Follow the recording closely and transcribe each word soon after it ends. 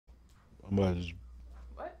I might just,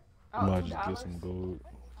 What? I Oh, might two just get dollars. some gold.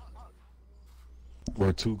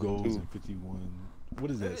 Or two golds Two and 51. What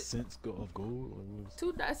is Is that? it Cents of gold? Or what is,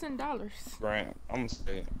 two dozen dollars? grand. I'm gonna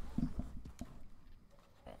say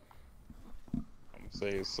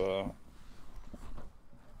it's I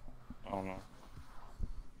don't know.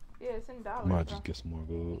 Yeah, it's in I dollars, might bro. just get some more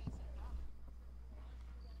gold.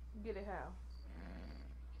 Get it how?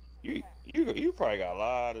 You probably got a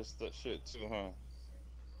lot of shit too, huh?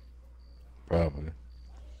 Probably.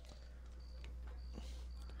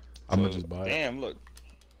 I'm gonna So just buy it. damn, look,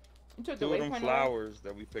 You took the two of them waypoint away? flowers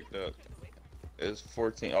that we picked up is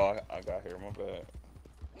 14. Oh, I got here. My bad.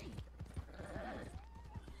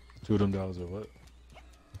 Two of them dollars or what?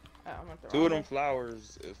 Oh, I went the Two wrong of them way.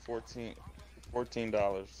 flowers is $14.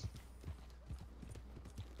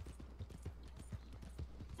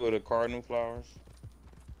 Two of the cardinal flowers.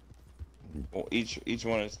 Well, each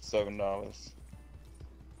one is $7.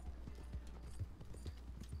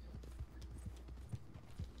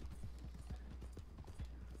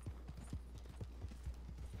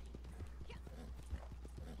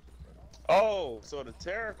 Oh, so the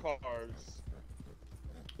tarot cards.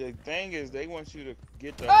 The thing is, they want you to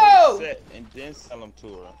get the whole Oh! set and then sell them to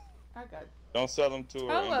her. I got. Don't sell them to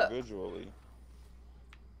her Hold up. individually.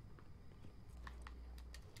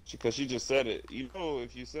 Because she just said it. You know,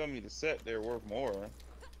 if you sell me the set, they're worth more.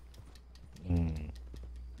 Mm.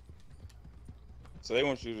 So they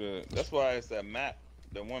want you to. That's why it's that map,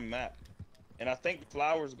 the one map. And I think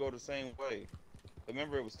flowers go the same way.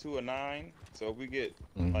 Remember, it was 2 or 9. So if we get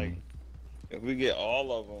like, if we get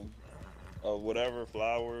all of them, of whatever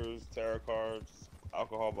flowers, tarot cards,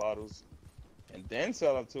 alcohol bottles, and then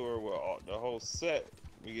sell them to her with the whole set,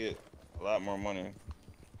 we get a lot more money.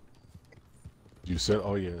 You said,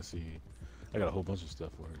 oh yeah, see, I got a whole bunch of stuff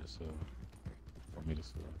for her to sell. For me to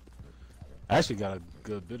sell. I actually got a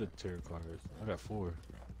good bit of tarot cards. I got 4.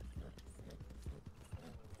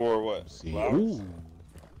 For what? Let's see. Flowers? Ooh.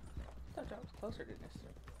 I thought y'all was closer than this.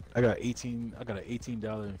 I got an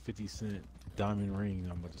 $18.50 diamond ring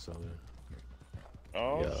I'm about to sell her.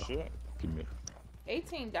 Oh Yeah. shit! Give me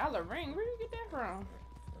 $18 ring. Where did you get that from?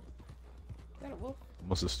 Is that a wolf?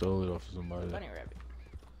 must have stole it off of somebody. Bunny rabbit.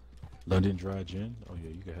 London dry gin. Oh yeah,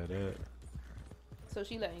 you can have that. So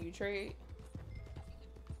she letting you trade?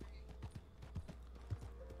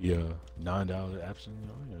 Yeah, $9 absinthe.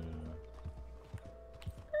 Oh yeah.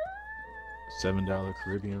 $7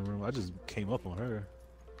 Caribbean room. I just came up on her.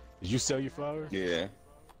 Did you sell your flowers? Yeah,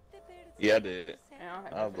 yeah, I did. I don't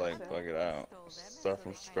have I was nothing like, to fuck sell. it out, start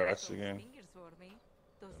from scratch again.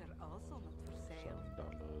 $7.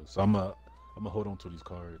 So I'm gonna hold on to these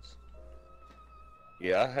cards.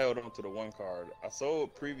 Yeah, I held on to the one card. I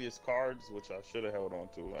sold previous cards, which I should have held on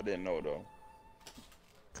to. I didn't know though.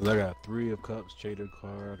 Cause I got 3 of cups, trader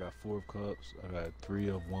card. I got 4 of cups. I got 3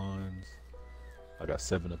 of wands. I got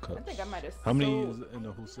 7 of cups. I think I might have How many sold is in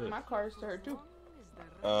the whole set? my cards to her too.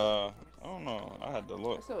 I don't know. I had to I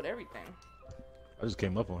look. sold everything. I just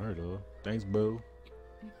came up on her though. Thanks, boo.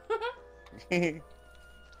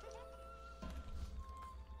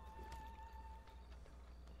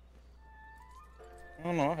 I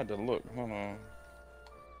don't know. I had to look. Hold on.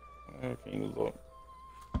 Where can you look?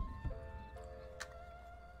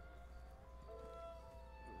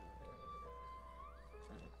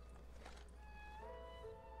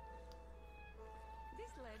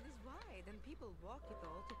 This land is wide and people walk it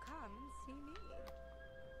all to come see me.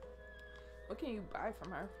 What can you buy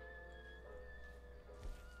from her?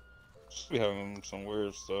 She be having some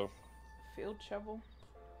weird stuff. Field shovel?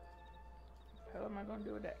 How am I gonna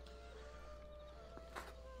do with that?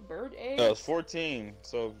 Bird egg? No, it's 14.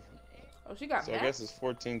 So, Oh, she got I guess maps? it's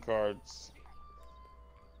 14 cards.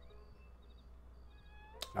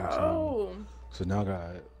 14. Oh, So now I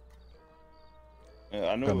got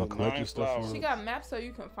Yeah, I know Got it my was collector 9 stuff flowers. on. she got maps so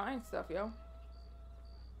you can find stuff, yo.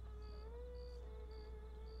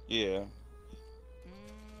 Yeah.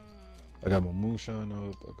 I got my moonshine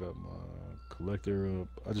up. I got my collector up.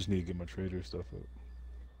 I just need to get my trader stuff up.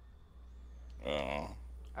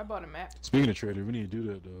 I bought a map. Speaking of trader, we need to do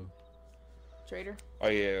that though. Trader. Oh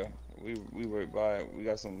yeah. We were by. We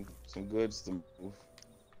got some goods to move.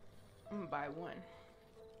 I'm gonna buy one.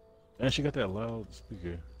 And she got that loud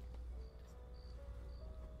speaker.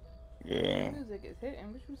 Yeah. Music is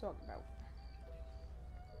hitting. What you talking about?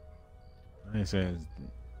 I ain't saying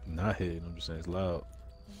it's not hitting. I'm just saying it's loud.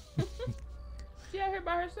 She out here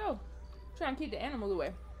by herself, trying to keep the animals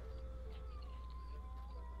away.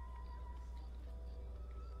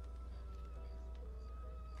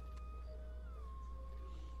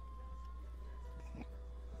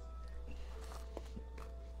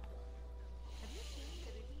 Have you seen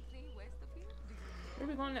the living tree west of Where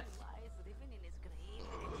we going next?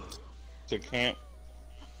 To camp.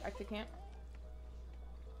 Back to camp?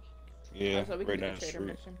 Yeah, Oh, so we right can do down the the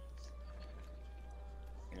trader street.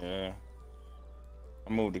 mission. Yeah. I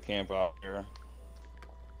moved the camp out here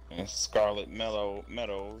in Scarlet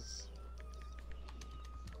Meadows.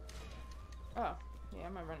 Oh, yeah,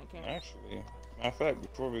 I'm gonna run the camp. Actually, matter of fact,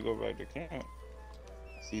 before we go back to camp,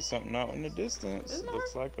 see something out in the distance. Is more?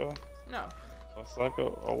 Looks like a No.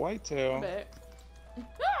 whitetail. Bet.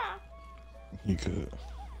 You could.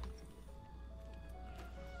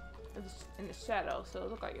 It was in the shadow, so it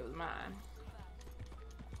looked like it was mine.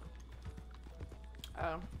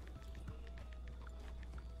 Oh.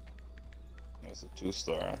 That's a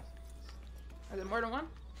 2-star. Is it more than one?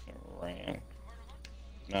 It ran.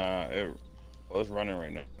 Nah, it's running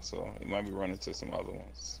right now, so it might be running to some other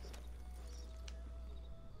ones.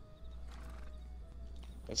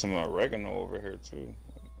 There's some oregano over here too.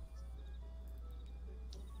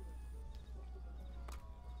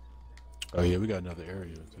 Oh yeah, we got another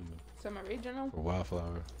area too Summer regional? for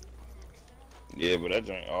wildflower. Yeah, but that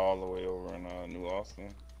joint all the way over in New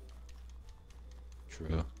Austin.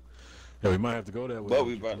 True. Yeah, we might have to go that way. But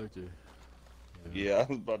we with about- your collector. Yeah, I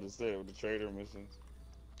was about to say with the trader missions.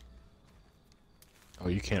 Oh,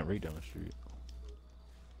 you can't right down the street.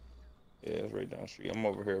 Yeah, it's right down the street. I'm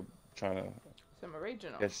over here trying to Summer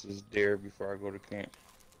regional. catch this deer before I go to camp.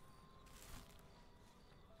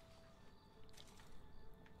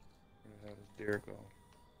 Where the hell does deer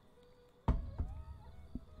go?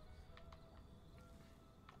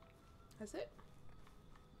 That's it.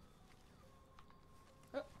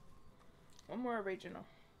 Oh. One more regional.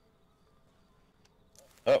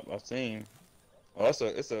 Oh, I've seen. Oh,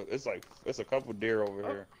 it's a couple deer over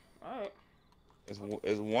here. Alright. It's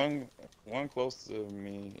one close to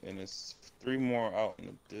me, and it's 3 more out in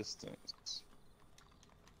the distance.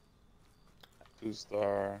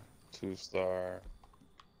 2-star, 2-star,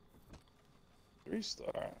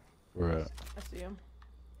 3-star. Where at? I see him.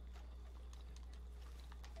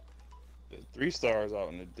 The 3 stars out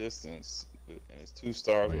in the distance, and it's 2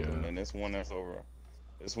 stars, Oh, with them, yeah. and this one that's over.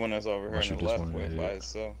 This one that's over here shoot on the this left one way right by here.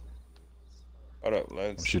 itself. Hold up,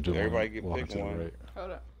 let's Should do everybody one get walking pick to the one. right.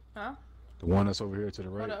 Hold up. Huh? The one that's over here to the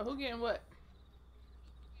right. Hold up. Who getting what?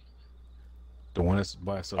 The one that's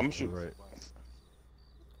by itself I'm to the shoot- right.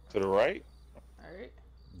 To the right? Alright.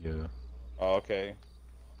 Yeah. Oh, okay.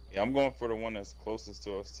 Yeah, I'm going for the one that's closest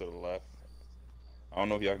to us to the left. I don't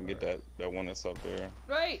know if y'all can get that one that's up there.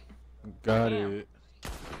 Right. Got Damn. it.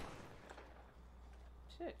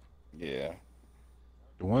 Shit. Yeah.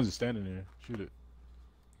 The one's just standing there. Shoot it.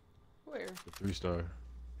 Where? The 3-star.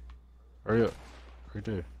 Hurry up. Right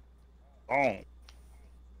there. Oh.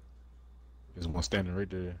 There's one standing right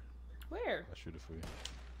there. Where? I'll shoot it for you.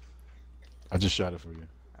 I just shot it for you.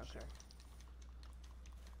 Okay.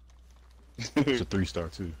 It's a 3-star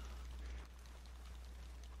too.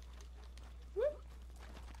 Whoop.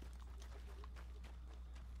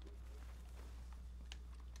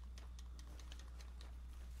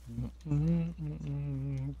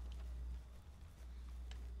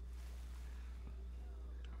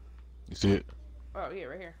 You see it? Oh yeah,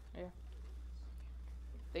 right here. Yeah.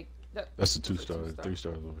 That's the 2-star. Two-star. 3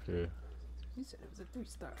 stars over here. You said it was a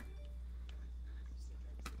 3-star.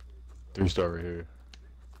 3-star right here.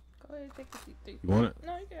 Go ahead, take the three. You want it?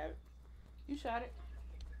 No, you got it. You shot it.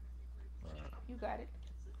 You got it.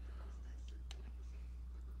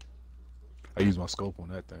 I use my scope on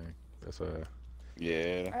that thing. That's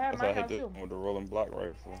Yeah, I have that's how I mine hit out, it too. with the rolling block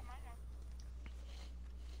rifle.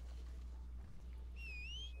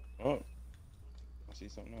 Oh, I see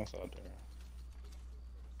something else out there.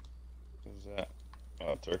 What's that?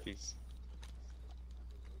 Oh, turkeys.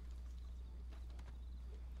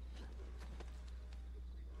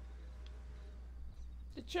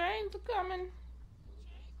 The trains are coming.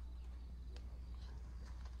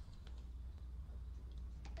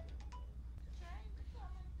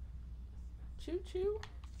 Choo choo.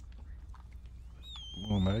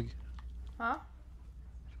 come on, Maggie. Huh?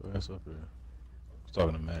 Show your ass up here. I was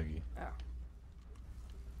talking to Maggie.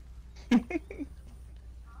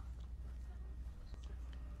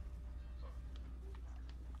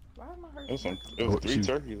 Why am I hurting? It was Oh, 3 shoot.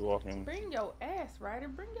 turkeys walking. Bring your ass, Ryder.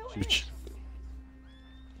 Bring your Shoot. ass.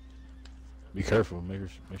 Be careful. Make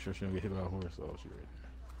sure she don't get hit by a horse. Oh, she right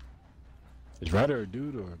there. Is Ryder a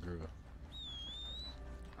dude or a girl?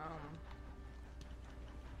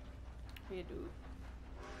 Here, dude.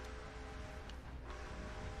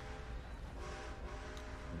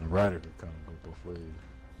 And the Ryder could kind of go both ways.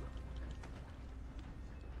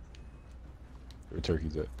 Where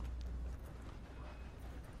turkeys at?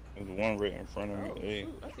 There's one right in front of me. Oh, Hey,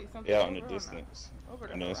 shoot. I see something yeah, out in the over on distance. over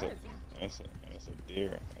the And there's horizon. it's a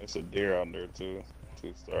deer. It's a deer out there too.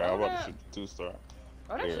 2-star. I'm Hold about to up. shoot the 2-star.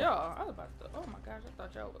 Oh, that's Deer. y'all. I was about to. Oh my gosh, I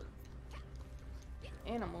thought y'all was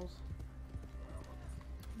animals.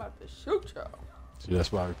 About to shoot y'all. See,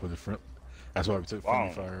 that's why we put the front. That's why we took friendly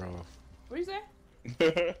Wow. fire off. What you say?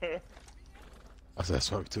 I said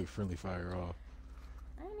that's why we took friendly fire off.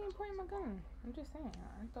 I ain't even pointing my gun. I'm just saying.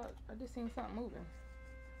 I thought I just seen something moving.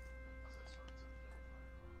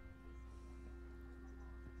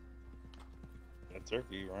 That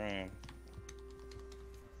turkey ran.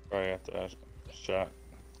 Probably after that shot.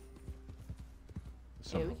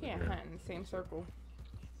 Yeah, we Something can't over there. hunt in the same circle.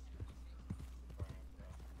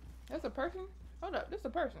 That's a person? Hold up, this a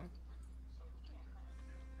person.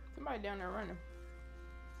 Somebody down there running.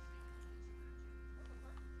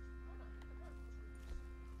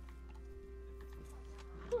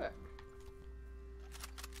 What?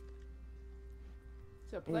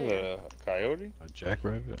 It's a player. A coyote? A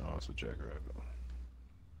jackrabbit? Oh, it's a jackrabbit.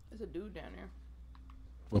 It's a dude down there.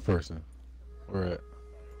 What person? Where at?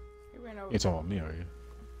 He ran over. You ain't talking about me, are you?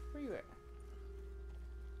 Where you at?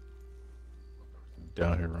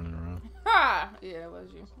 Down here running around. Ha! Yeah, that was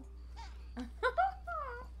you.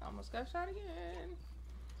 Almost got shot again.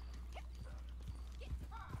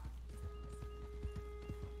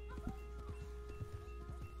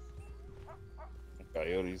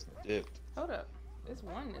 Coyotes dipped. Hold up. This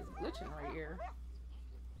one is glitching right here.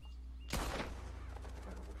 That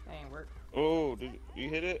ain't work. Oh, did you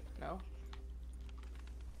hit it? No.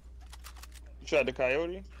 You shot the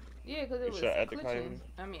coyote? Yeah, because it You was shot at the glitching. coyote?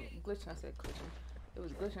 I mean, glitching. I said glitching. It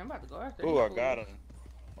was glitching. I'm about to go after Oh, I him. got him.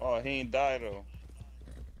 Oh, he ain't died though.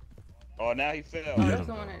 Oh, now he fell. Oh, Yeah. that's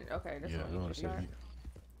the one that. Okay, that's Yeah, the I one want you to shot. say.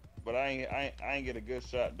 But I ain't get a good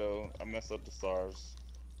shot though. I messed up the stars.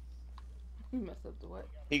 You messed up the what?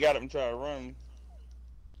 He got him trying to run.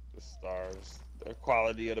 The stars. The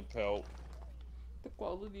quality of the pelt. The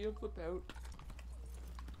quality of the pelt.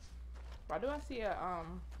 Why do I see a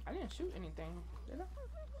I didn't shoot anything, did I?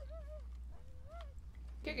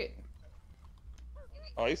 Kick it.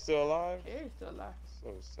 Oh, he's still alive? Yeah, he's still alive.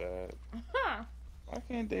 So sad. Huh. Why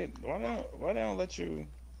can't they? Why they don't let you?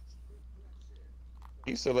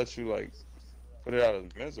 He still let you like put it out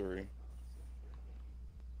of misery.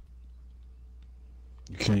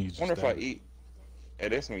 You can't use. I wonder if I eat. Hey,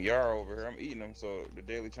 there's some Yarrow over here. I'm eating them, so the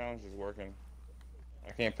daily challenge is working.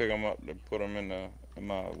 I can't pick them up to put them in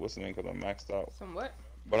my whistling because I'm maxed out. Some what?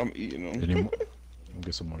 But I'm eating them. Anymore?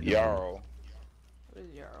 Get some more Yarrow, What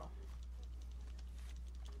is yarrow?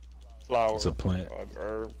 flower, It's a plant.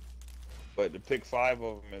 herb. But to pick 5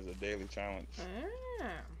 of them is a daily challenge. Ah,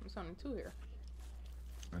 there's only 2 here.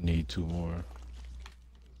 I need 2 more.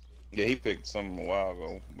 Yeah, he picked some a while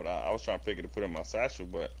ago, but I was trying to pick it to put in my satchel,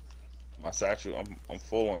 but my satchel, I'm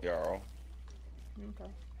full on Yarrow. Okay.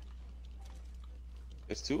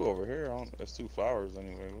 It's 2 over here. There's 2 flowers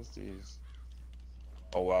anyway. What's these?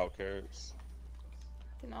 Oh, wild carrots.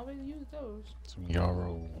 Can always use those. Some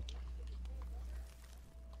yarrow.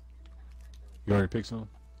 You already picked some?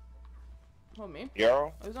 Oh, me?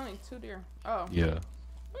 Yarrow? There's only 2 there. Oh. Yeah.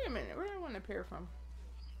 Wait a minute. Where did that one appear from?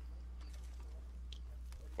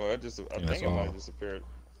 Well, I think that's it might all. just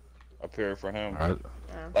appear for him. Alright.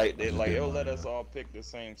 Like I just did it'll mine, let yeah. us all pick the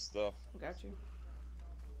same stuff. Got you.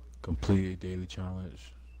 Complete daily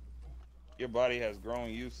challenge. Your body has grown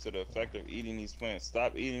used to the effect of eating these plants.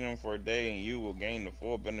 Stop eating them for a day and you will gain the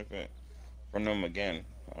full benefit from them again.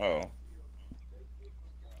 Oh.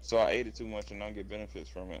 So I ate it too much and don't get benefits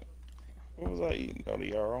from it. What was I eating? Oh, the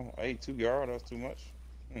yarrow. I ate 2 yarrow. That was too much.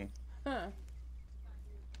 Huh.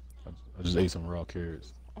 I just ate some raw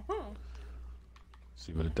carrots. Uh-huh.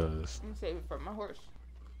 See what it does. I'm gonna save it for my horse.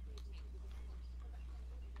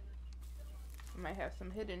 I might have some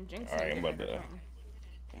hidden jinx. Alright, I'm in it about or to-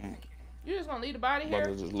 something. You just gonna leave the body I'm about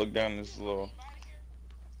here? to just look down this little.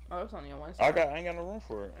 Oh, it's only on one side. I ain't got no room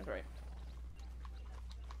for it. That's right.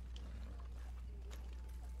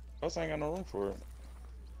 Plus, I ain't got no room for it.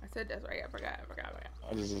 I said that's right. I forgot.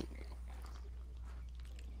 I just.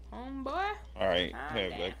 Homeboy. Alright, Ah, head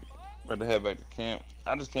damn. back. About to head back to camp.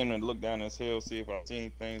 I just came to look down this hill, see if I see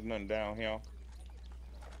anything, nothing down here.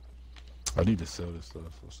 I need to sell this stuff.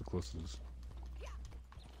 What's the closest?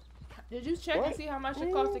 Did you check and What? see how much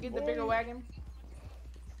it costs to get the bigger Boy. wagon?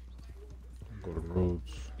 Go to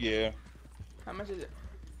Rhodes. Yeah, How much is it?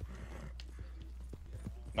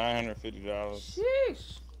 $950.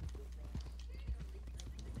 Sheesh.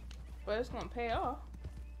 But it's gonna pay off.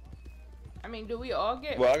 I mean, do we all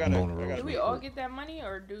get? Well, I I'm on the gotta. road. do we all get that money,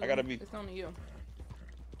 or do I gotta be- it's only you?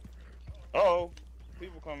 Oh,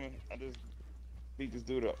 people coming. Beat this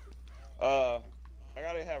dude up. I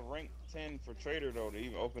gotta have rank 10 for trader though to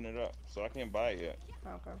even open it up, so I can't buy it yet.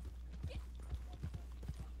 Okay.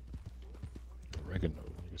 Oregano.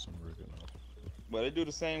 Get some oregano. But they do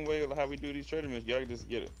the same way how we do these trader missions. Y'all just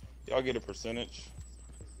get it. Y'all get a percentage,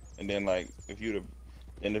 and then like if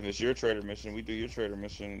it's your trader mission, we do your trader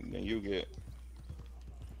mission, then you get.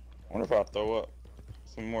 I wonder if I throw up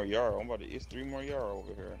some more yarrow. It's 3 more yarrow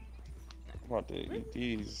over here. I'm about to eat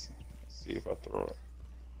these. See if I throw it.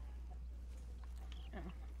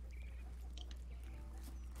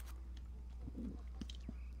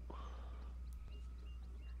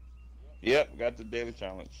 Yep, got the daily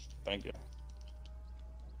challenge. Thank you.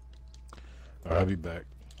 Alright, I'll be back.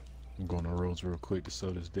 I'm going on roads real quick to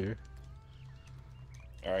sell this there.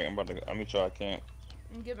 Alright, I'm meet y'all at camp.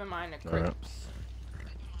 I'm giving mine a Crips.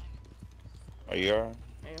 Oh, you are?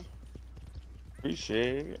 Yeah.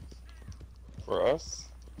 Appreciate it. For us.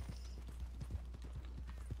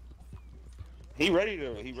 He ready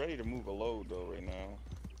to move a load though right now.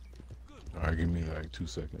 Alright, give me like 2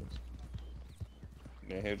 seconds.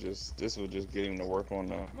 Then this will just get him to work on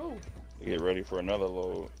Move. get ready for another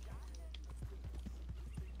load.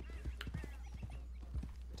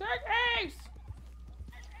 Turkeys!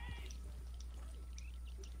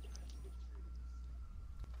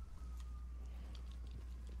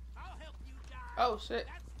 Oh shit.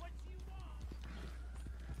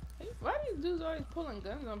 Hey, why these dudes always pulling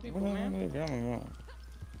guns on people, man?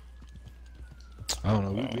 I don't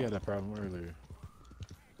know, we had that problem earlier.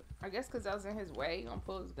 I guess because I was in his way, he gonna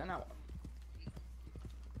pull his gun out.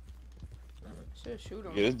 Should shoot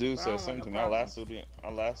him. Yeah, this dude but I said don't want something to no me. I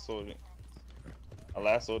problems.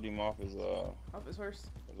 lassoed him off his Off his horse.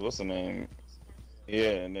 what's the name?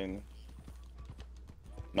 Yeah, and then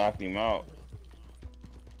knocked him out.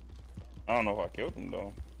 I don't know if I killed him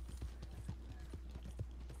though.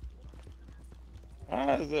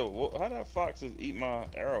 How that fox just eat my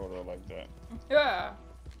arrow though like that? Yeah.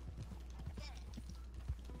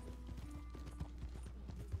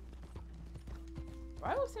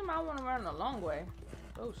 Why do it seem I want to run a long way?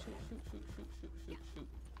 Oh shoot.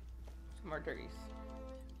 Some more turkeys.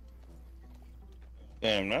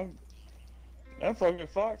 Damn, that fucking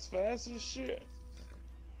fox fast as shit.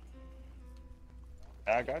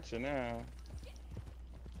 I got you now.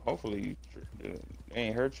 Hopefully they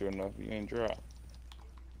ain't hurt you enough. You ain't dropped.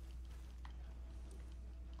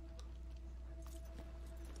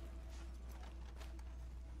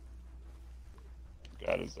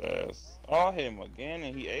 Got his ass. Oh, I hit him again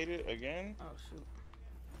and he ate it again? Oh shoot.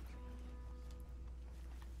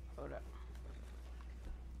 Hold up.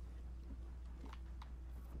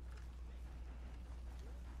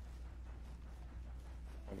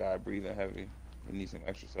 My guy breathing heavy. He needs some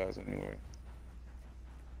exercise anyway.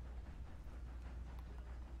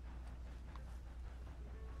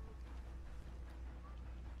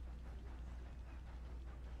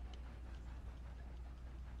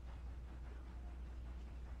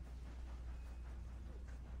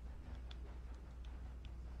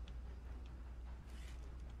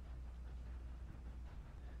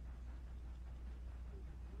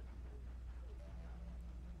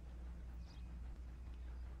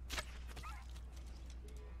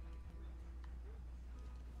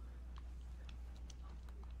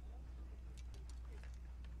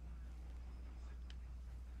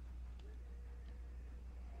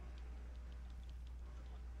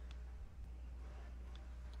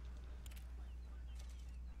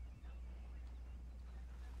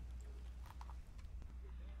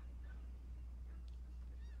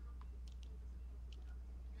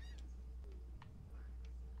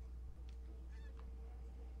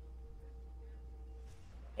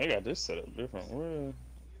 They got this set up different. Where?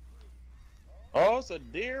 Oh, it's a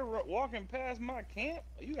deer walking past my camp.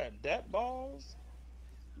 You got that balls?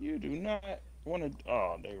 You do not want to.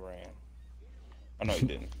 Oh, they ran. I know you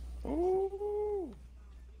didn't. Ooh.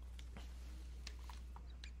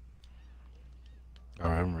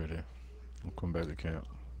 Alright, I'm ready. I'll come back to camp.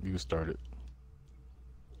 You can start it.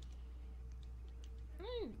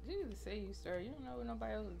 You just say you started. You don't know what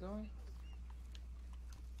nobody else is doing.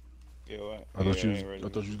 Yeah, what? I thought you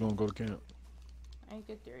was gonna go to camp. I ain't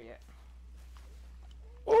get there yet.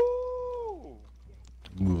 Ooh.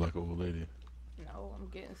 Move like an old lady. No, I'm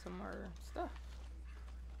getting some more stuff.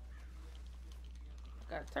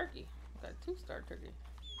 Got a turkey. Got a 2-star turkey.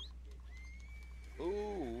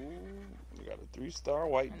 Ooh. We got a 3-star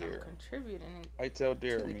white And deer. I'm contributing White-tailed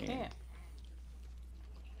deer, to I the mean. camp.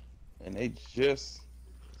 And they just.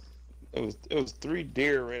 It was 3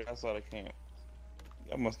 deer right outside the camp.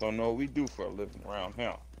 Y'all must don't know what we do for a living around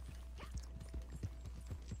here.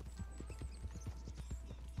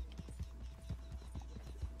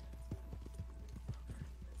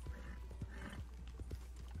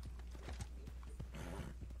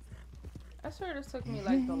 swear this took me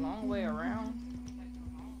like the long way around.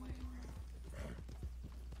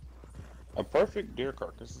 A perfect deer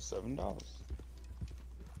carcass is $7.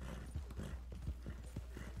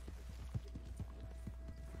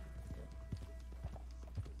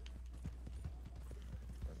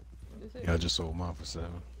 Yeah, I just sold mine for 7.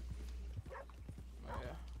 Oh,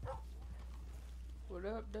 yeah. What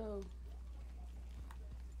up, though?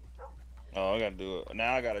 Oh, I gotta do it.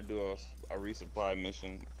 Now I gotta do a resupply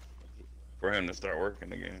mission for him to start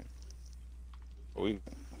working again. We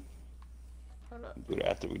Hold up. do that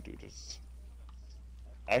after we do this.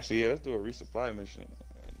 Actually, yeah, let's do a resupply mission.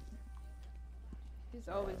 He's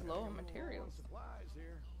always low on materials.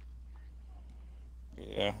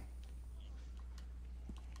 Yeah.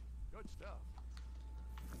 Good stuff.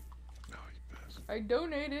 Oh, you bastard. I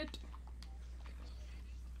donated.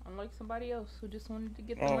 Unlike somebody else who just wanted to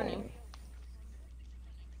get the money.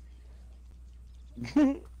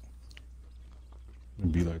 It'd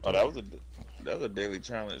be like Oh, that was a daily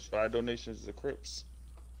challenge. 5 donations to Crips.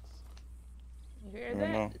 You hear I don't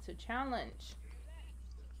that? know. It's a challenge.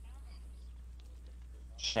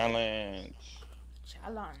 Challenge.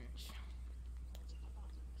 Challenge.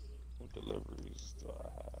 What deliveries do I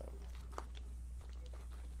have?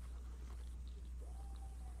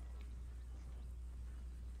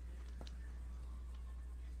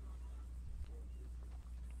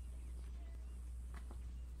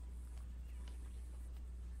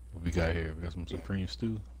 What we got here? We got some supreme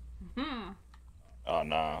stew. Hmm. Oh,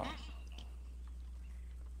 nah.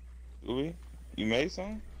 Do we? You made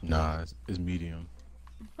some? Nah, it's medium.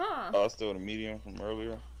 Huh. Oh, it's still the medium from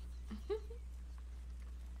earlier.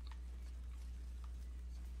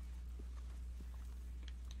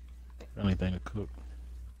 Anything to cook.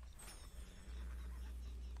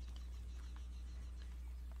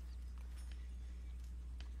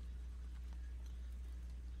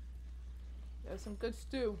 That's some good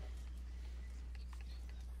stew.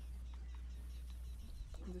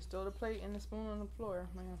 Just throw the plate and the spoon on the floor,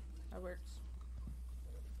 man. That works.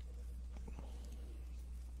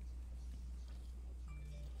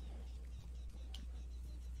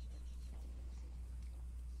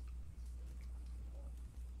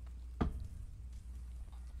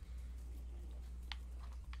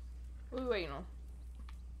 What we waiting on?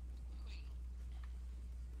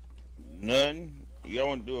 None. Y'all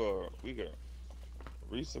want to do we got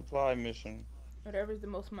a resupply mission Whatever's the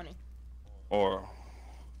most money. or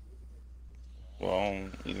well, I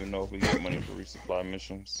don't even know if we get money for resupply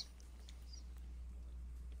missions.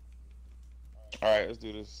 All right, let's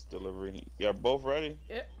do this delivery. Y'all both ready?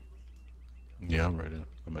 Yep. Yeah, I'm ready.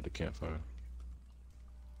 I'm at the campfire.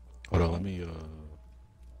 Hold on, let me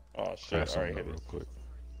Oh craft shit! All something right, up hit real it. quick.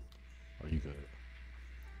 Oh, you good?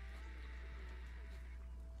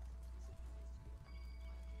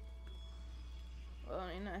 Well,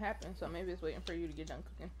 ain't nothing happening, so maybe it's waiting for you to get done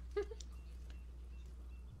cooking.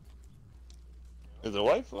 Is the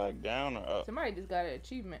white flag down or up? Somebody just got an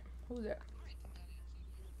achievement. Who's that?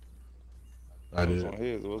 I It was did. on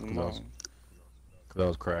his. It wasn't 'Cause I was- mine. Cause I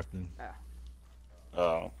was crafting.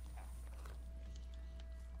 Oh.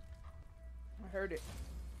 I heard it.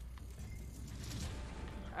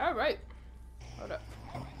 All right. Hold up.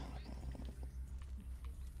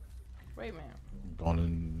 Wait, man. Going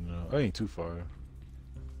in. I ain't too far.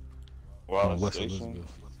 Wow, West station.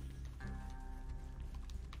 Elizabeth.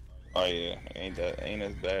 Oh yeah, ain't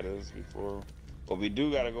as bad as before. But we do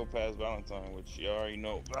gotta go past Valentine, which you already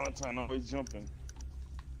know. Valentine always jumping.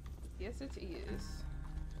 Yes, it is.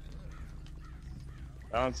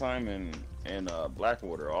 Valentine and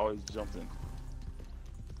Blackwater always jumping.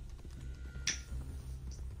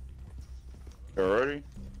 You ready?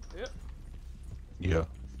 Yep. Yeah.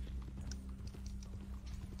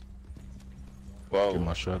 Well, Get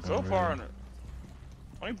my shotgun so far, ready.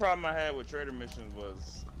 the only problem I had with trader missions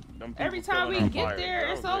was them people Every time we filling on get fire. there,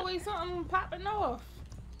 That it's was it. always something popping off.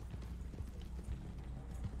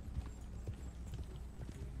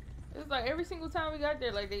 It's like every single time we got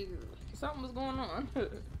there, like something was going on.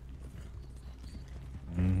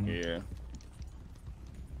 Mhm. Yeah.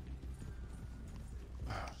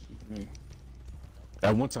 Excuse me.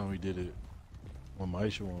 At one time we did it when my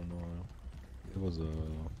issue on.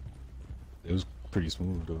 It was pretty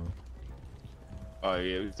smooth though. Oh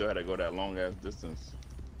yeah, we still had to go that long ass distance.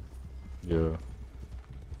 Yeah.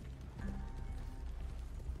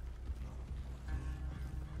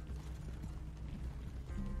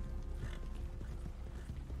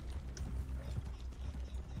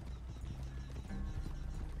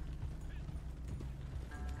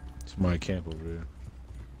 Somebody camp over there.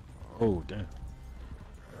 Oh damn.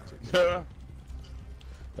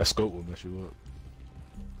 That scope will mess you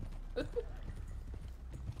up.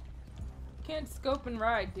 Can't scope and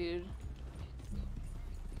ride, dude.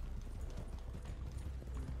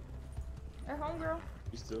 At home, girl.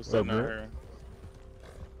 You still sitting out here?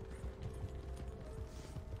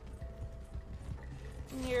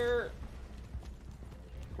 You're.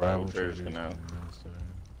 Rival traders can now.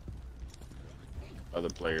 Other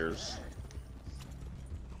players.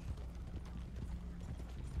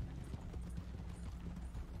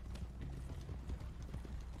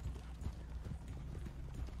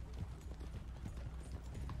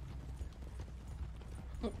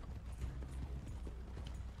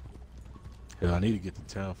 Yeah, I need to get to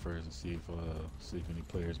town first and see if any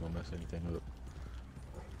players gonna mess anything up.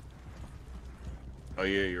 Oh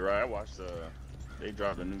yeah, you're right. I watched they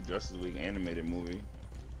dropped a new Justice League animated movie.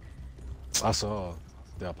 I saw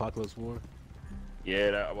the Apocalypse War.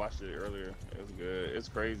 Yeah, I watched it earlier. It was good. It's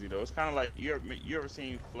crazy though. It's kind of like you ever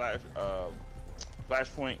seen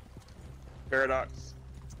Flashpoint Paradox?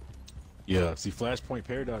 Yeah. See, Flashpoint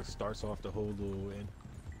Paradox starts off the whole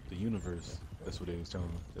the universe. That's what they was telling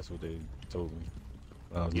me. That's what they told me.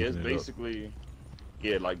 Yeah, it's basically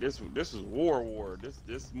like this is war.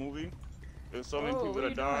 This movie. There's so many people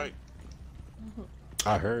that died.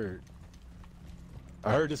 I heard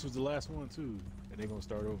this was the last one too, and they're gonna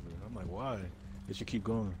start over. I'm like, why? They should keep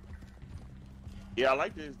going. Yeah, I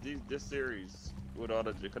like this series with all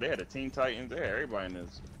the, cause they had the Teen Titans. They had everybody in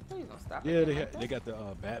this. Please don't stop. Yeah, they got the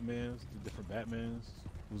Batmans, the different Batmans.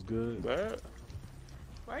 It was good. But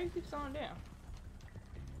why you keep slowing down?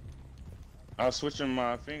 I was switching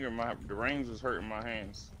my finger. The reins was hurting my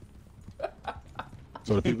hands.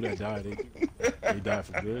 So the people that died, they died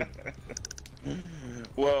for good.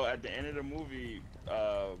 Well, at the end of the movie,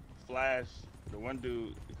 Flash, the one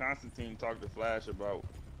dude, Constantine, talked to Flash about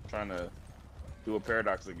trying to do a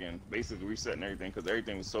paradox again, basically resetting everything because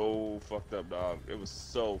everything was so fucked up, dog. It was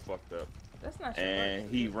so fucked up. That's not.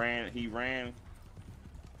 And he ran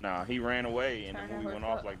away, and the movie went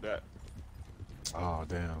off like that. Oh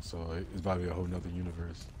damn! So it's about to be a whole nother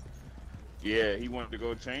universe. Yeah, he wanted to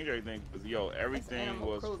go change everything because everything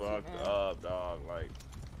was fucked up, dog. Like,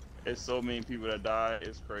 it's so many people that died.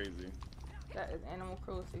 It's crazy. That is animal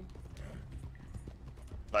cruelty.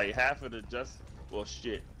 Like half of the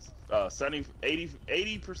 80%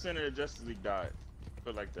 of the Justice League died.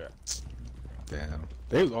 Put it like that. Damn.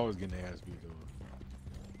 They was always getting their ass beat though.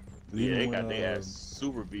 Yeah, they got their ass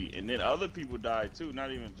super beat, and then other people died too.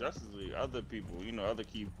 Not even Justice League. Other people, other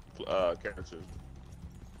key characters.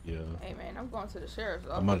 Yeah. Hey man, I'm going to the sheriff's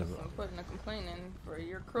office and putting a complaint in for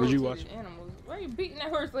your cruelty to animals. Why are you beating that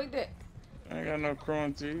horse like that? I ain't got no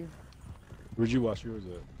cruelty. Where'd you watch yours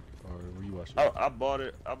at? Or where you watch it? I bought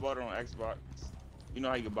it on Xbox. You know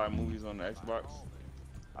how you can buy movies on the Xbox?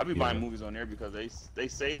 I be buying movies on there because they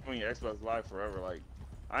save on your Xbox Live forever. Like,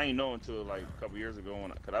 I ain't know until like a couple years ago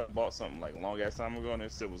cause I bought something like a long ass time ago and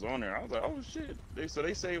it still was on there. I was like, oh shit!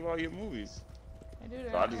 They save all your movies. They do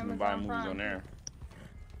that. So I just been buying movies on there.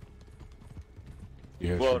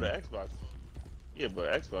 Yeah. Well, the Xbox. Yeah, but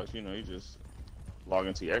Xbox, you just log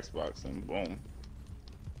into your Xbox and boom.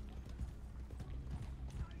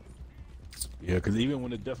 Yeah, because even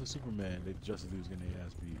when the Death of Superman, the Justice League was getting their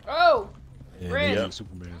ass beat. Oh! And Red. they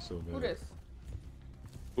Superman so bad. Who this?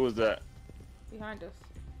 Who was that? Behind us.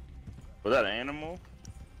 Was that an animal?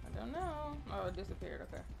 I don't know. Oh, it disappeared.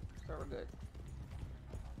 Okay. So we're good.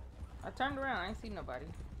 I turned around. I ain't see nobody.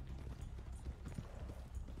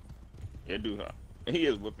 Yeah, dude. He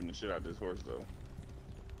is whipping the shit out of this horse, though.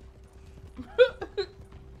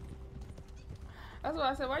 That's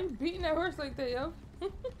why I said, why are you beating that horse like that, yo?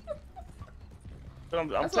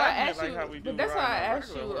 That's why I asked you. But that's why I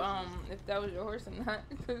asked you if that was your horse or not.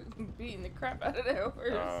 Because beating the crap out of that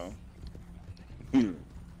horse.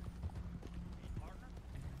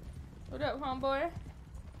 What up, homeboy?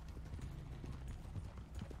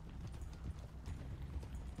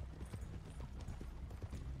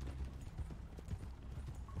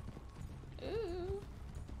 Ooh.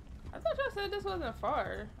 I thought y'all said this wasn't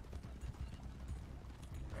far.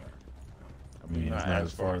 I mean, it's not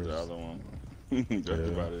as far as the other one. Just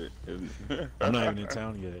about it. I'm not even in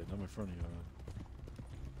town yet. I'm in front of y'all.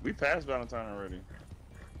 We passed Valentine already.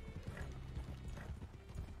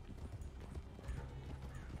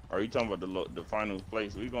 Are you talking about the final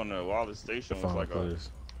place? We going to Wallace Station.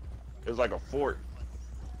 It's like a fort.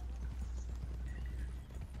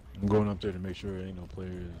 I'm going up there to make sure there ain't no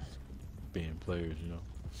players being players, you know.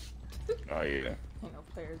 Oh yeah. Ain't no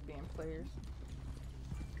players being players.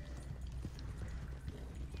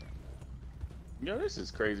 Yo, this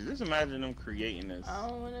is crazy. Just imagine them creating this. I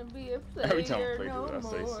don't wanna be a player. Every time I play no this, I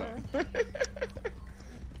say more. something.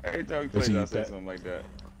 Every time we play this, I say something like that.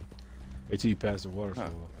 Wait till you pass the waterfall.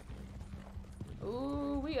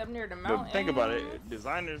 Ooh, we up near the mountain. But think about it.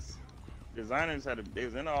 Designers they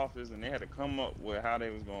was in the office and they had to come up with how they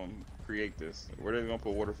was gonna create this. Where they gonna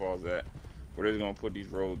put waterfalls at? Where they gonna put these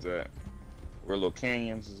roads at? Where little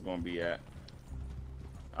canyons is gonna be at?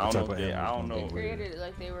 I don't know. I don't know. They created it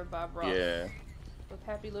like they were Bob Ross. Yeah. With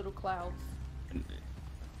happy little clouds.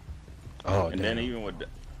 Oh, and then even with.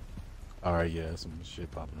 All right, yeah, some shit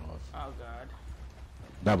popping off. Oh God.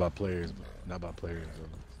 Not by players, but not by players.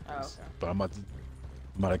 Oh, okay. But I'm about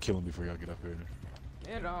to kill him before y'all get up here.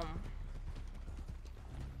 It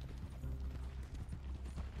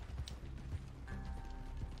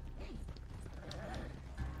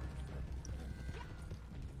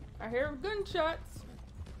I hear gunshots.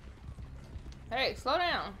 Hey, slow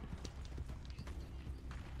down.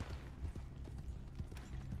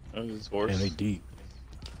 That was his horse. And they deep.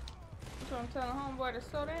 So I'm telling homeboy to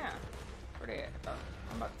slow down. Where they at? Oh,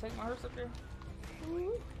 I'm about to take my horse up there.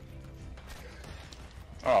 Ooh.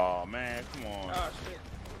 Oh man, come on. Oh shit.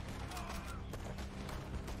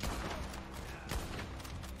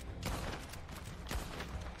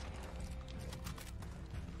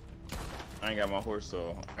 I ain't got my horse,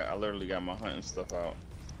 so I literally got my hunting stuff out.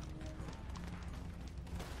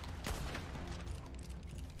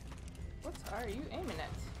 What are you aiming at?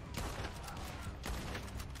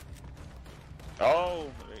 Oh,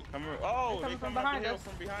 they coming! Oh, They're they coming come from up behind the hill us.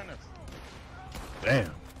 from behind us.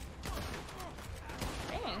 Damn.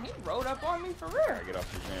 Dang, he rode up on me for I real. gotta get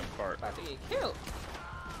off this damn cart. About to get killed.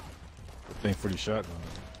 Thing for the shotgun.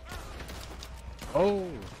 Oh.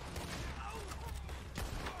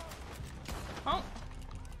 Oh.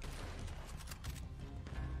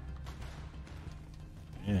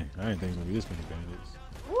 Yeah, I didn't think it was gonna be this many bandits.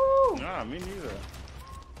 Woo! Nah, me neither.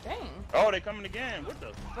 Dang. Oh, they coming again. What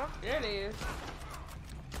the fuck? There it is.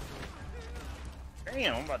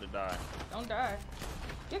 Damn, I'm about to die. Don't die.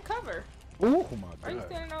 Get cover. Oh my Why are you god.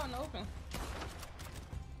 standing out in the open?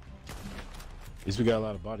 At least we got a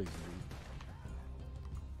lot of bodies,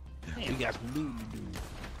 dude. Damn. We got some loot to do.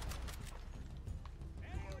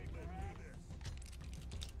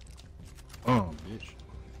 Oh, bitch.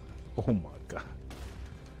 Oh my god.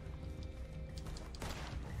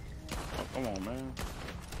 Oh, come on, man.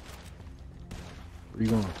 Where you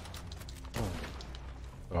going? Oh,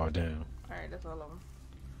 oh damn. Alright, that's all of them.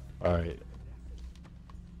 Alright.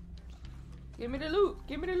 Give me the loot.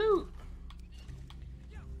 Give me the loot.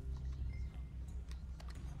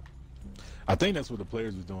 I think that's what the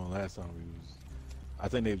players was doing last time we was. I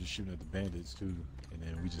think they were just shooting at the bandits too, and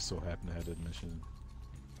then we just so happened to have that mission,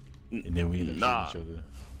 and then we ended up shooting each other.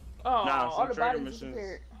 Oh, Nah, all some the trader bodies missions,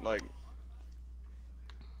 disappeared. like,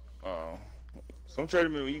 some trader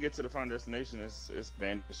missions, when you get to the final destination, it's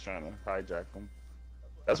bandits trying to hijack them.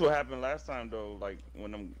 That's what happened last time, though. Like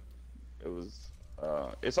when it was,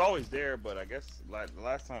 it's always there, but I guess like the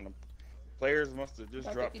last time the players must have just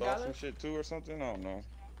About dropped off some $50? shit too or something. I don't know.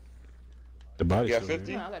 The body. Yeah, still there.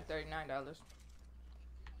 50? No, I got $39.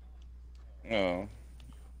 No,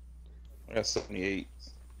 I got 78.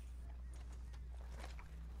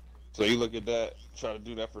 So you look at that, try to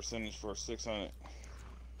do that percentage for 600.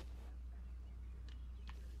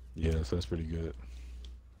 Yeah, so that's pretty good.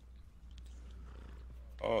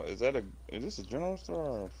 Oh, is this a general store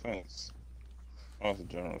or a fence? Oh, it's a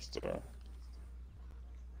general store.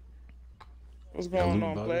 What's going loot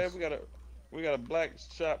on, bodies? Blab? We got a black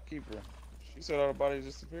shopkeeper. She said all the bodies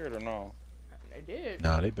disappeared or no? They did.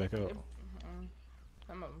 Nah, they back up.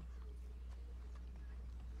 Some of them.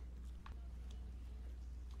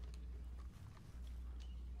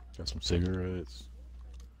 Got some cigarettes,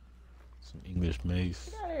 some English mace.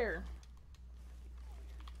 Get out of here.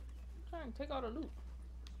 I'm trying to take all the loot.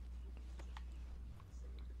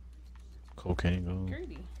 Cocaine gun.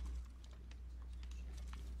 Greedy.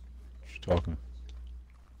 She's talking.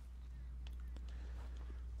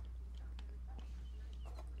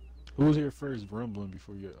 Who was here first rumbling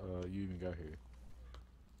before you even got here?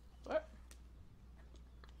 What?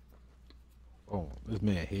 Oh, this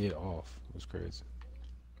man head off. That's crazy.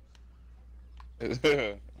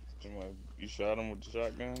 You shot him with the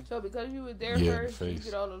shotgun? So because you were there Yeah, in the first, you face.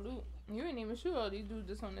 get all the loot. You didn't even shoot all these dudes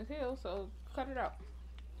just on this hill, so cut it out.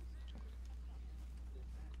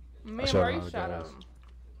 Me and shot a Maurice lot of shot guys.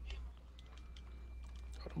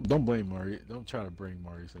 him. Don't blame Maurice. Don't try to bring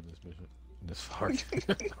Maurice in this mission. In this arc.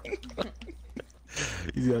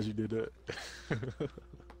 Easy as you did that.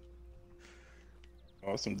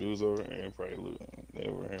 Oh, some dudes over here probably looting. They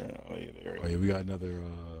over here. Oh, yeah, they're Oh yeah, we got another.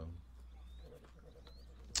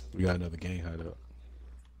 We got another gang hideout.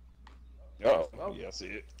 Oh, yeah, I see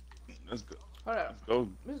it. Let's go. Hold up. Let's go.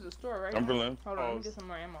 This is the store, right? Cumberland. Hold on, let me Pause. get some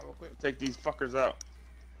more ammo real quick. Take these fuckers out.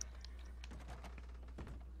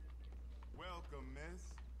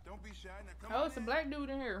 Don't be shy. Now come Oh, on it's a in. black dude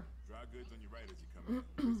in here. Dry goods on your right as you come in.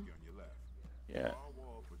 Whiskey on your left. Yeah. All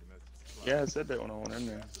wall for domestic supply. Yeah, I said that when I went in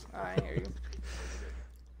there. Oh, I hear you.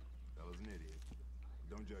 Fella's an idiot.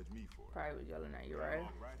 Don't judge me for it. Probably was yelling at you, I'm right?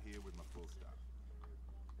 right here with my full stop.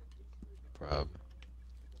 Probably.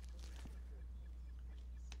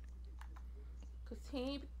 Cause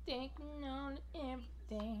he be thinking on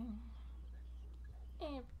everything.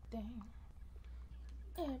 Everything.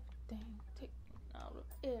 Everything. Taking all of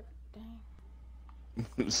everything.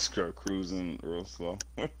 Start cruising real slow.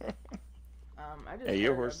 I just Hey,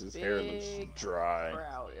 your heard a horse's hair looks big dry.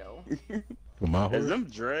 crowd, yo. For my horse? Is them them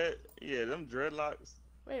dreadlocks?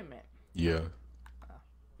 Wait a minute. Yeah.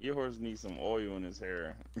 Your horse needs some oil in his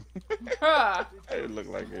hair. Ha! It look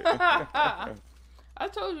like it. I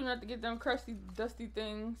told you not to get them crusty, dusty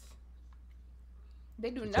things. They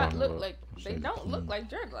do You're not talking look about like. They shades of don't look clean. like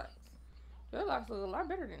dreadlocks. Dreadlocks look a lot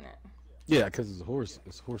better than that. Yeah, because it's horse.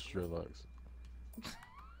 It's horse dreadlocks.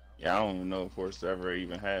 Yeah, I don't even know if horse ever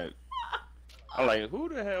even had. I'm like, who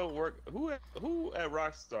the hell worked? Who at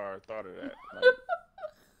Rockstar thought of that? Like,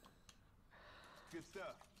 Good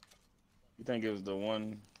stuff. you think it was the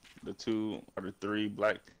one, the two, or the three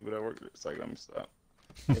black people that worked there? It's like, let me stop.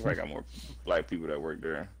 They probably got more black people that work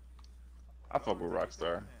there. I fuck with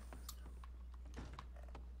Rockstar.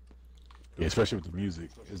 Yeah, especially with the music.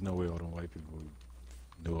 There's no way all them white people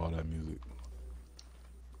knew all that music.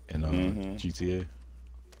 And GTA.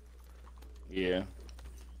 Yeah.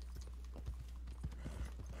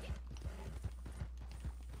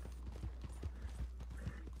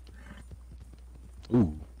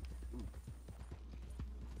 Ooh.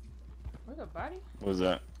 Where's the body? What was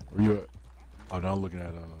that? Were you? Oh, no, I'm looking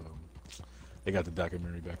at. They got the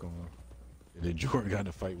documentary back on. And then Jordan got in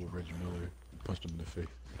a fight with Reggie Miller. Punched him in the face.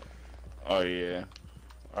 Oh yeah.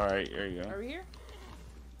 All right, there you Are go. we here?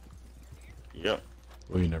 Yep.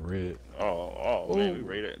 Well, you never read it. Oh man, we Ooh.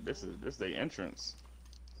 rated. This is the entrance.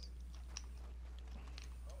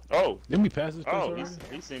 Oh. Didn't we pass this place Oh, already?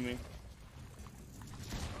 he seen me.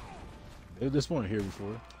 This one here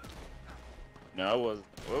before. No,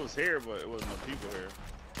 it was here, but it wasn't no people here.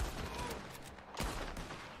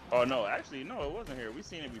 Oh no, actually no, it wasn't here. We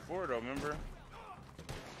seen it before though, remember?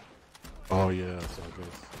 Oh yeah, so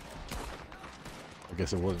I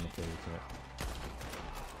guess it wasn't a play attack.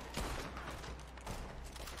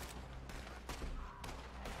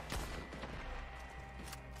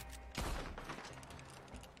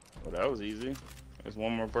 Well, that was easy. There's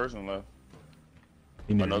one more person left.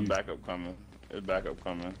 He near Another you. backup coming. There's backup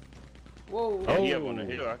coming. Whoa. Oh, he up on the Oh.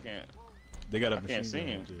 hill. I can't. They got a I machine can't see gun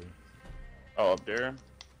him. up there. Oh, up there.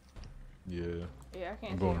 Yeah, Yeah, I can't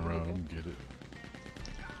I'm see going him around. either. I'm get it.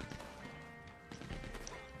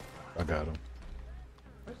 I got him.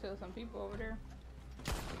 There's still some people over there.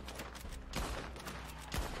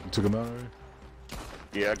 You took him out already?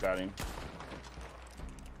 Yeah, I got him.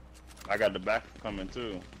 I got the backup coming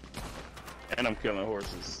too. And I'm killing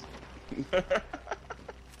horses.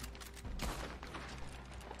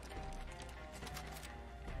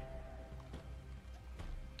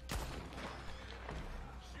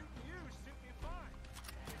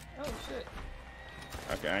 Oh shit.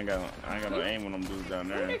 Okay, I ain't got no aim when I'm dudes down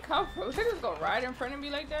Where did there. they come from? They just go right in front of me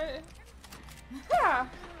like that? Ha!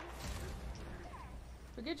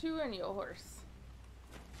 Forget you and your horse.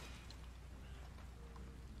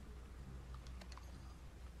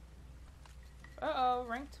 Uh-oh,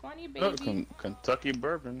 rank 20, baby. Look, Kentucky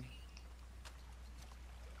bourbon.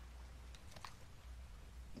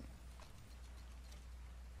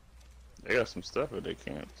 They got some stuff at their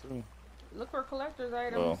camp too. Look for collector's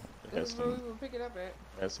items. Well, it This has is where we some, will pick it up at. it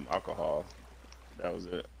has some alcohol. That was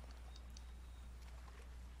it.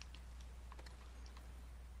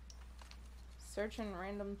 Searching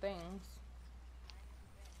random things.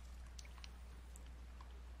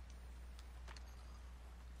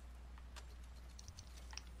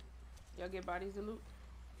 Y'all get bodies to loot?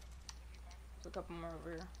 There's a couple more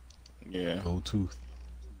over here. Yeah. Gold tooth.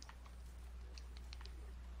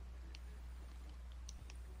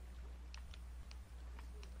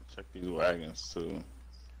 Check these wagons too.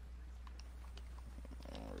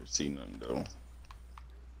 I don't really see nothing though.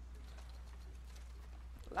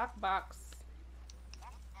 Lockbox.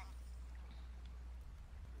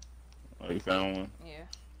 Oh, you found one? Yeah.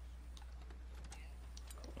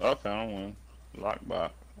 Oh, I found one.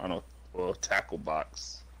 Lockbox. I don't know. Well, tackle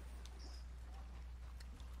box.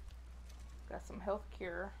 Got some health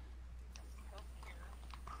cure.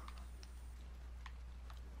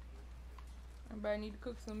 Everybody need to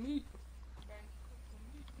cook some meat.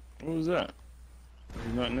 What was that?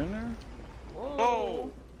 There's nothing in there? Whoa.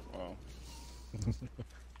 Oh! Oh.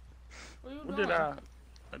 What are you What doing? did I?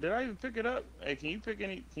 Did I even pick it up? Hey, can you pick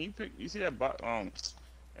any? Can you pick? You see that box? I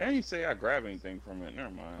didn't say I grab anything from it. Never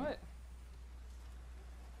mind. What?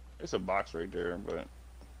 It's a box right there, but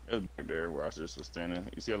it was back there where I just was standing.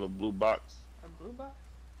 You see a little blue box? A blue box?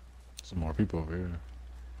 Some more people over here.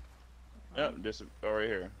 Yep, this right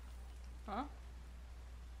here. Huh?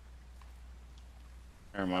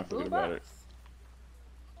 Never mind, Blue forget box? about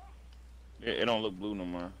it. It don't look blue no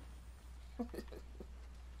more.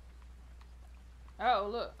 Oh,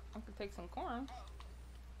 look. I could take some corn.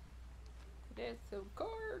 That's some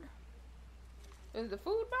corn. Is the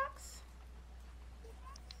food box?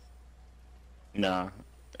 Nah,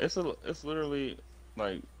 it's literally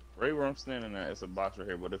like right where I'm standing at. It's a box right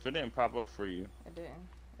here, but if it didn't pop up for you, It didn't.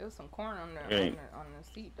 It was some corn on the Hey. on the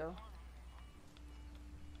seat though.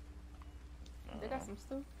 They got some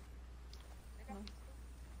stuff.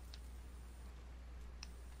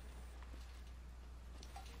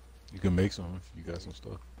 You can make some if you got some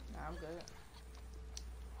stuff. Nah, I'm good.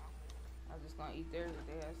 I was just gonna eat theirs if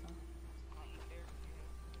they had some.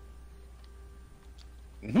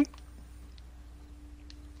 Mhm.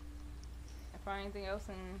 Find anything else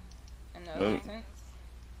in the Nope. other tents?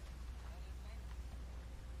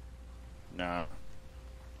 Nah.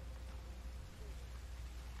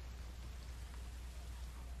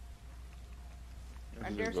 I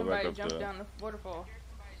Let's dare just go back somebody up jump to- down the waterfall.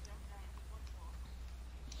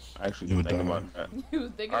 I actually You was would thinking die. about that. You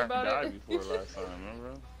was thinking I about died it? before last time,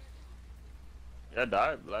 remember? Yeah, I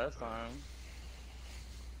died last time.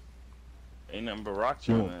 Ain't nothing but rocks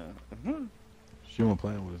Sure. in there. She wasn't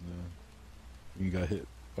playing with us now. You got hit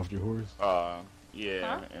off your horse.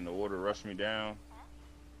 Yeah, Huh? and the water rushed me down.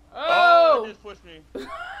 Oh! It just pushed me. Is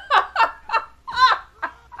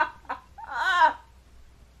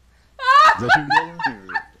that you yelling?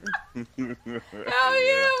 Hell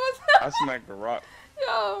yeah! What's I smacked the rock.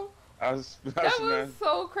 Yo, I that was smacked.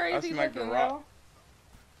 so crazy smacked the looking, rock. yo.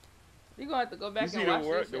 You gonna have to go back You see and the watch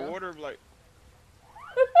water? this, The yo. water like.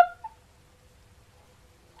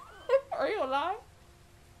 Are you alive?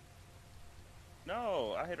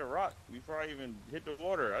 No, I hit a rock before I even hit the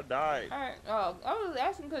water. I died. Alright. Oh, I was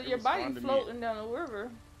asking because It your body responded to me. floating down the river.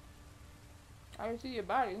 I didn't see your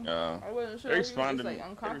body. I wasn't sure They if you were just responded like me. They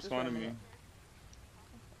unconscious for a responded me. minute.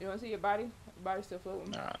 You don't see your body? Your body's still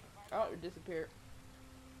floating. Nah. Oh, it disappeared.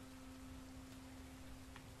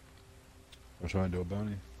 I'm trying to do a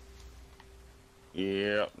bounty.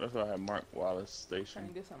 Yeah, that's why I had Mark Wallace Trying Station.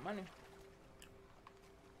 to get some money.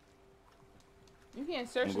 You can't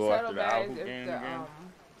search And the go after the saddlebags Alpha game again?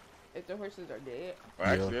 if the horses are dead. Well,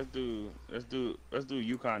 actually, let's do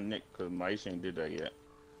Yukon Nick because Maisha ain't did that yet.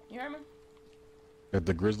 You hear me? At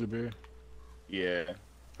the grizzly bear? Yeah.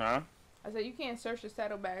 Huh? I said you can't search the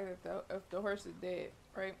saddlebags if the horse is dead,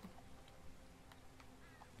 right?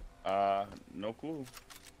 No clue.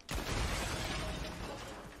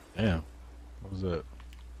 Damn. What was that?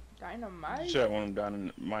 Dynamite. Shot one of them down in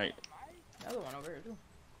the mic. Another one over here too.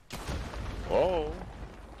 Whoa.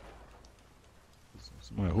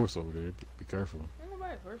 Somebody horse over there. Be careful. Ain't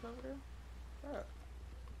nobody horse over there. Shut up.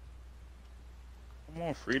 Come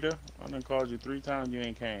on, Frida. I done called you 3 times. You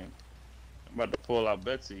ain't came. I'm about to pull out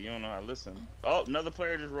Betsy. You don't know how to listen. Oh, another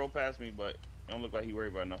player just rolled past me, but it don't look like he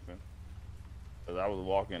worried about nothing. Cause I was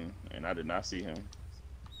walking and I did not see him.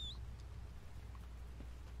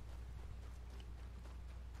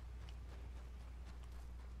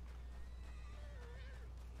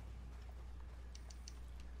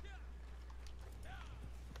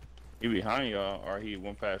 He behind y'all, or he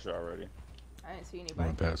went past you already? I didn't see anybody.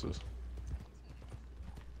 One passes.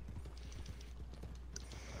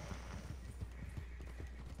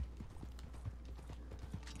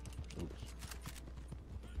 Oops.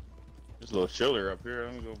 It's a little chillier up here.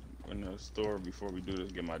 Let me go in the store before we do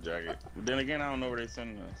this. Get my jacket. But then again, I don't know where they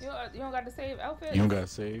sending us. You don't got the save outfit? You don't got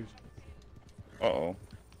saved? Uh-oh.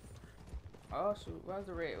 Oh shoot! What was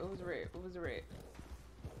the red? What was the red? What was the red?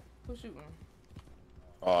 Who's shooting?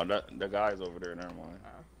 Oh, the guy's over there. Never mind.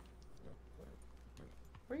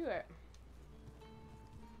 Where you at?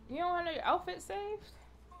 You don't have your outfit saved?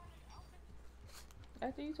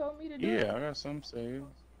 After you told me to do it? Yeah, I got some saved.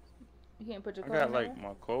 You can't put your I clothes got in like there?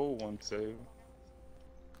 my cold one saved.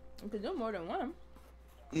 You can do more than one.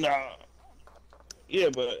 Nah. Yeah,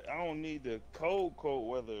 but I don't need the cold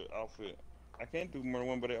weather outfit. I can't do more than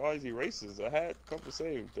one, but it always erases. I had a couple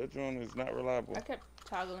saved. That joint is not reliable. I kept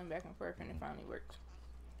toggling back and forth and it finally worked.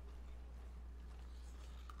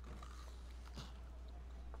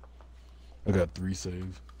 I got 3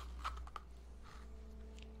 saved.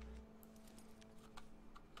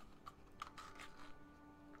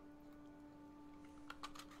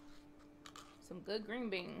 Some good green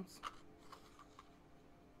beans.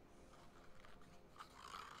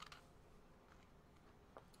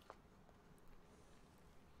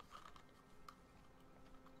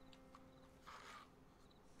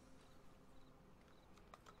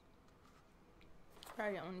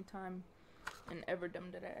 probably the only time in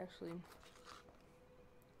Everdom that I actually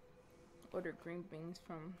ordered green beans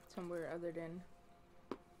from somewhere other than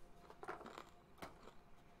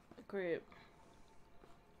the crib.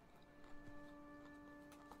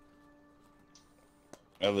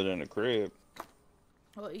 Other than the crib.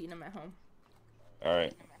 Or eating them at home. All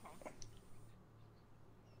right.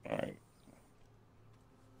 All right.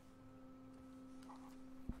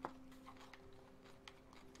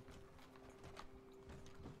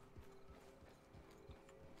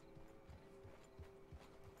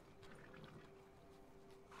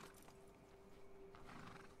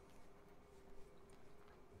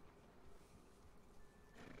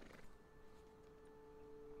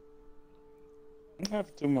 I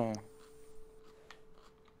have to more.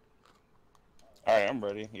 All right, I'm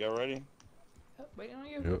ready. Y'all ready? Oh, waiting on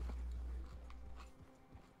you. Yep.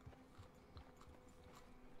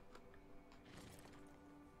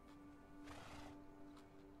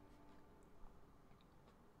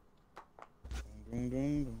 Dun,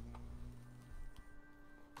 dun, dun.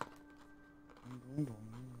 Dun, dun, dun.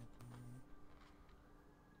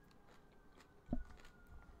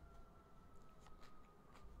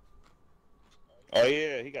 Oh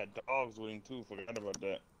yeah, he got dogs with him too. Forgot about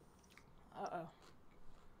that. Uh-oh.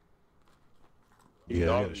 Yeah, I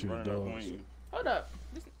Dogs gotta shoot the running up on dogs. you. Hold up.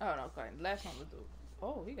 This, oh, no, okay. Last one was the...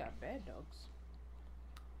 Oh, he got bad dogs.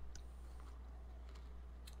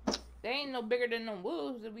 They ain't no bigger than them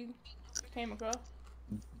wolves that we came across.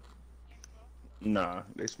 Nah,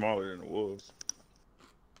 they smaller than the wolves.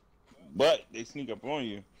 But they sneak up on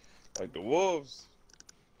you. Like the wolves,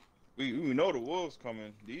 we know the wolves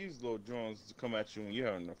coming. These little drones come at you when you're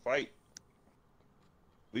having a fight.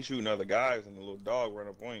 We shooting other guys and the little dog run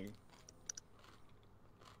up on you.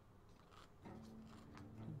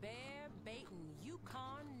 Bear baiting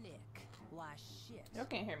Yukon Nick. Why shit. Y'all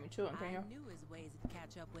can't hear me chewing, can I y'all? knew his ways would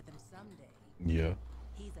catch up with him someday. Yeah.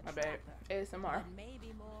 He's a My bad. trapper, ASMR. but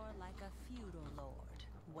maybe more like a feudal lord.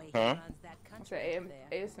 Way he Huh? runs that I country said up there.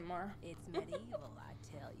 ASMR. It's medieval,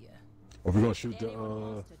 I tell you. Are we gonna shoot the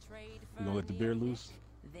Anyone wants to trade you gonna let the for bear Nick, loose?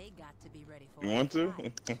 They got to be ready for You a want to?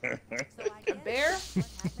 fight. So I guess bear? what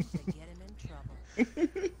happened to get him in trouble.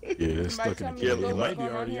 Yeah, it's Somebody stuck in tell the me cage. what's It might be going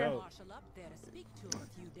on already here? out. Marshal up there to speak to him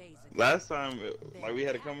a few days ago. Last time, like we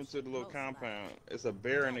had to come into the little compound. It's a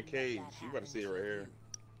bear in a cage. You better see it right here.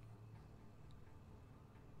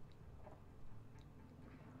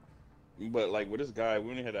 But like with this guy,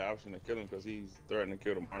 we only had the option to kill him because he's threatening to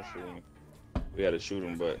kill the marshal. And we had to shoot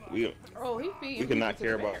him, but we Oh, he feeding could not people to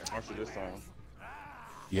care the about bear. marshal this time.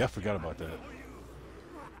 Yeah, I forgot about that.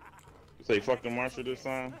 You say fuck the marshal this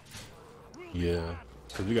time? Yeah,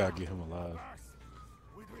 cause we gotta get him alive.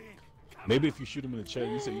 Maybe if you shoot him in the chest,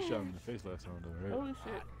 you said you shot him in the face last time though, right? Holy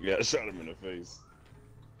shit. Yeah, I shot him in the face.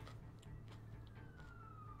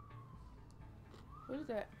 What is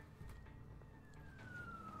that?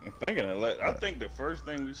 I'm thinking I think the first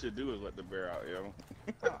thing we should do is let the bear out, yo.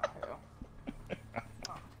 Oh, hell.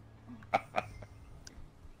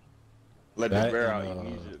 Let the That bear out and,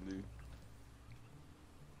 immediately.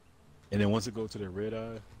 And then once it goes to the red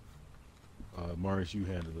eye, Marius, you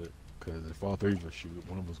handle it. Cause if all three of us shoot,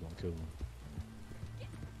 one of us gonna kill him.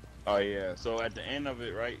 Oh yeah. So at the end of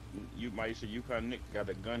it, right? Yukon Nick got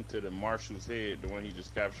a gun to the marshal's head, the one he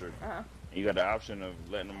just captured. Uh-huh. And you got the option of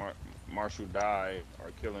letting the marshal die or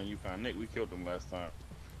killing Yukon Nick. We killed him last time,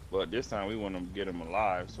 but this time we want to get him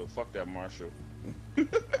alive. So fuck that marshal.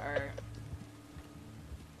 Alright.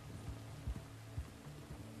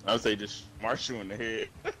 I would say just marshal in the head.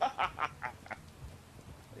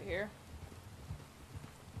 We here?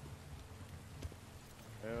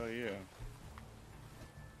 Hell yeah.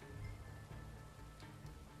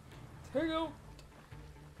 Here you go.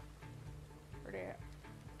 Where they at?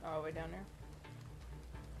 Oh, way down there.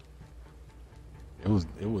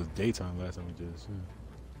 It was daytime last time we did this.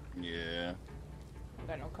 Yeah. Yeah.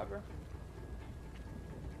 Got no cover.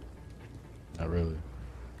 Not really.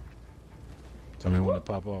 Tell me when to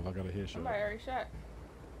pop off. I got a headshot. Somebody already shot.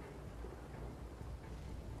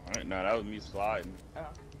 All right. Now that was me sliding. Oh.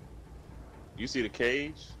 You see the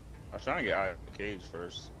cage? I was trying to get out of the cage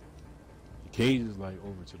first. The cage is like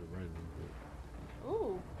over to the right a little bit.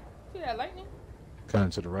 Ooh. See that lightning? Kind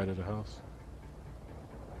of to the right of the house.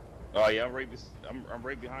 Oh yeah, I'm right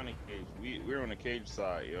behind the cage. We're on the cage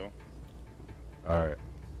side, yo. All right.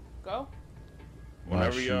 Go.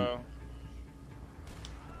 Whenever shoot. y'all.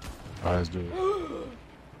 All right, let's do it.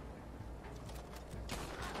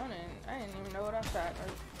 I didn't even know what I shot.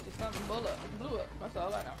 Or just something blew up. That's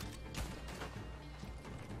all I know.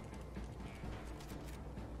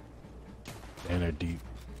 And they're deep.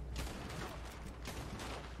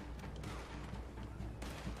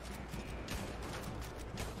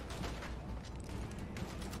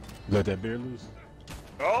 Let that bear loose.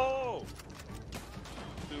 Oh!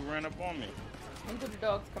 Dude ran up on me. When do the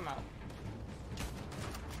dogs come out?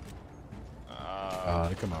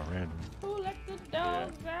 They come out random. Who let the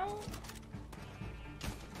dogs out?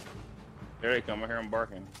 There they come. I hear them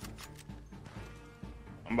barking.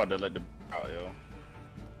 I'm about to let the out, yo.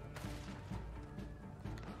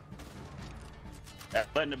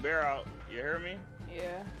 Letting the bear out. You hear me?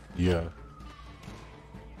 Yeah. Yeah.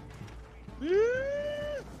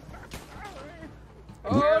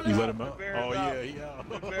 Oh, You let him out? bear's Oh, out. yeah, he out.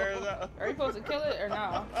 The bear's out. Are you supposed to kill it or no?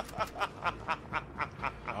 I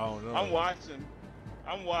don't know. I'm watching.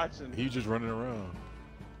 I'm watching. He just running around.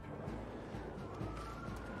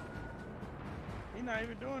 He's not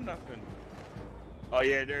even doing nothing. Oh,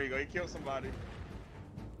 yeah, there you go. He killed somebody.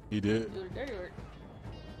 He did? Do the dirty work.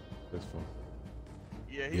 That's fun.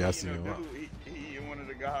 Yeah, I see him. He one of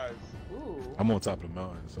the guys. Ooh. I'm on top of the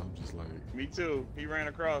mountain, so I'm just like... Me too. He ran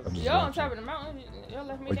across. I'm just Y'all on watching. top of the mountain? Y'all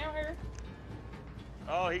left me Wait. down here?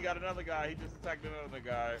 Oh, he got another guy. He just attacked another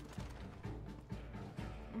guy.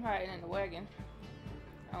 I'm hiding in the wagon.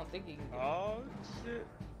 I don't think he can get me. Oh, shit.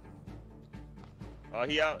 Oh,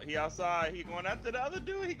 he outside. He going after the other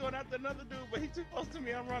dude. He going after another dude, but he too close to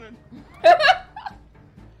me. I'm running. I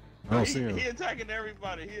don't see him. He attacking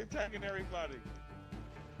everybody. He attacking everybody.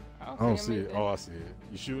 I don't see him it. either. Oh, I see it.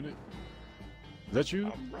 You shooting it? Is that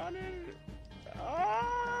you? I'm running. Ah!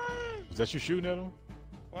 Is that you shooting at him?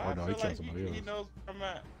 Well, Oh, I no, feel he killed like somebody he else. knows where I'm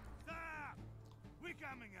at. Stop! We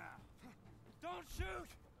coming out. Don't shoot.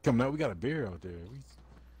 Come now, we got a bear out there.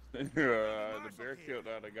 The bear killed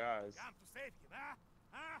the other guys. Come to save you, huh?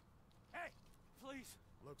 Huh? Hey, please.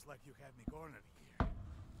 Looks like you have me cornered here.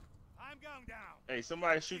 I'm going down. Hey,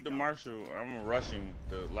 somebody shoot the marshal. I'm rushing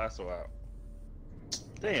the lasso out.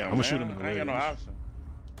 Damn, I'ma man. shoot him in the I ain't got no leg. option.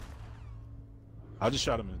 I just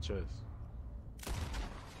shot him in the chest.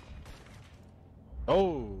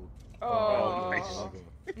 Oh. Oh.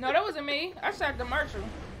 nice. No, that wasn't me. I shot the marshal.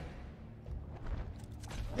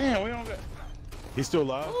 Damn, we don't got. He's still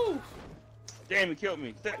alive? Ooh. Damn, he killed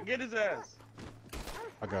me. Get his ass.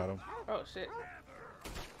 I got him. Oh, shit.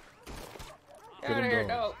 Get Get out of him here, going.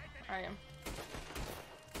 dog. I am.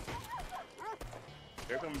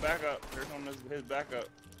 Here comes backup. Here comes his backup.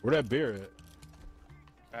 Where that bear at?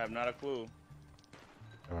 I have not a clue.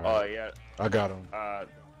 All Oh, right. yeah. I got him. I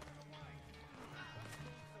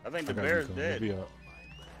think I the got bear's him. dead. Be out.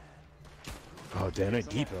 Oh, damn, they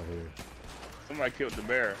deep out here. Somebody killed the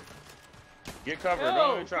bear. Get covered. Yo,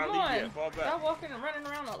 Don't even try to come leave on. yet. Fall back. Stop walking and running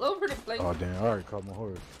around all over the place. Oh, damn, I already caught my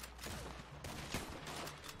horse.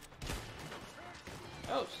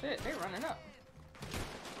 Oh, shit. They're running up.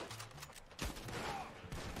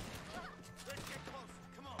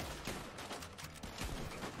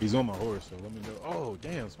 He's on my horse, so let me know. Oh,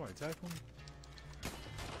 damn, somebody attacked him?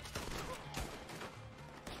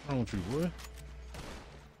 I don't want you, boy.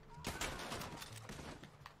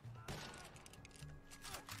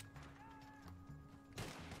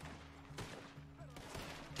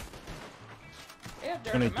 They have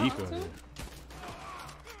dirt And they in the deep mountain, out too. here.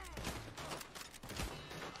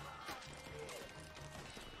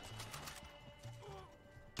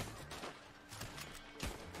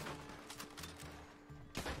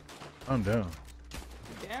 I'm down.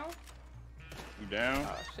 You down? You down?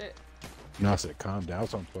 Oh, shit. No, I said calm down. I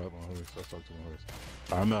was talking about my horse. I was talking to my horse.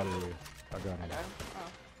 I'm out of here. I got I him. got him.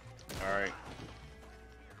 Oh. All right.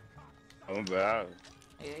 I'm bad.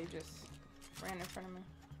 Yeah, he just ran in front of me.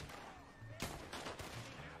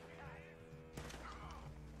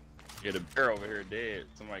 Yeah, the bear over here dead.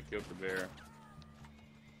 Somebody killed the bear.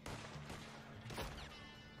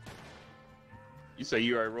 You say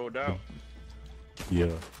you already rolled out? Yeah.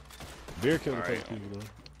 Bear killed a All couple right. people,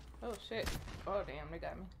 though. Oh, shit. Oh, damn. They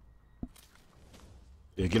got me.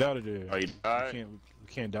 Yeah, get out of there. Oh, you died? We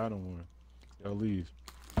can't die no more. Y'all leave.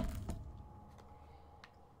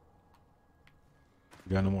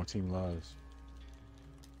 We got no more team lives.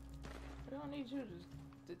 We don't need you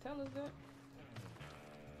to tell us that.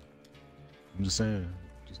 I'm just saying,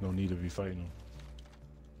 there's no need to be fighting them.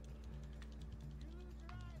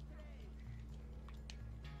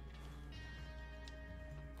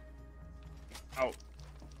 Oh.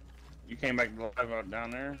 You came back to live out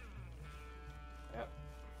down there? Yep.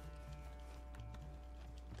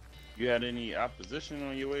 You had any opposition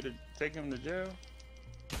on your way to take him to jail?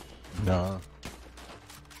 Nah.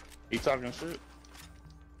 He talking shit?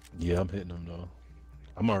 Yeah, I'm hitting them, though.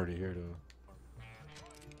 I'm already here, though.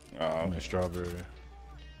 Oh, I'm at Strawberry.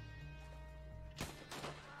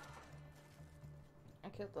 I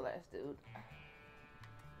killed the last dude.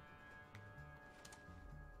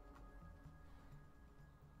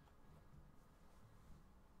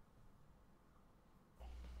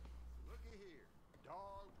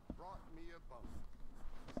 dog brought me a bone.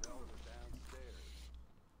 Cells are downstairs.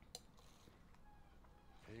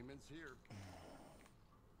 Payments here.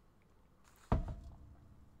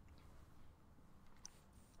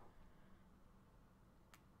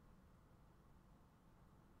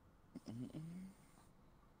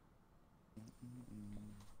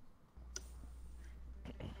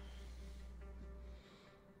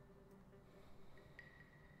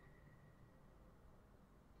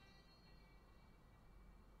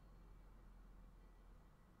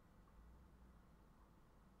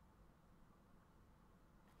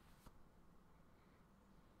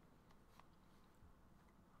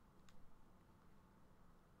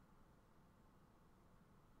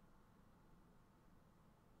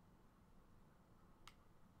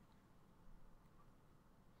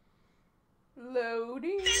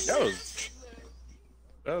 Loading. That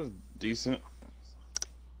was decent.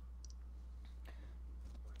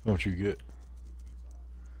 What you get?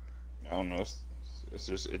 I don't know.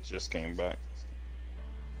 It just came back.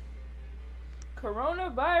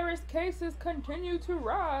 Coronavirus cases continue to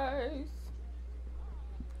rise.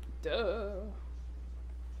 Duh.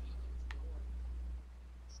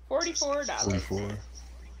 $44. 44.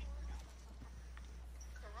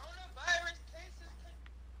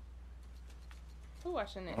 Who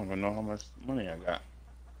watching I it? don't even know how much money I got.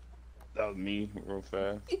 That was me, real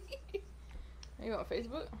fast. Are you on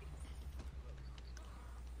Facebook?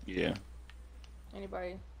 Yeah.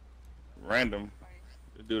 Anybody? Random.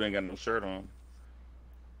 The dude ain't got no shirt on.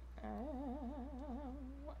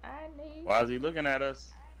 I need. Why is he looking at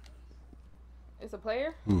us? It's a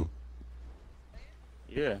player? Who?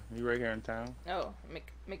 Yeah, he right here in town. Oh,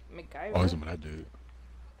 MacGyver. Oh, he's that dude.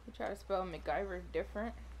 You try to spell MacGyver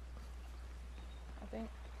different. I think.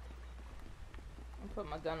 I'm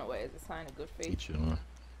putting my gun away as a sign of good He faith. chillin'.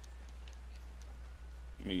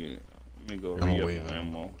 Let me go I'm re-up away, on man.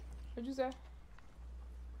 ammo. What'd you say?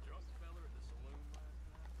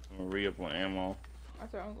 I'm gonna re-up on ammo.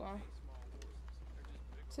 That's where I'm going.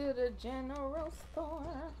 To the general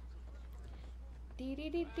store. Dee dee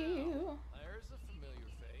dee doo. There's a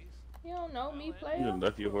familiar face. You don't know me, You player. just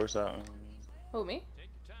left your horse out. Who, me? Take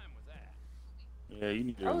your time with that. Yeah, you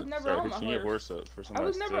need to I was never start on my hitching your horse. horse up for I somebody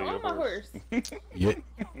was to never steal your on my horse. Yeah.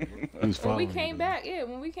 He was When following we came you, back,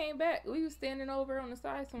 when we came back, we was standing over on the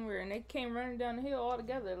side somewhere, and they came running down the hill all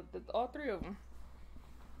together, all three of them.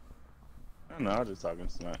 I don't know, I was just talking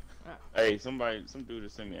smack. Hey, some dude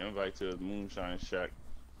just sent me an invite to his Moonshine Shack.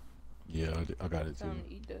 Yeah, I got it too. Time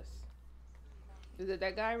to eat this. Is it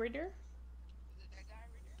that guy right there?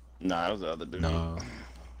 Nah, that was the other dude. Nah.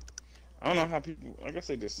 I don't know how people, I guess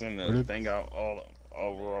they just send the Really? thing out all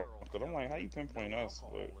overall. But I'm like, how you pinpoint us?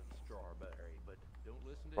 But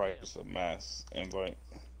probably just a mass invite.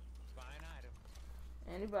 Fine item.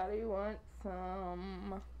 Anybody want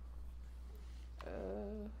some?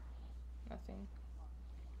 Nothing.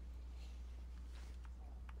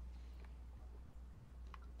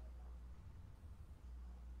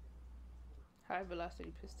 High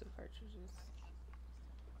velocity pistol cartridges.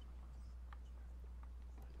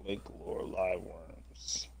 Lake Lore live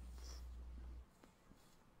worms.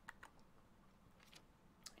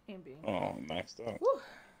 And being. Oh, maxed out. Whew.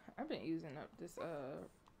 I've been using up this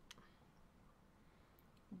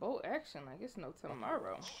bolt action like it's no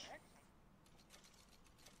tomorrow.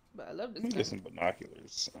 But I love this Let me gun. get some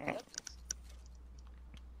binoculars.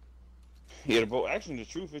 Yeah, the bolt action, the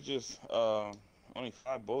truth, it's just only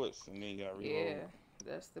 5 bullets and then you gotta reload. Yeah,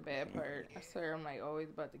 that's the bad part. I swear I'm like always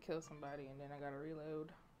about to kill somebody and then I gotta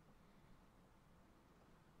reload.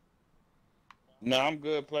 No, I'm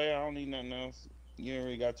good, player. I don't need nothing else. You ain't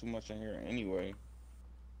really got too much in here anyway.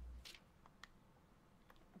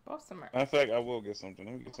 I bought some. Matter of fact, I will get something.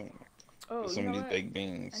 Let me get some. Oh, Get some you of know these what? baked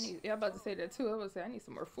beans. I'm about to say that too. I was say I need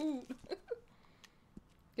some more food.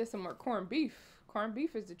 Get some more corned beef. Corned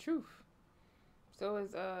beef is the truth. So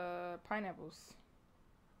is pineapples.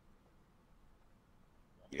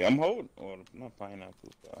 Yeah, I'm holding. Well, not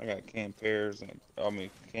pineapples. But I got canned pears and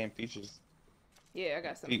canned peaches. Yeah, I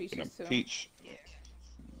got some And peaches a too. peach. Yeah.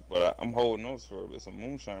 But I'm holding those for it's a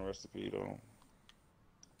moonshine recipe though.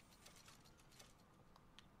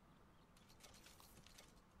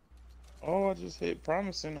 Oh, I just hit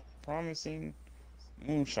promising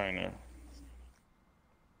moonshiner.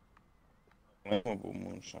 Flammable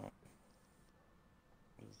moonshine.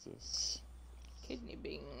 What is this? Kidney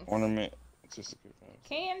beans. Ornament. Just a good one.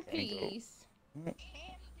 Canned Mango. peas.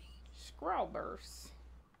 Scrawlburst.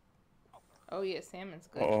 Oh yeah, salmon's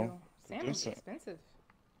good Uh-oh. too. Salmon's Decent. expensive.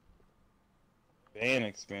 Band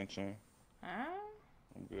expansion. Huh?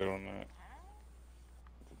 I'm good on that.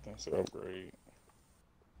 That's an upgrade.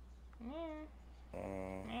 Yeah.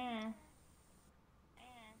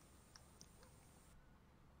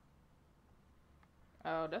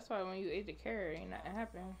 that's why when you ate the carrot, ain't nothing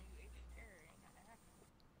happened.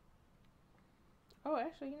 Oh,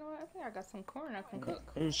 actually, you know what? I think I got some corn I can cook.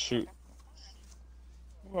 Who's shoot?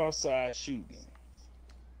 Who outside shooting?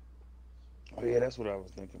 Oh yeah, that's what I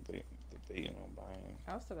was thinking. Debating on buying.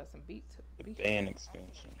 I also got some beef. The band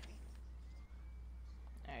expansion.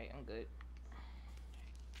 Alright, I'm good.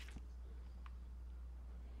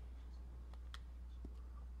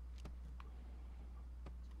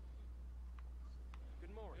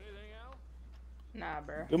 Good morning. Anything else? Nah,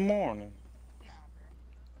 bro. Good morning.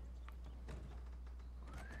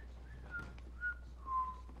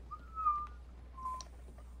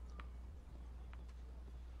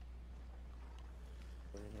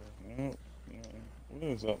 What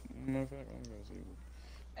is up? Matter of fact, I'm gonna see.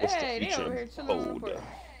 What's Hey, the they over feature here chilling on the code? porch.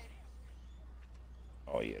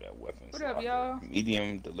 Oh yeah, that weapon. What up, slot. y'all?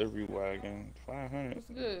 Medium delivery wagon, 500. What's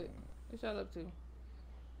good? What y'all up to?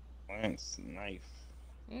 Lance knife.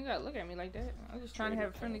 You ain't gotta look at me like that. I'm just trying to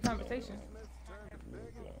have a friendly conversation. They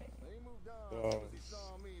moved on Dogs. because he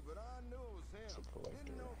saw me, but I knew it was It's a him. collector.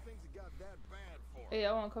 Didn't know things had got that bad for him. Hey,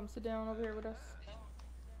 y'all wanna come sit down over here with us?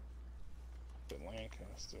 The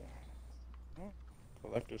Lancaster.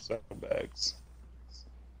 Collector saddlebags.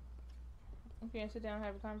 You can't sit down and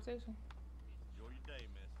have a conversation. Enjoy your day,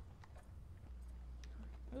 miss.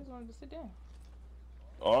 I just wanted to sit down.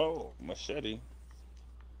 Oh, machete.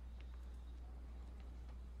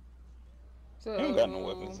 So, We don't got no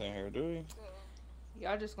weapons in here, do we?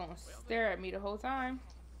 y'all just gonna stare at me the whole time?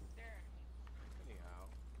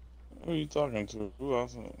 Anyhow. Who are you talking to? Who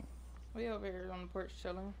else? We over here on the porch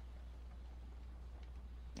chilling.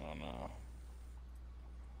 Oh no.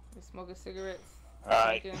 We smoking cigarettes.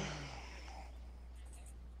 Alright. drinking.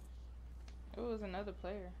 It was another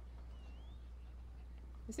player.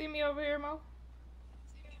 You see me over here, Mo?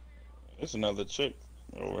 It's another chick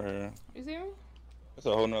over here. You see me? It's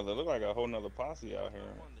a whole nother, look like a whole nother posse out here.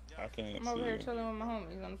 I can't I'm see over here you. chilling with my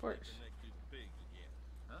homies on the porch.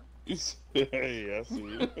 Hey, I see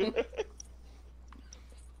you.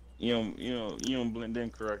 you don't blend in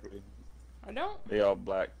correctly. I don't? They all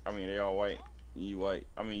black. I mean, they all white. You white.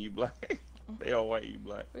 I mean, you black. They all white. You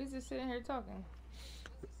black. We're just sitting here talking.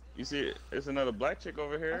 You see it? It's another black chick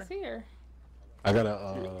over I here. see her. I got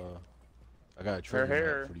a trade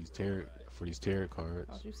hair. for these tarot cards.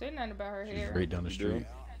 Don't you say nothing about her She's hair. right down the You do? street.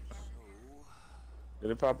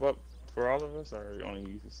 Did it pop up for all of us, or only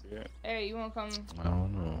you can see it? Hey, you wanna come? I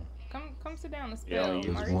don't know. Come sit down and Yeah, spell, only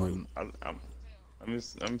you There's can Marcus. one.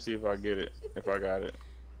 let me see if I get it. If I got it.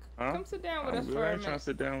 Huh? Come sit down with us I'm for a trying to minute.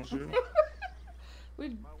 sit down with you.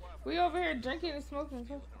 we over here drinking and smoking.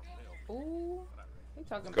 Ooh, he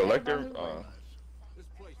talking bad Collector. about his wife. This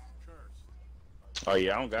place is cursed. Oh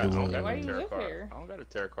yeah, I don't got Why the you tarot live card. here? I don't got a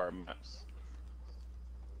tarot card maps.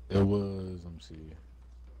 It was. Let me see.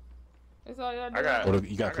 That's all y'all do. I got- Oh, you I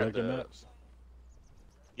got got collector the- maps?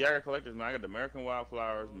 Yeah, I got collectors, man. I got the American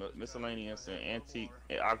Wildflowers, miscellaneous, and antique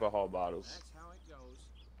and alcohol bottles. That's how it goes.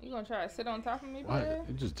 You gonna try to sit on top of me, Why? boy?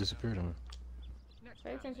 It just disappeared on me.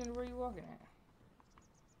 Pay attention to where you walking at.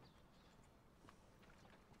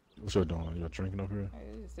 What y'all doing? Y'all drinking over here? Hey,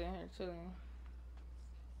 you just sitting here chilling.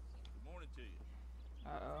 Good morning to you.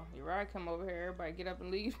 Uh-oh. Your ride come over here. Everybody get up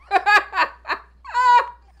and leave.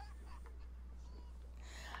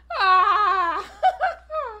 Ah!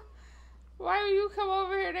 Why do you come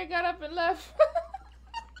over here? They got up and left.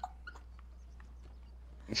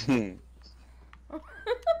 I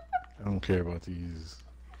don't care about these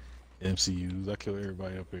MCUs. I kill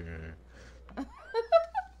everybody up here.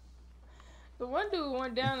 The one dude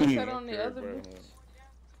went down and sat on the Okay, other bro. bitch.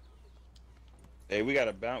 Hey, we got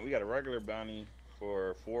a regular bounty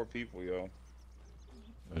for 4 people, yo.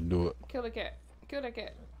 Do it. Kill the cat. Kill that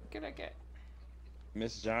cat. Kill that cat.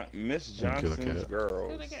 Miss kill a Johnson's cat. girls.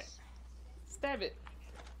 Kill the cat. Stab it.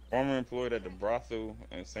 Former employed at the brothel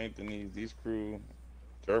in St. Denis, these crew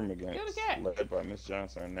termagants, Kill the cat. led by Miss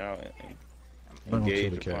Johnson, are now I'm gonna kill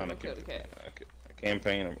engaged the cat. upon a Kill the cat.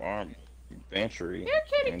 campaign of armed banditry Here,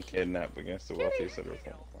 kitty. and kidnap against the Kitty. wealthiest of their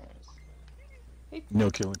former clients. You know,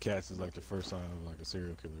 killing cats is like the first sign of like a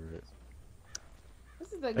serial killer, right?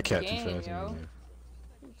 This is a That cat too game, fast. yo. Man.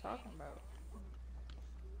 What are you talking about?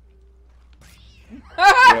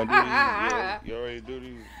 You already do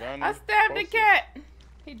these bounties? I stabbed the Posted? cat.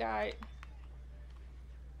 He died.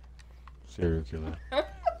 Serial killer.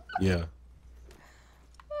 Yeah.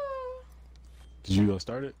 Did you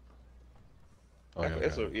start it? Oh, yeah,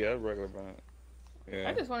 It's okay. a regular bounty. Yeah.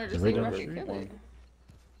 I just wanted to It's see right if down I the could street. kill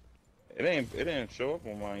it. It didn't show up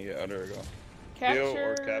on mine yet. Oh, there we go. Capture, Kill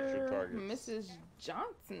or capture targets. Mrs.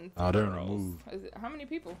 Johnson. Oh, they're on the girls. move. Is it, how many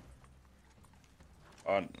people?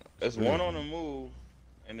 There's one on the move,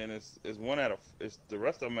 and then it's one at a. It's the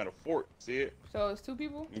rest of them at a fort. See it? So it's 2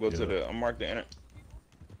 people? You go to the. I'm marked the enter.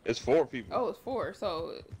 It's 4 people. Oh, it's 4.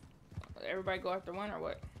 So everybody go after one or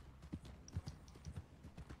what?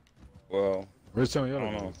 Well, Where's telling I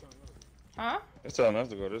y'all? don't know. Huh? It's telling us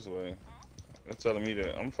to go this way. It's telling me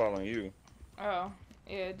that I'm following you. Oh,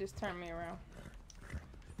 yeah, it just turned me around.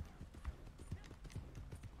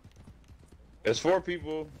 It's 4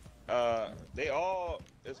 people. They all.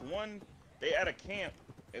 It's one. They at a camp.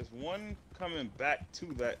 It's one coming back to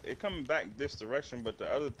that. It coming back this direction, but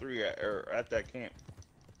the other 3 are at that camp.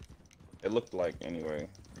 It looked like anyway.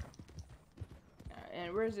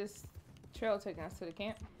 And where's this trail taking us to the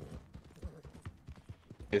camp?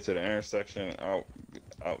 It's at the intersection out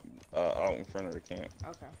in front of the camp.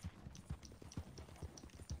 Okay.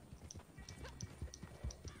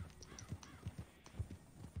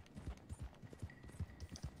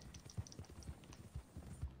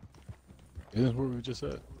 Isn't this where we just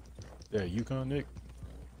at? Yeah, Yukon, Nick.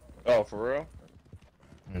 Oh, for real?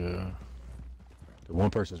 Yeah. The one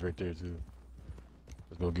person's right there too.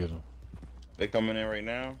 Let's go get him. They coming in right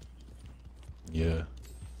now? Yeah.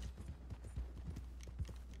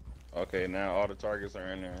 Okay, now all the targets are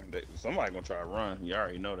in there. Somebody gonna try to run. You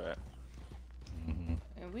already know that. Mm-hmm.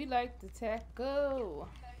 And we like to tackle.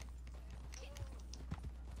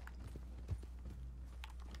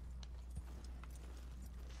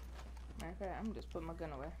 Matter of fact, I'm just putting my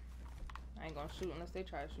gun away. I ain't gonna shoot unless they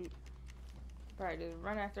try to shoot. Probably just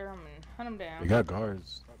run after them and hunt them down. They got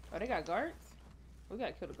guards. Oh, they got guards? We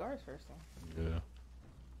gotta kill the guards first then. Yeah.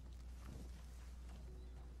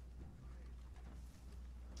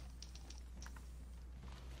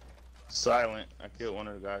 Silent. I killed one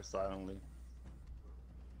of the guys silently.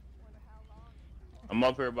 I'm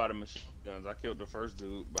up here by the machine guns. I killed the first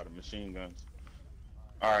dude by the machine guns.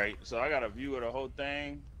 Alright, so I got a view of the whole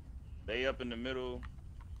thing. They up in the middle.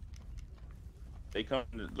 They come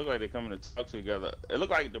to, look like they coming to talk together. It look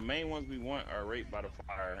like the main ones we want are right by the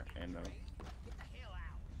fire and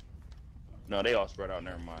no, they all spread out,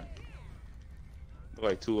 never mind. Look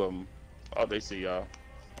like 2 of them. Oh, they see y'all.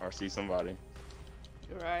 Or see somebody.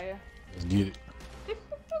 Uriah. Let's get it.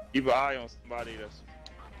 Keep an eye on somebody that's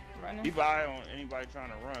Running. keep an eye on anybody trying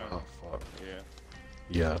to run. Oh fuck. Yeah.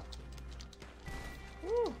 Yeah.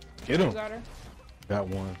 Woo. Get You him. got her. Got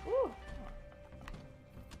one. Woo.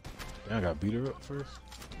 Damn, I got beat her up first.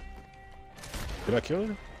 Did I kill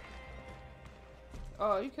her?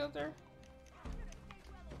 Oh, you killed her?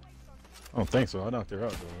 I don't think so. I knocked her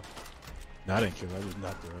out though. No, I didn't kill her. I just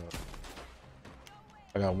knocked her out.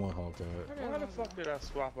 I got one hog tied. Why the fuck did I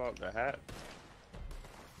swap out the hat?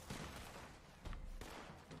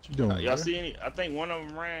 What you doing? Y'all bruh? see any? I think one of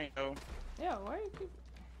them ran, though. Yeah, why you keep...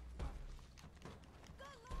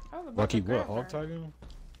 I was about Why to keep what? grab Hog her. tagging?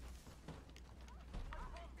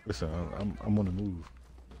 Listen, I'm on the move.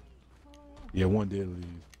 Yeah, one did leave.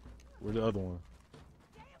 Where's the other one?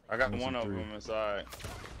 I got I see one of 3. them inside.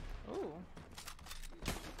 Ooh.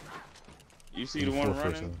 You see the Maybe one 4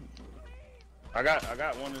 running? person. I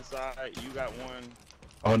got one inside. You got one.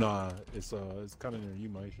 Oh no, it's kind of near you,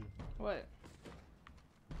 Maisha. What?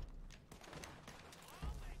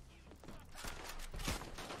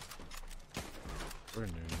 Where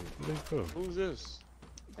in there? Where'd they go? Who's this?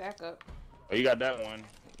 Back up. Oh, you got that one.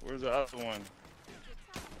 Where's the other one?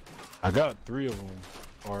 I got 3 of them.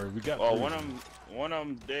 Or we got. Oh, 3 one of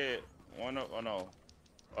them dead. Oh no.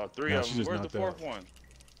 3 Nah, of she them. just Where's the knocked 4th out. one?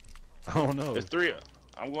 I don't know. There's 3.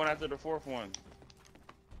 I'm going after the 4th one.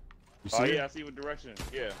 You see Oh it? yeah, I see what direction.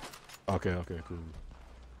 Yeah. Okay, cool.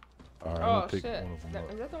 All right, Oh, I'll pick shit. one of them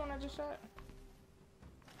Is that the one I just shot?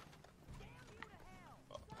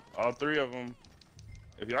 All 3 of them.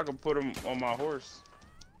 If y'all can put them on my horse.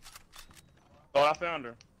 Oh, I found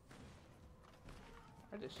her.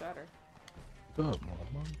 I just shot her. up. Up,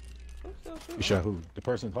 mama. Who's still shooting? You shot who? The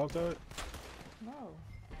person hog tied? No.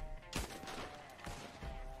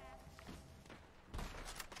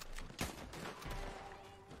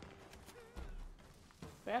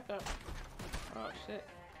 Back up. Oh shit.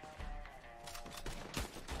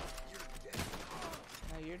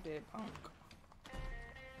 No, you're dead, punk.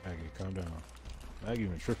 Maggie, calm down. Maggie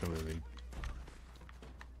been tripping lately.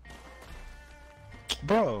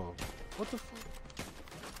 Bro, what the fuck?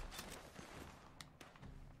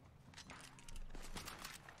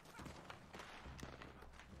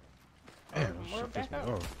 Damn, More this shit back pissed me up.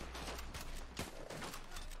 off.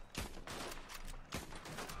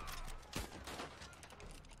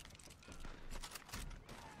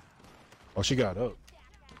 Oh, she got up.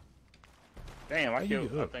 Damn, How I you killed.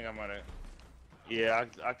 get I up? think I might have. Yeah,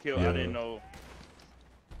 I killed. Yeah. I didn't know.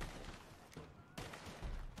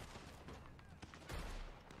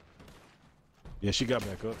 Yeah, she got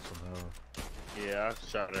back up somehow. Yeah, I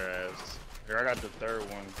shot her ass. Here, I got the third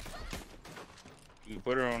one. You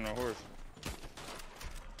put her on the horse.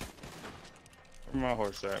 Where my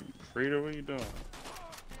horse at? Frida, what you doing?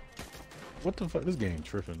 What the fuck? This game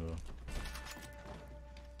tripping though.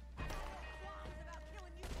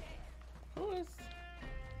 Who is?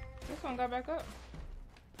 This one got back up.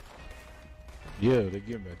 Yeah, they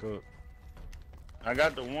getting back up. I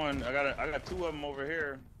got the one. I got two of them over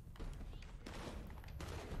here.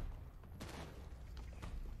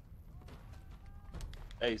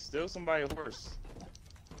 Hey, steal somebody's horse.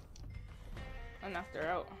 I knocked her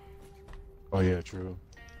out. Oh yeah, true.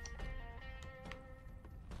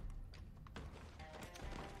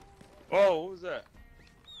 Oh, who's that?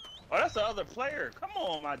 Oh, that's the other player. Come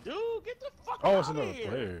on, my dude. Get the fuck Oh, out it's of another here.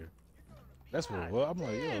 player. That's what it was. I'm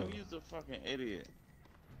like, Damn, yo. he's a fucking idiot.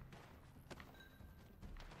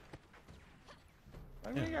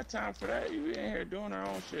 Like, we ain't got time for that. You in here doing our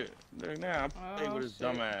own shit. Look now, I'm playing with his shit.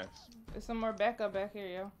 dumb ass. There's some more backup back here,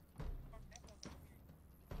 yo.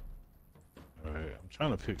 Alright, I'm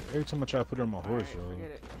trying to pick. Every time I try to put her on my horse, Alright, yo,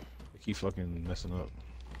 forget it. they keep fucking messing up.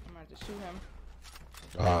 I'm gonna just shoot him.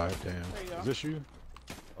 Alright, There you damn. go. Is this you?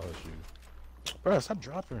 Oh, it's you. Bro, stop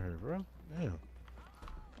dropping her, bro. Damn.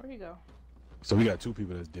 Where'd he go? So we got two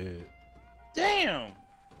people that's dead. Damn!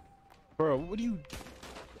 Bro, what do you...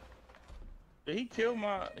 Did he killed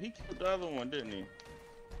the other one, didn't he?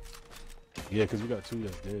 Yeah, because we got two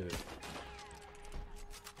that's dead.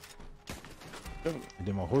 And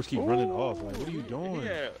then my horse keep running off. Like, what are you doing?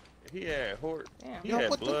 He had horse. Damn. He Yo, had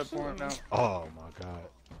what the blood fuck? pouring out. Oh, my God.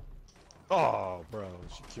 Oh, bro.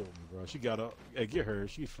 She killed me, bro. She got up. Hey, get her.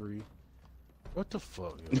 She's free. What the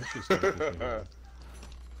fuck, yo? That shit's stupid.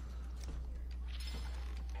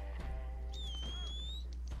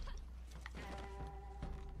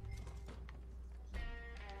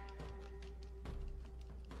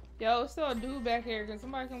 Yo, it's still a dude back here. Can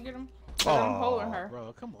somebody come get him? I'm holding her.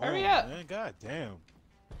 Bro, come on, Hurry up. man. God damn.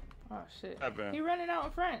 Oh shit. Happened. He running out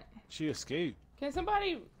in front. She escaped. Can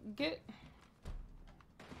somebody get?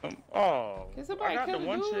 Oh, Can somebody I got kill the the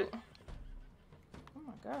one dude? chick. Oh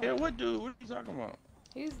my god. Yeah, what dude? What are you talking about?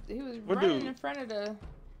 He was What running dude? in front of the.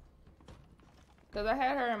 Cause I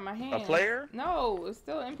had her in my hand. A player? No, it's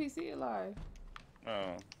still NPC alive.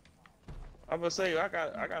 Oh, I was say I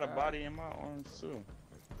got a body in my arms too.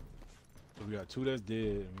 So we got two that's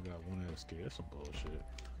dead, and we got one that's scared. That's some bullshit.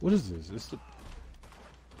 What is this? It's the...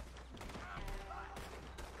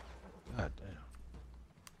 God damn.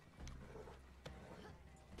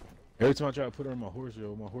 Every time I try to put her on my horse,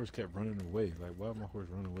 yo, my horse kept running away. Like, why my horse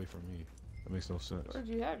running away from me? That makes no sense. Where'd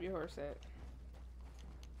you have your horse at?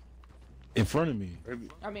 In front of me.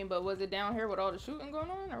 I mean, but was it down here with all the shooting going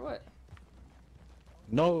on, or what?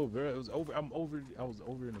 No, bro, it was over. I was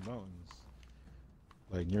over in the mountains,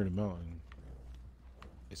 like near the mountain.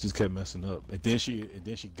 It just kept messing up, and then she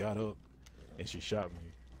got up, and she shot me.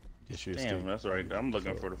 Then she escaped. Damn, that's right. I'm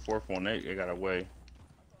looking for the fourth one. It got away.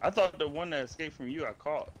 I thought the one that escaped from you I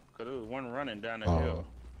caught, cause there was one running down the hill.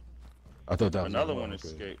 I thought that was Another the one okay.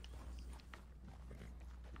 escaped.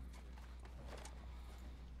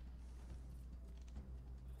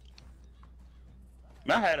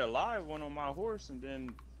 I had a live one on my horse, and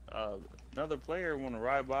then another player want to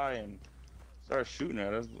ride by and start shooting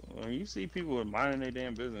at us. When you see people minding their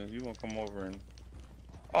damn business, you gonna come over and...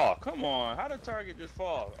 Oh, come on. How did the target just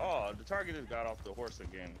fall? Oh, the target just got off the horse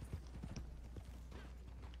again.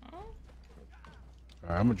 Oh.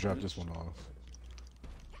 Alright, I'm gonna drop this one off.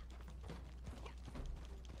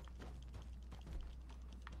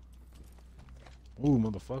 Ooh,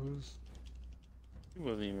 motherfuckers. He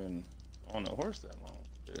wasn't even on the horse that long.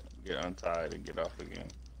 Get untied and get off again.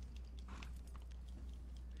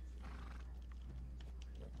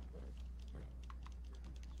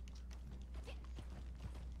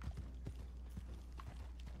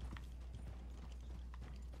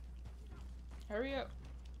 Hurry up.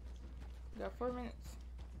 We got 4 minutes.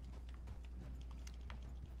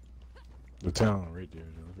 The town right there,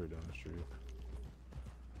 right down the street.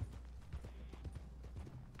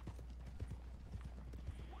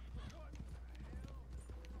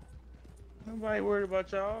 Nobody worried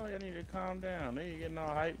about y'all. Y'all need to calm down. They ain't getting all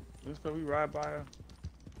hype. Just because we ride by her.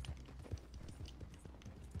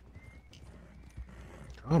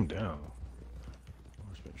 Calm down.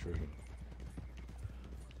 Horse been tripping.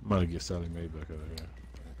 I'm about to get Sally Mae back out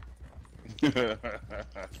of here.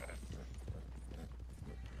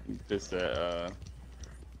 Just that,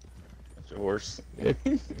 that's your horse. Yeah,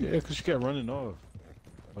 cause she kept running off.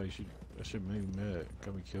 Like that shit made me mad.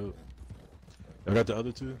 Got me killed. I got the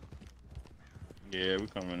other two. Yeah, we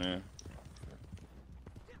coming in.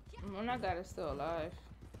 One I got is still alive.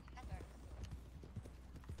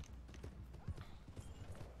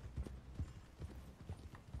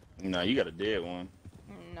 No, you got a dead one.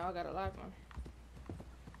 No, I got a live one.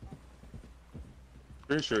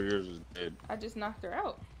 Pretty sure yours is dead. I just knocked her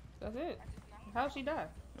out. That's it. How'd she die?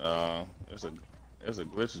 It's a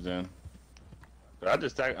glitch then. But I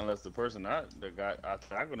just tackled, unless the person I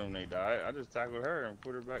tackled them, they died. I just tackled her and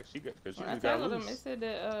put her back. She got, cause she When I just got tackled loose. him, it said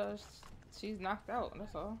that she's knocked out.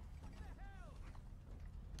 That's all.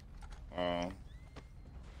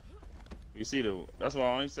 You see that's why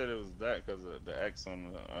I only said it was that, because of the X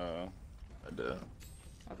on the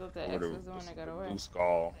I thought the X was the one that got away. blue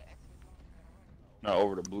skull. No,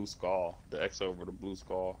 over the blue skull. The X over the blue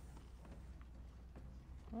skull.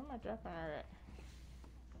 Where am I dropping her at?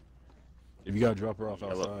 If you gotta drop her off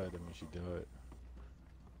Yellow. outside, I mean she died.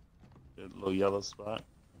 The little yellow spot.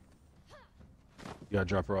 You gotta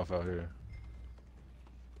drop her off out here.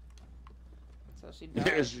 So she died.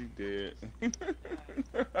 Yeah, she did.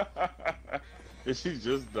 Did she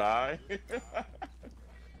just die?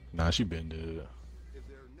 Nah, she been dead. Is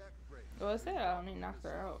their neck break? Well, it said I only knocked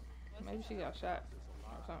her out. Maybe she got shot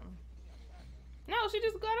or something. No, she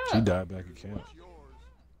just got up. She died back at camp. Yours.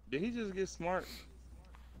 Did he just get smart?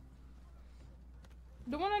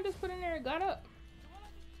 The one I just put in there got up.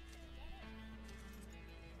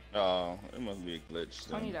 Oh, it must be a glitch.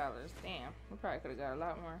 then. $20. Damn. We probably could have got a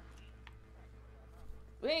lot more.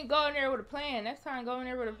 We ain't go in there with a plan. Next time, go in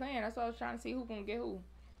there with a plan. That's all I was trying to see who can get who.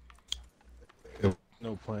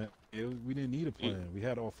 No plan. We didn't need a plan. We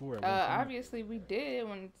had all four at one point. Obviously we did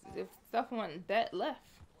when if stuff went that left.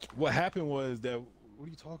 What happened was that. What are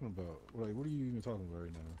you talking about? Like, what are you even talking about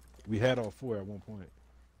right now? We had all four at one point.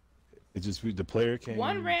 It just the player came.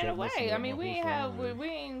 One ran kept messing away. I up mean, my we whole ain't have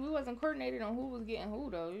phone. we wasn't coordinated on who was getting who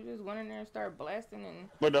though. You just went in there and started blasting and.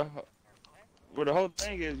 But the whole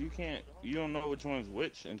thing is you don't know which one's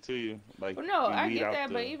which until you like. Well, no, you I weed get out that,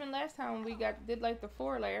 the- but even last time we did like the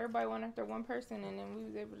four, like everybody went after one person, and then we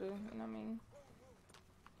was able to, you know what I mean?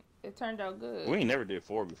 It turned out good. We ain't never did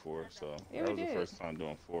 4 before, so Yeah, that we was the did. first time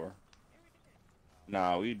doing 4.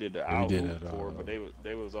 Nah, we did the Yeah, we did album that, 4, but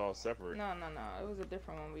they was all separate. No, it was a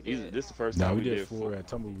different one we These- did. This the first Nah, time we did four at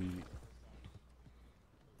Tumbleweed.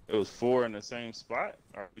 It was 4 in the same spot,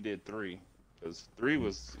 or we did 3. Because 3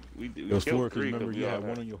 was we It was killed 4 because 3 remember we you all had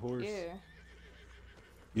one on your horse. Yeah.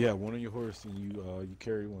 Yeah, one on your horse, and you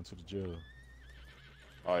carried one to the jail.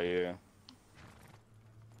 Oh yeah.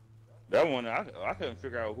 That one I couldn't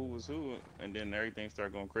figure out who was who, and then everything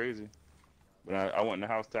started going crazy. But I went in the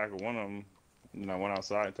house, tackled one of them, and then I went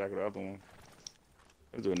outside and tackled the other one.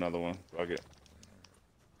 Let's do another one. Fuck it.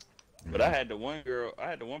 But I had the one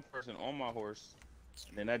person on my horse,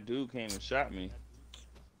 and then that dude came and shot me.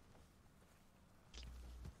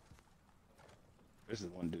 This is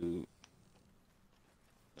one dude.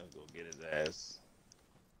 Let's go get his ass.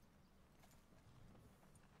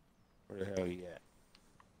 Where the hell he at?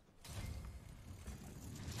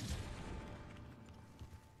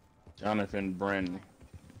 Jonathan Bren.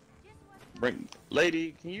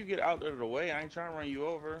 Lady, can you get out of the way? I ain't trying to run you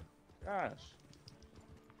over. Gosh.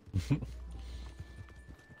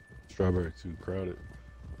 Strawberry too crowded.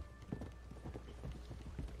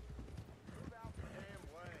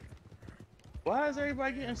 Why is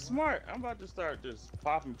everybody getting smart? I'm about to start just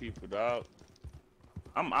popping people, dog.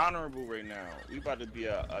 I'm honorable right now. We about to be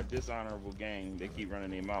a dishonorable gang. They keep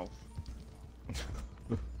running their mouth.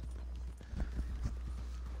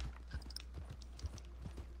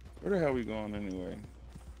 Where the hell we going anyway?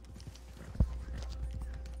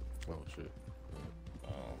 Oh shit.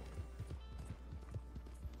 Oh.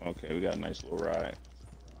 Okay, we got a nice little ride.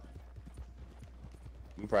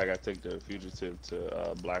 We probably got to take the fugitive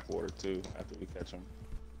to Blackwater too after we catch him.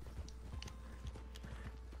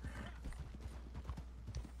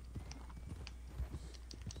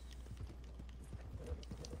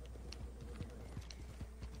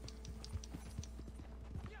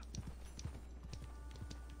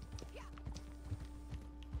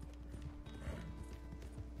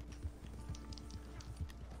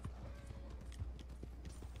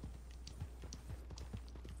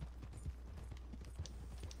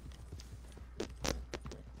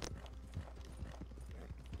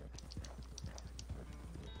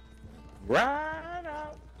 Right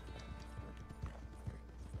out.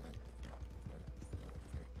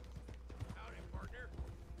 Howdy, partner.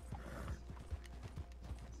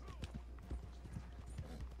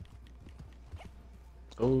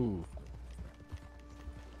 Oh.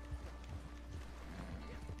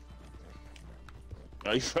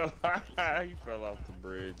 Oh, you fell off the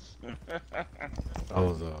bridge. I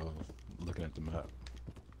was looking at the map.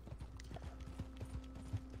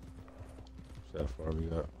 How far we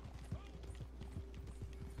got?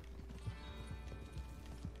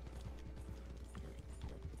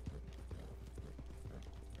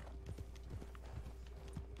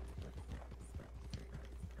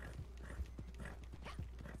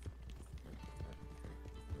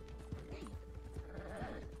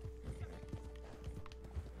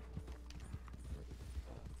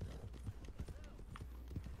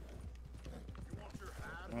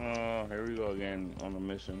 Oh, here we go again on the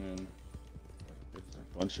mission, and it's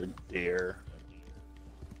a bunch of deer.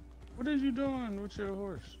 What are you doing with your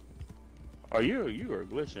horse? Oh, you are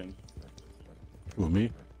glitching. Who,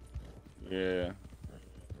 me? Yeah,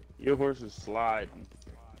 your horse is sliding.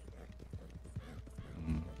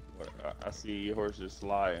 Mm. I see your horse is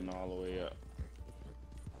sliding all the way up.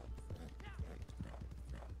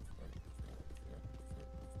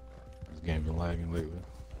 This game been lagging lately.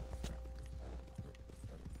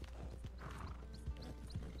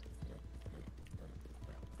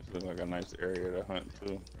 This looks like a nice area to hunt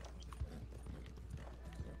too.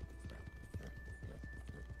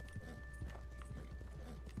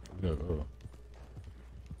 Yeah,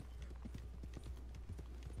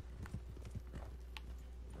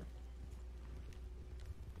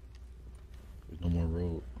 there's no more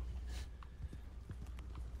road.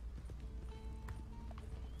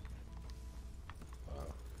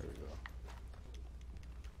 There we go.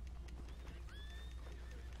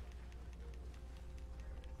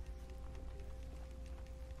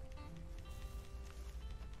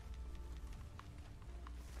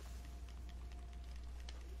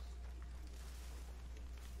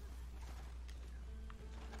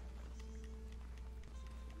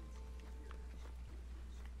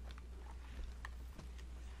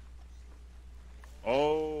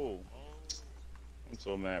 Oh, I'm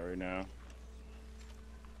so mad right now.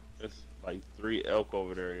 There's like 3 elk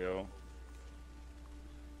over there, yo.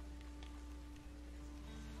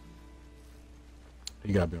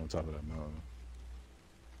 You gotta be on top of that mountain.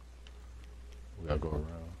 We gotta go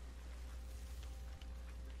around.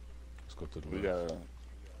 Let's go to the We left.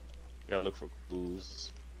 gotta look for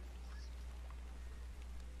clues.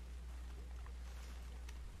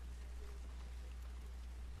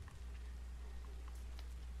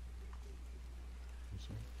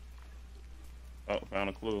 Oh, found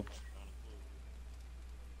a clue.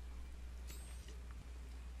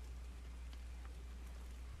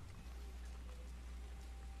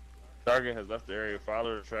 Target has left the area.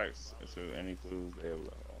 Follow the tracks to any clues they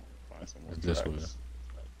will find some more It's this way. tracks.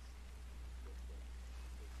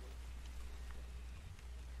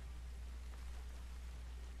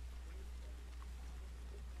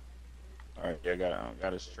 All right, yeah, I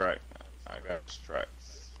got his track. I got his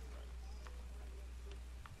tracks.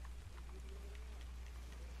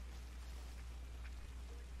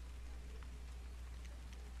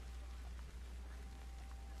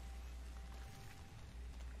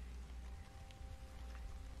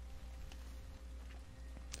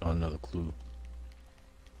 Found another clue.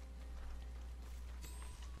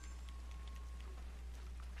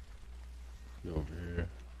 Go over here.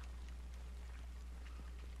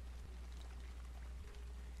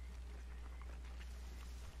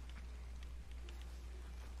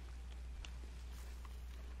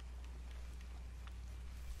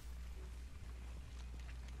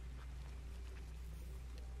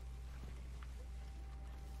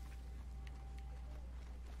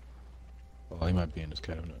 Oh, he might be in this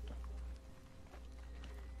cabinet.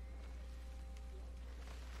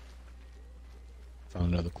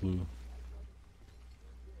 Found another clue.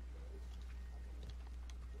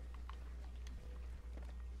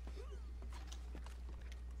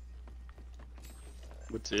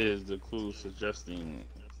 Which is the clue suggesting.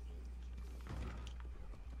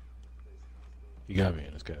 He gotta be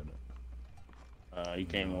in this cabinet. He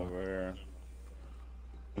came over here.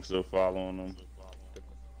 I'm still following him.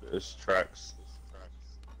 There's tracks.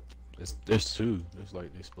 There's two. There's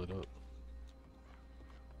like they split up.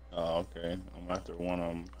 Oh, okay. I'm after one of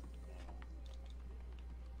them.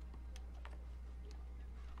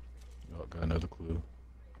 Oh, got another clue.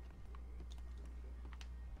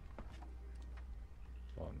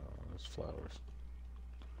 Oh no, it's flowers.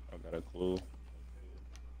 I got a clue.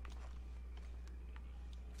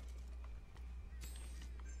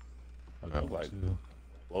 I got Look one like too.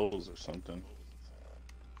 clothes or something.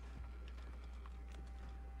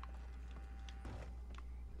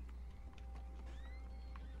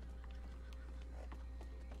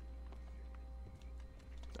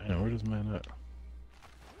 Damn, where this man at?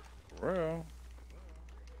 For real?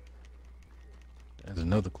 There's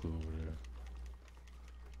another clue over there.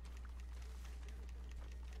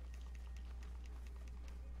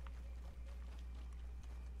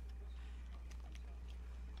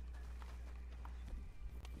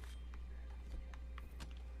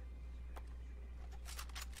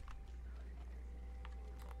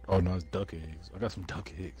 Oh no, it's duck eggs. I got some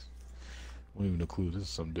duck eggs. Won't even a clue. This is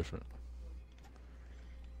something different.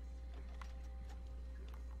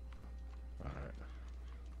 All right.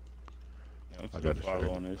 Yeah, I I'm got still to share.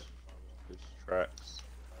 following his tracks.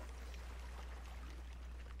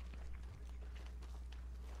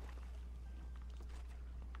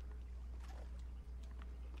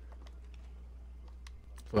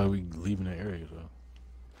 I feel like we leaving the area though.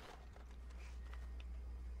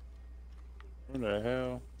 What the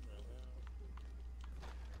hell?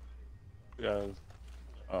 Guys,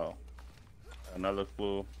 oh, another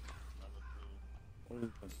clue. What is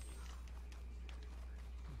this?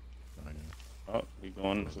 Oh, we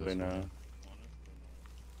going this way now.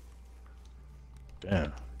 Damn,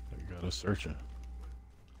 you got us searching.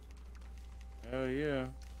 Hell yeah.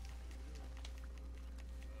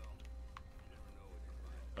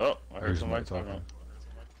 Oh, I heard somebody talking.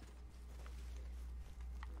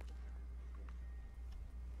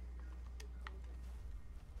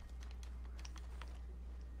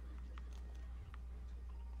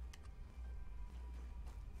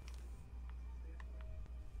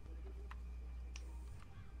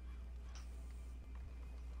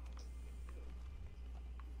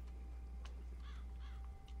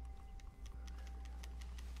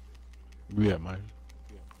 We at Mike?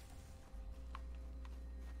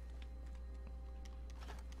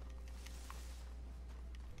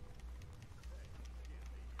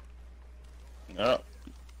 Oh,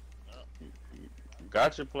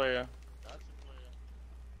 gotcha, player.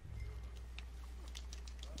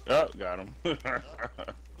 Oh, got him.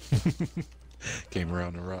 Came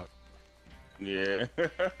around the rock. Yeah.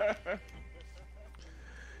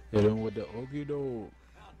 Hit him with the okie doke.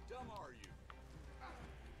 How dumb are you?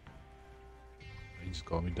 He just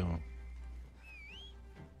called me dumb.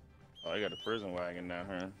 Oh, I got a prison wagon down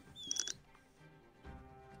here.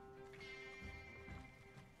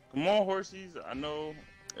 Come on, horsies. I know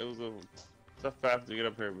it was a tough path to get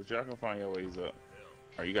up here, but y'all can find your ways up.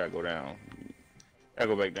 Or you gotta go down.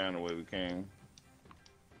 Gotta go back down the way we came.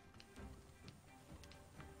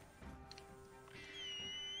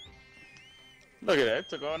 Look at that. It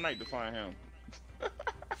took all night to find him. Damn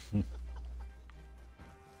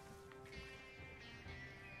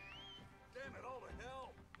it, all the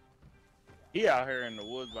hell! He out here in the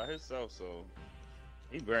woods by himself, so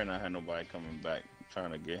he better not have nobody coming back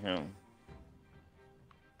trying to get him.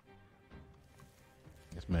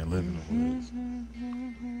 This man live in the woods.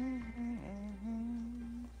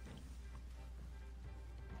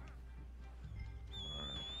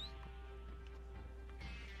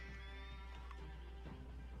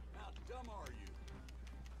 How dumb are you?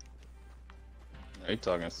 He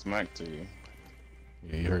talking smack to you.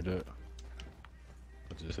 Yeah, you heard that?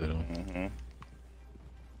 I just hit him. Mm-hmm.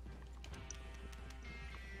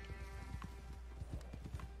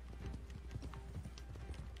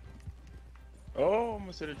 Oh, I'm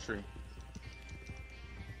gonna hit a tree.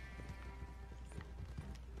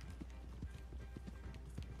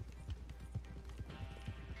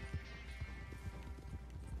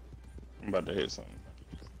 I'm about to hit something.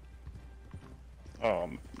 Oh,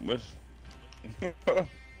 which?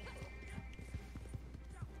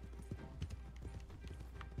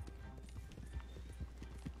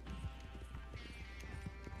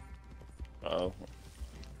 Oh.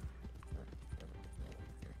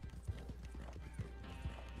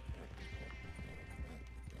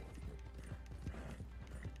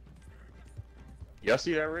 Y'all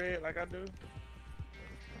see that red like I do?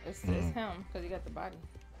 It's him because he got the body.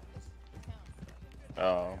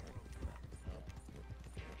 Oh.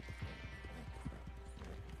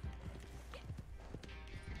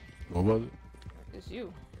 What was it? It's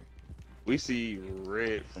you. We see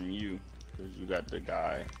red from you because you got the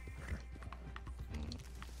guy.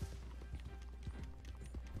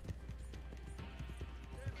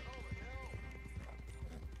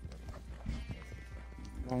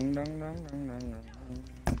 Dun, dun, dun, dun, dun, dun.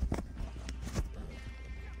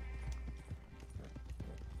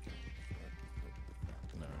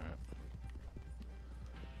 Alright.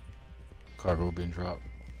 Cargo been dropped.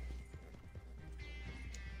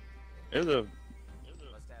 There's a.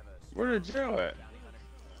 Where the jail at?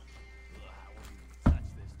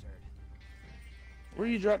 Where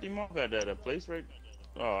you dropped him off at? That place right?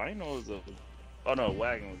 Oh, I didn't know it was a. Oh no,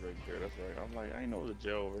 wagon was right there. That's right. I'm like, I didn't know it was a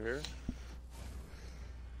jail over here.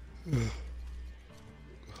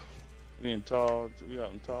 We out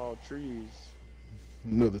in tall trees.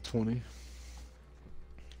 Another 20.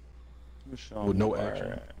 With no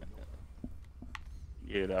action.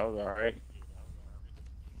 Yeah, that was alright.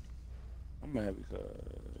 I'm mad because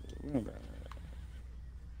we don't got that.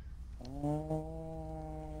 Oh.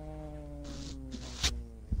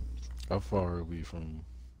 How far are we from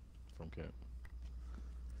camp?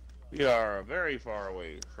 We are very far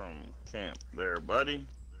away from camp there, buddy.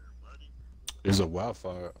 There's a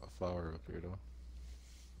wildfire a flower up here though.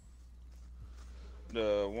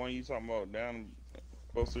 The one you talking about down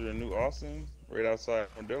closer to New Austin, right outside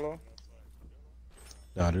Modillo.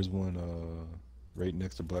 Nah, there's one right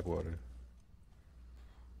next to Blackwater.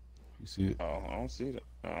 You see it? Oh, I don't see that.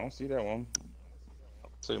 I don't see that one.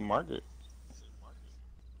 Say market.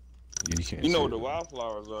 Yeah, you can't. You see know it, what the though.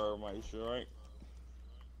 wildflowers are, Maisha, right?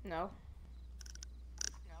 No.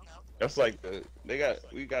 That's like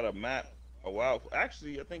we got a map, a wild.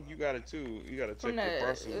 Actually, I think you got it too. You got to check From your that,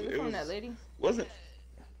 parcels. is it from that lady? Wasn't.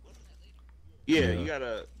 Yeah, Yeah. you got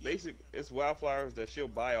a basic. It's wildflowers that she'll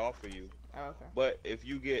buy off of you. Oh, okay. But if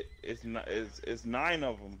you get it's 9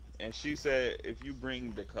 of them, and she said if you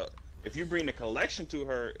bring the collection to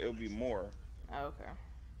her, it'll be more. Oh, okay.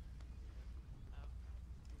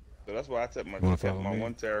 So that's why I took my You wanna follow my me?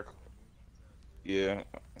 1 terac. Yeah,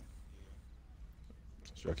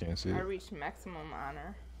 Sure, I can't see I it. reached maximum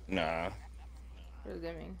honor. nah. What does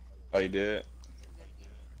that mean? Oh, you did.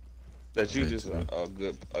 That you Right, just so-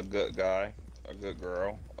 a good guy, a good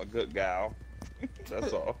girl, a good gal.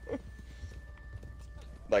 That's all.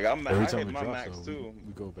 Like I Every hit time it my drops, max though, too.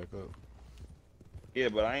 we go back up. Yeah,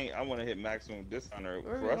 but I want to hit maximum dishonor.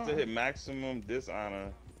 Where For we us to going? hit maximum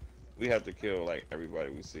dishonor, we have to kill like everybody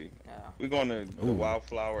we see. Oh. We're going to the Ooh.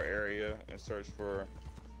 wildflower area and search for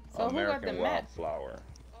So who got American the map? wildflower.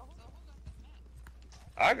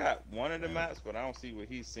 I got one of the maps, but I don't see what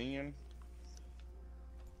he's seeing.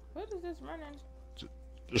 What is this running?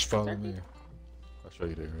 Just follow Turkey? me. I'll show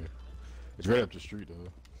you the area. It's right up the street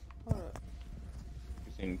though. Hold up.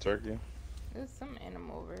 You seen the turkey? There's some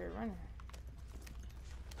animal over here running.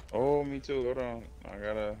 Oh, me too. Hold on. I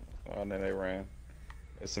gotta. Oh, then they ran.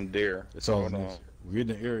 It's some deer. It's all Hold in on. this. We're in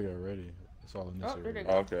the area already. It's all in this Oh, there they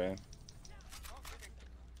area. go. Okay.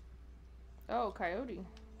 Oh, coyote.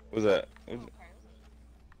 What's that?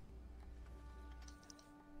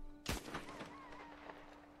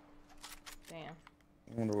 Damn.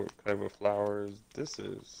 I wonder what type of flowers this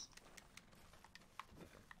is.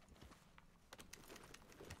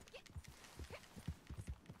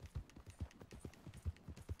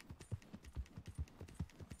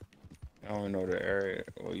 I don't know the area.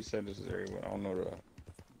 Well, you said this is area, but I don't know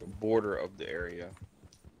the border of the area.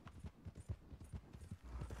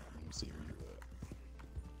 Let me see where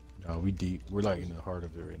you at. No, we deep. We're like in the heart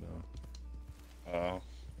of it right now.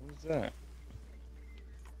 What is that?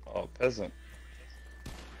 Oh, peasant.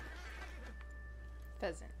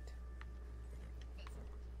 Pheasant.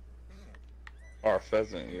 Or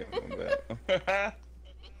pheasant, yeah. My bad.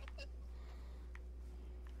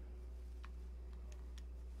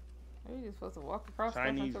 Are we just supposed to walk across stuff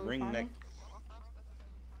Chinese until we find ringneck. them?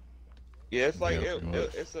 Yeah, it's like Yeah, pretty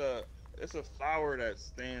much. it's a flower that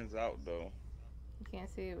stands out though. You can't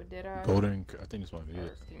see it with dead eyes. Golden. I think this might be Or,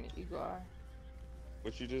 it. excuse me, eagle eye.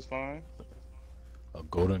 What you just find? A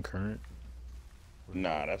golden currant.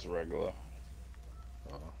 Nah, that's regular.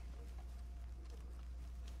 Uh,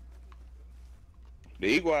 The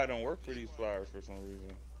eagle eye don't work for these flowers for some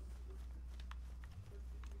reason.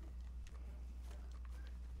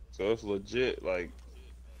 So it's legit like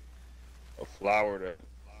a flower that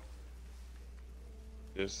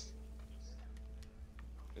just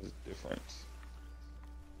is different.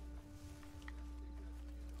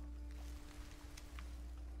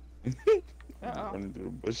 Uh-oh. Running through the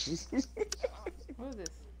bushes. What is this?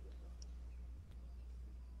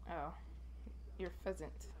 Oh. Your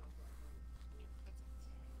pheasant.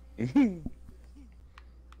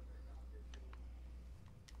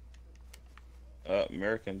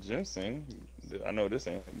 American ginseng. I know this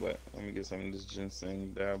ain't, but let me get some of this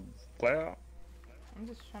ginseng that play out. I'm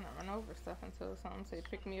just trying to run over stuff until something say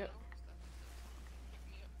pick me up.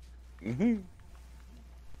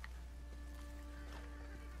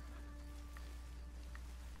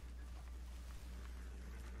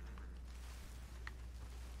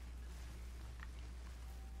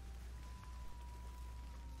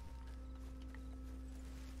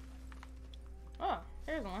 Oh,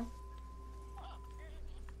 here's one.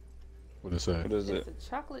 what is that? What is it? It's a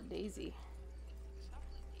chocolate daisy.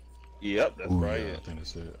 Yep, that's Ooh, right. yeah, I think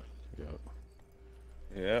that's it. Yep.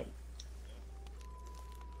 Yep.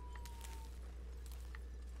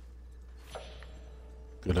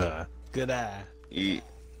 Good eye. Good eye. Yeah.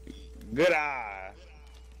 Good eye.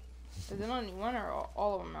 Is it only one or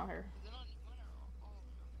all of them out here?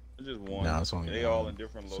 Just one. Nah, it's only they one. all in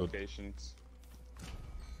different So- locations.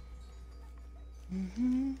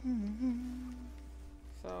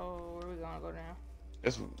 So where we gonna go now?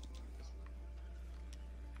 It's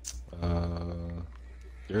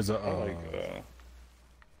There's a I like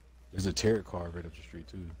there's a tarot card right up the street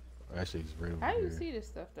too. Actually, it's right over How do you here. see this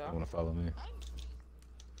stuff You though? want to follow me?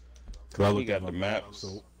 Cause I he looked got at my the map. maps.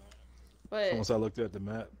 So But once I looked at the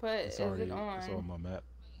map, is it it's on on? my map.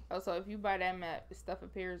 Oh, so if you buy that map, the stuff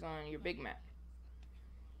appears on your big map.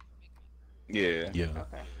 Yeah. Yeah.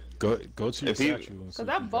 Okay. Go to your If he- statue. And see Cause if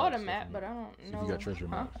I you bought got a stuff map, in but it. I don't See know. if you got treasure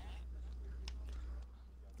Huh? maps.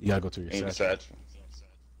 You gotta go to your In the statue. satchel.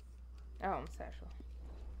 Oh, I'm satchel.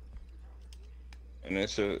 And it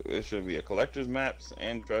should be a collector's maps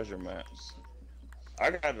and treasure maps.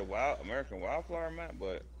 I got the American Wildflower map,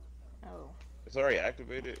 but Oh, it's already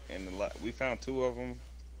activated, and we found 2 of them.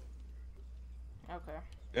 okay.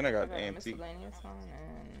 Then I I got got a antique. miscellaneous one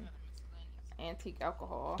and antique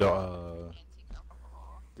alcohol.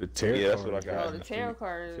 The tarot Yeah, that's card what I is got. right Oh, in the the tarot street.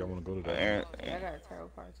 card. If y'all want to go to Uh, that. Aaron- Yeah, I got a tarot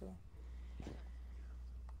card too.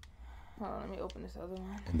 Hold on, let me open this other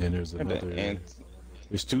one. And then there's And another.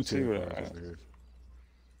 There's 2 See tarot what cards I- over here.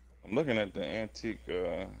 I'm looking at the antique.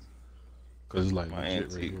 Cause it's like My legit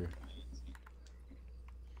right antique. here.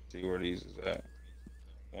 See where these is at.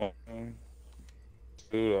 1,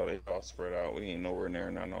 2. Oh, they all spread out. We ain't nowhere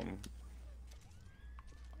near none of them.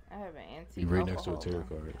 I have an antique. You right next to a alcohol tarot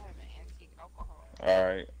one. card. All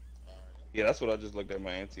right. Yeah, that's what I just looked at,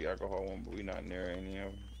 my antique alcohol one, but we not near any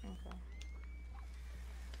of them. Okay.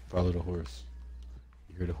 Follow the horse.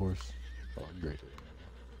 You hear the horse? Oh, you right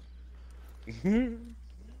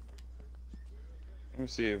Let me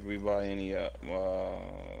see if we buy any.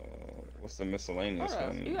 What's the miscellaneous Hold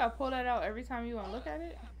up. one? You gotta pull that out every time you wanna look at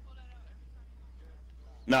it?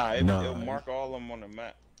 Nah, Nah. it'll mark all of them on the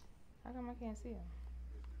map. How come I can't see them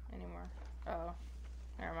anymore? Oh,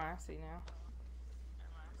 never mind. I see now.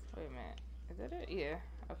 Wait a minute. Is that it? Yeah.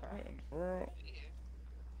 Okay.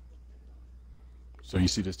 So you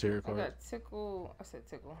see this tarot I card? got tickle. I said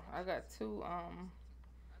tickle. I got 2.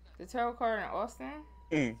 The tarot card in Austin.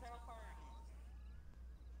 Mm.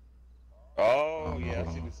 Oh, no, yeah, hold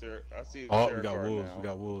I see on. the I see the Oh, tarot we got card wolves. now. We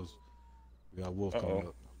got wolves. We got wolf Uh-oh. coming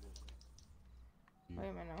up. Wait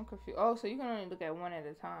a minute. I'm confused. Oh, so you can only look at one at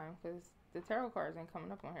a time because the tarot cards ain't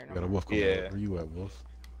coming up on here. We No got a more. wolf coming Yeah. up. Where you at, wolf?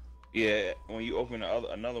 Yeah, when you open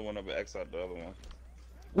another one up, it X out the other one.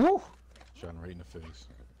 Woo! Shot him right in the face.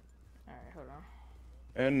 All right, hold on.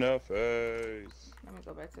 In the face. Let me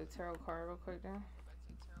go back to the tarot card real quick then.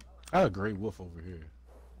 I got a gray wolf over here.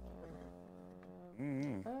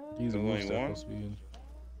 Mm-hmm. He's a There's wolf only that one? supposed to be in.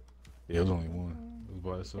 Yeah, it was only one. It was by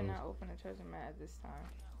You itself. cannot open a treasure map at this time.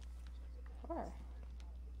 Why?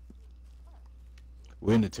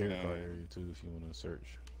 We're in the tarot card area too if you want to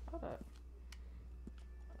search. Hold up.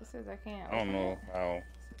 It says I can't. I don't open know it. how.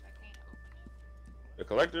 The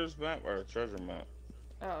collector's map or the treasure map?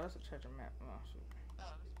 Oh, that's a treasure map. Oh, shoot.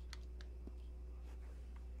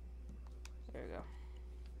 There we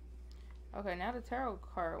go. Okay, now the tarot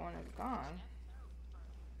card one is gone.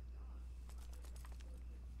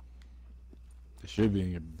 It should be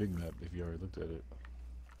in your big map if you already looked at it.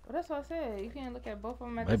 But that's what I said. You can't look at both of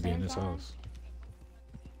them at Might the be same in this time. house.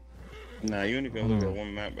 Nah, you only can look at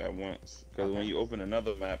one map at once. Because when you open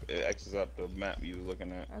another map, it X's out the map you was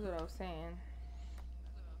looking at. That's what I was saying.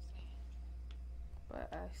 But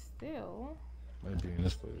I still... Might be in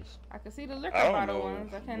this place. I can see the liquor I don't bottle know.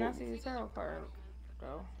 ones. I cannot see the tarot card,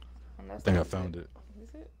 though. I think I found it. Is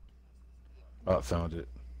it? Oh, I found it.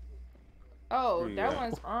 Oh, Where you that at?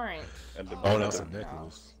 one's orange. At the Oh, that's a No.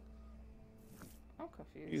 necklace. I'm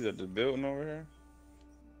confused. He's at the building over here.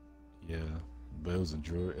 Yeah, but it was a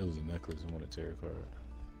drawer. It was a necklace and one a tarot card.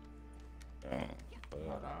 Oh. But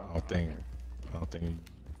Hold on. I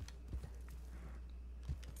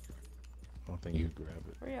don't think you could grab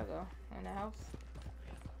it. Where y'all go? In the house?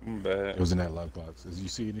 I'm bad. It was in that lockbox. Did you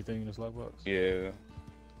see anything in this lockbox? Yeah.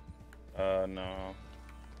 No.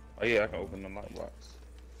 Oh yeah, I can open the lockbox.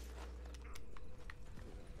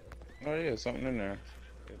 Oh yeah, something in there.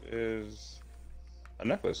 It is a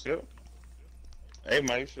necklace. Yep. Hey,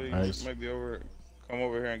 Mike, sure you Nice. might be come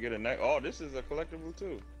over here and get a neck. Oh, this is a collectible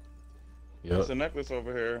too. Yep. It's a necklace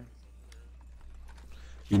over here.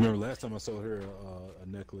 You remember last time I sold her a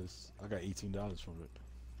necklace? I got $18 from it.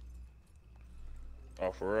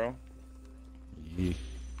 Oh, for real? Yeah.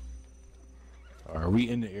 Are we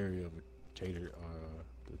in the area of a tater?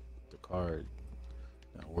 The card.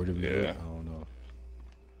 Now, where did we Yeah. get? I don't know.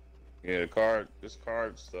 Yeah, this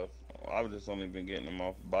card stuff. I've just only been getting them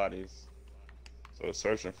off bodies. So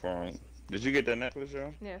searching for them. Did you get that necklace,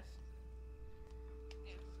 yo? Yes.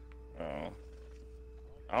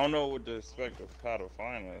 I don't know what to expect of how to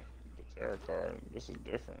find the tarot card. This is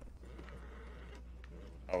different.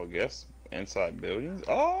 I would guess inside buildings.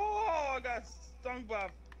 Oh, I got stung by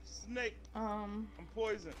snake. Um, I'm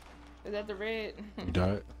poisoned. is that the red? You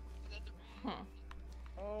died? Huh.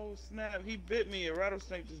 Oh snap! He bit me. A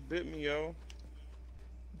rattlesnake just bit me, yo.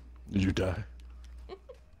 Did you die?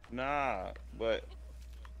 Nah, but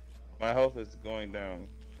my health is going down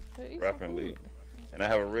But eat some rapidly, food. and I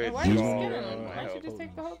have a red Why are you Use skull one skinning of on your, them? my Why don't you health. just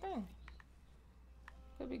take the whole thing?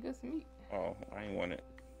 Could be good to meat. Oh, I ain't want it.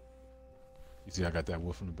 You see, I got that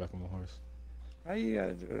wolf in the back of my horse. How you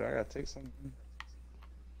gotta do it? I gotta take something.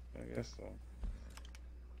 I guess so.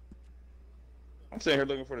 I'm sitting here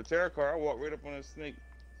looking for the tarot card. I walked right up on a snake.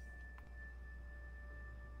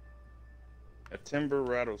 A timber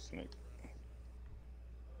rattlesnake.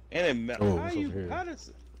 And it Oh, how it's you over here. how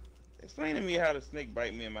does explain to me how the snake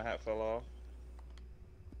bite me and my hat fell off.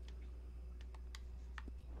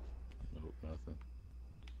 Nope, nothing.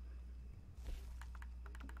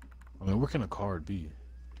 I mean, where can a card be?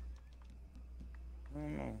 I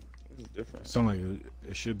don't know. This is different. It sounds like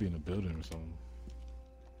it should be in a building or something.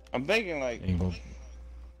 I'm thinking like Ain't gonna...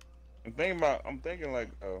 I'm thinking like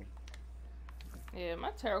Yeah,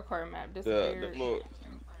 my tarot card map the disappeared.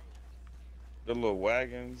 little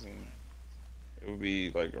wagons, and it would be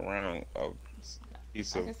like around a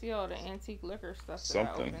piece I of can see all the antique liquor stuff that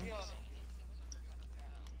something.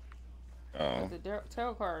 I opened. But the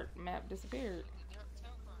tarot card map disappeared.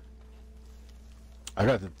 I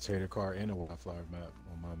got the tarot card and the wildflower map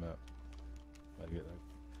on my map. Like, they're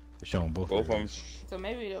showing both Both of them. areas. So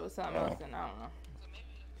maybe there was something else, and I don't know.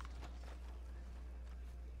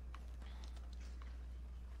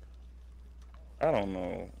 I don't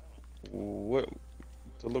know what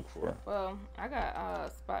to look for. Well, I got a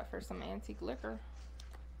spot for some antique liquor.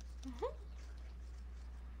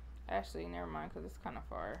 Actually, never mind, because it's kind of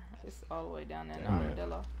far. It's all the way down in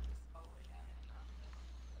Armadillo.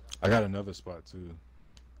 I got another spot too.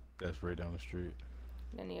 That's right down the street.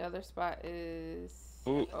 Then the other spot is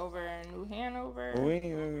Ooh. over in New Hanover.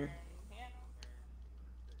 I'm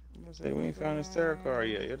gonna say we ain't found this tarot card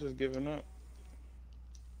yet. You're just giving up.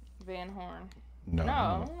 Van Horn. No, No,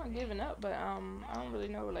 I'm not giving up, but I don't really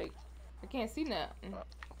know. Like, I can't see nothing.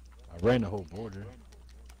 I ran the whole border.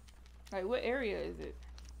 Like, what area is it?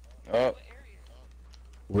 Oh,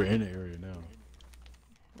 We're in the area now.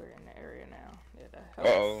 We're in the area now. Yeah, that uh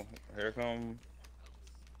helps. oh, here come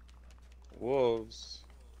wolves.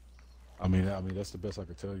 I mean that's the best I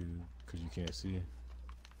could tell you because you can't see.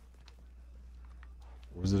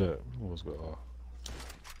 Where's it at? What's going on?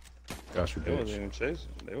 Gosh, They wasn't bitch. even chasing.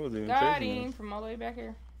 They wasn't even Got chasing him us. from all the way back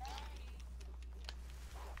here.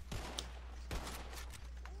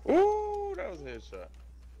 Ooh, that was a headshot.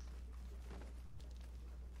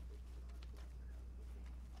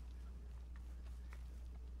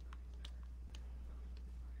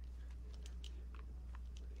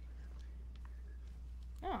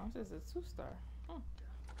 Oh, this is a 2-star. Oh.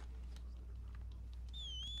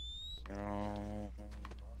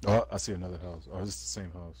 Oh, I see another house. Oh, it's the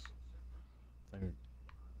same house. Damn.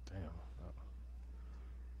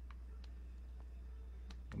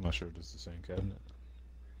 I'm not sure if it's the same cabinet.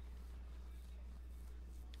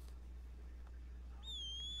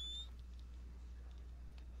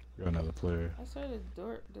 You're another player. I saw this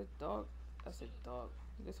dog. I said dog.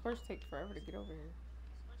 This horse takes forever to get over here.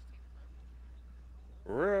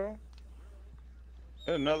 For real?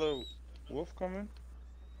 There's another wolf coming?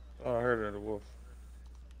 Oh, I heard of the wolf.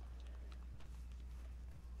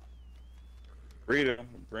 Freedom,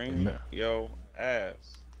 bring Amen. yo ass.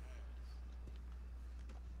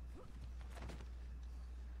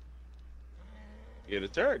 Yeah,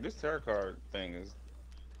 this tarot card thing is.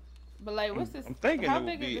 But like, what's this? I'm thinking How it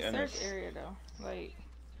would big be is the in search a- area though? Like,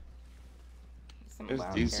 some It's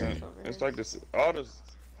wild decent. carrots over It's here. like this. All this.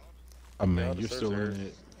 I mean, Yeah, the you're search still in areas.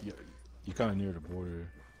 it. You're kind of near the border.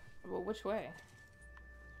 Well, which way?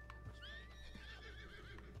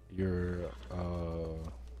 You're all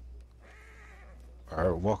right,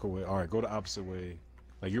 walk away. All right, go the opposite way.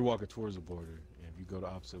 Like you're walking towards the border, and if you go the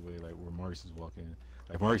opposite way, like where Maurice is walking,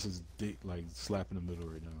 like Maurice is like slap in the middle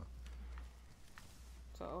right now,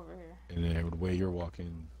 So over here. and then the way you're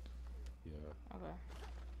walking, yeah, Okay.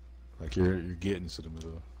 like you're getting to the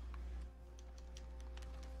middle.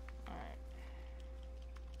 All right.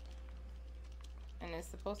 And it's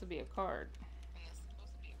supposed to be a card.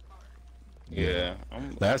 Yeah.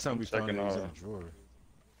 I'm Last time we found it checking was in all. a drawer.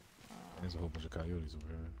 And there's a whole bunch of coyotes over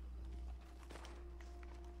here.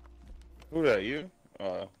 Who that? You?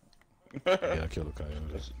 Yeah, I killed a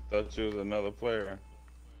coyote. Thought you was another player.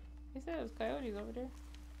 He said it was coyotes over there.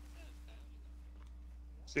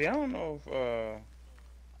 See, I don't know if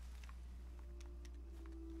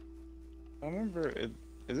I remember.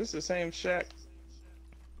 Is this the same shack?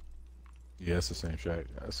 Yeah, it's the same shack.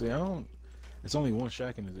 See, I don't. It's only one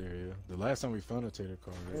shack in this area. The last time we found a tater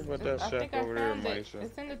card, What about that I shack think I over there, found it. Maisha?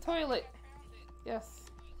 It's in the toilet. Yes.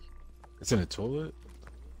 it's in the toilet.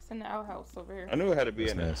 It's in the outhouse over here. I knew it had to be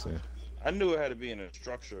That's in a, nasty. I knew it had to be in a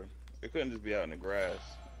structure. It couldn't just be out in the grass.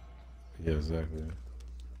 Yeah, exactly.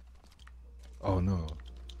 Oh no.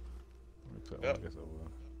 Yep. I guess I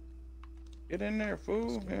will. Get in there,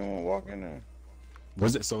 fool. You don't want to walk in there.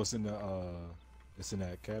 Was it? So it's in the it's in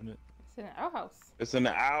that cabinet. It's in the outhouse. It's in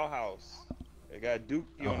the owl house. They got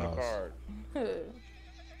Dookie on the Outhouse. card.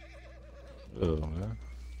 Oh man.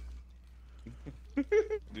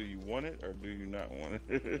 Do you want it or do you not want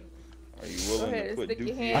it? Are you willing ahead to and put stick your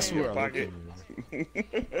Dookie hand in I in your swear I looked pocket? in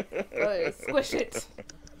Go ahead, squish it.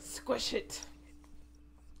 Squish it.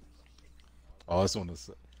 Oh, it's on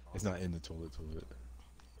the. It's not in the toilet.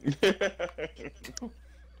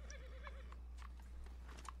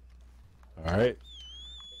 All right.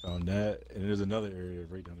 Found that, and there's another area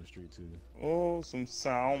right down the street too. Oh, some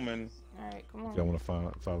salmon. Alright, come If y'all on.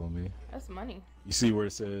 want to follow me, That's money. you see where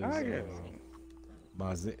it says. I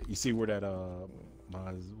guess. You see where that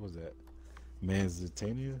what was that?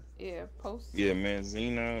 Manzitania? Yeah, post. Yeah,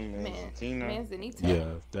 Manzina, Manzatina. Manzanita. Yeah,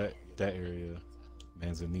 that area,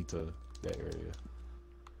 Manzanita, that area.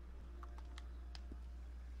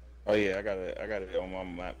 Oh yeah, I got it on my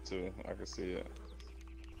map too. I can see it.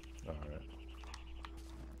 All right.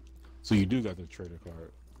 So you do got the trader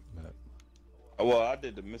card, Matt. Oh, well, I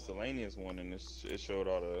did the miscellaneous one, and it showed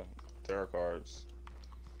all the tarot cards.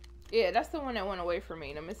 Yeah, that's the one that went away from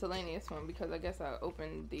me, the miscellaneous one, because I guess I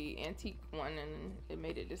opened the antique one and it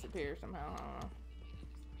made it disappear somehow. I don't know.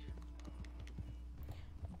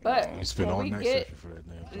 But You spent when all we night get searching for that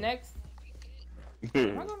damn thing. next,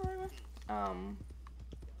 am I going the right way?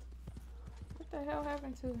 What the hell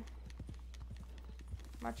happened to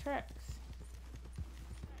my tracks?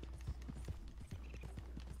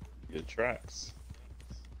 Your tracks.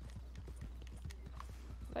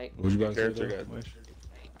 Like, What you about to say? Character Though, got- Mish?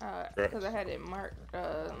 because I had it marked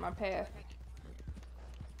my path.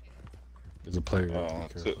 There's a player. Oh, Oh,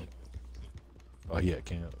 so- oh, he at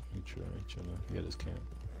camp. He chilling. He at his camp.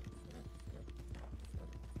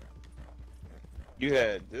 You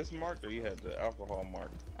had this marked, or you had the alcohol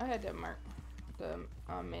marked? I had that marked, the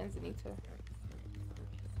Manzanita.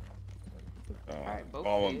 Alright, both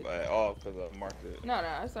did. Because I marked it. No,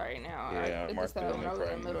 it's alright now. Yeah, I It just marked it when in I was in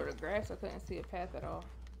front. the middle of the grass, I couldn't see a path at all.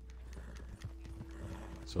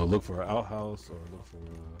 So look for an outhouse or look for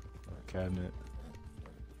a cabinet.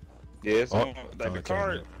 Yeah, it's Oh, on, found like a the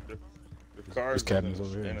card. cabinet. The card There's cabinets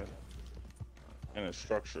over here. in a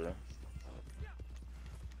structure.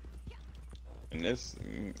 And this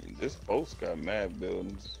post got mad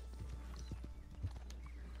buildings.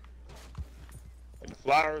 The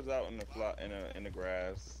flowers out in the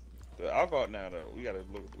grass. The alcohol now though, we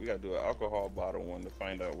gotta do an alcohol bottle one to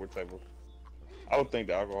find out what type of. I would think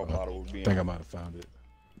the alcohol bottle would be I think I in might have found it.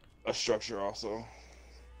 a structure also.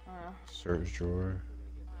 Search drawer.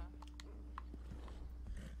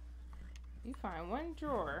 You find one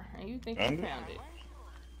drawer and you think Under- you found it.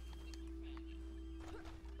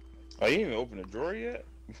 Oh, you didn't even open the drawer yet?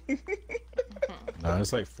 Nah,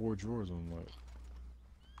 it's like 4 drawers on like.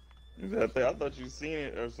 I thought you seen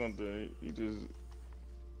it or something. You just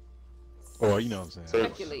Oh, you know what I'm saying.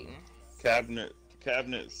 Search. Speculating.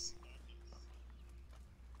 cabinets.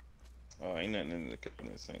 Oh, ain't nothing in the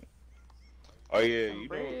cabinet sink. Oh yeah, Some you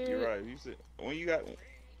know you're bread. right. You said when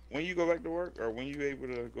you go back to work or when you able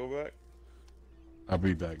to go back. I'll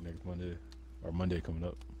be back next Monday or Monday coming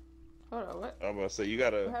up. Hold on, what? I'm about to say you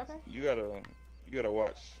What gotta happened?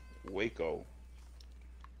 watch Waco.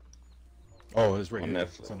 Oh, it's right On here.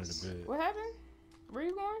 Netflix. It's under the bed. What happened? Where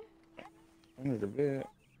you going? Under the bed.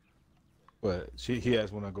 But he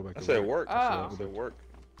asked when I go back I to said work. work. Oh. I said work.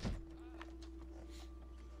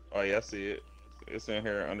 Oh yeah, I see it. It's in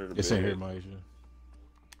here under the It's bed. in here, Maisha.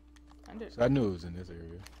 Under. So I knew it was in this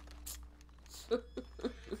area.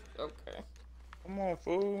 Okay. Come on,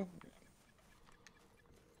 fool.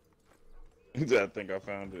 I think I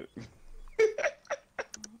found it.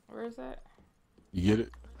 Where is that? You get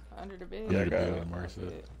it? Under the bed. Yeah, I Under the got bed, it. like Mark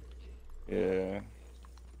said. Good. Yeah.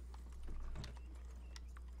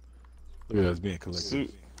 Look at us being collected.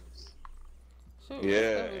 Suit. Shoot, Yeah,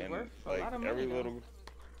 that stuff is and worth a like lot of money. every though. little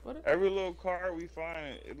What is- every little card we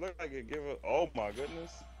find, it looked like it give us. Oh my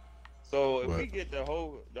goodness! So if we What? get the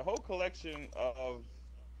whole collection of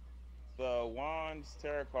the wands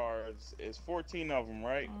tarot cards is 14 of them,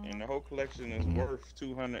 right? And the whole collection is Mhm. worth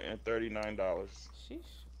 $239.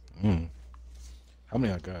 Sheesh. How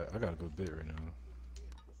many I got? I gotta go to bed right now.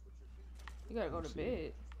 You gotta go to see.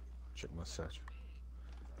 bed. Check my satchel.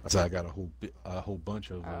 I said I got a whole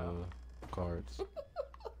bunch of cards.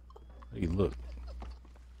 Hey, look.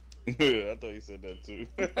 I thought you said that too.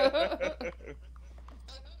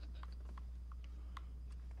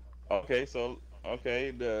 Okay, so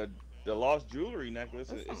the lost jewelry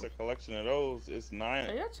necklace. It's a collection of those. It's nine.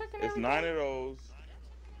 Are y'all checking It's everything? 9 of those,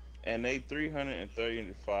 and they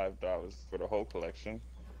 $335 for the whole collection.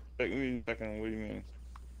 Checking. What do you mean?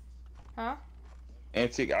 Huh?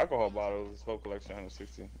 Antique alcohol bottles, whole collection,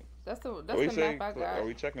 160. That's the What you say? map I got. Are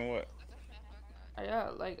we checking what? Are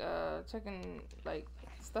y'all like checking like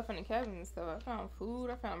stuff in the cabin and stuff? I found food.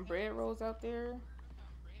 I found bread rolls out there.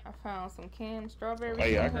 I found some canned strawberries. Oh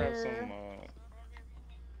yeah, I in grabbed here. some.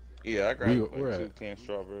 Yeah, I grabbed Where like at? 2 canned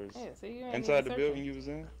strawberries. Yeah, so you ain't Inside even the searching. building you was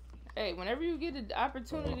in. Hey, whenever you get the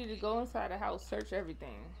opportunity to go inside the house, search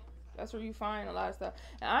everything. That's where you find a lot of stuff.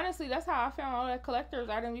 And honestly, that's how I found all that collector's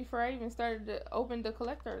item before I even started to open the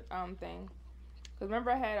collector thing. Cause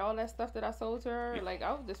remember I had all that stuff that I sold to her. Like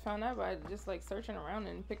I just found out by just like searching around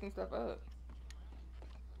and picking stuff up.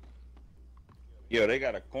 Yo, they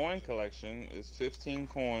got a coin collection. It's 15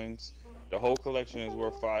 coins. The whole collection is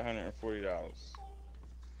worth $540.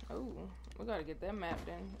 Oh, we gotta get that map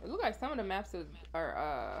then. It look like some of the maps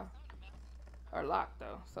are locked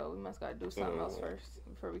though, so we must gotta do something else first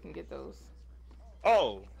before we can get those.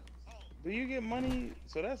 Oh, do you get money?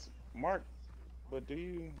 So that's marked, but do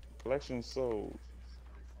you collection sold?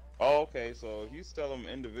 Oh, okay. So if you sell them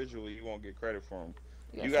individually, you won't get credit for them.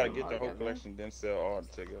 You gotta get the whole collection, then sell all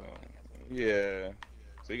together. Yeah.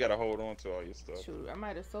 So you gotta hold on to all your stuff. Shoot, I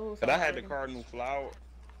might have sold. But I had the cardinal flower.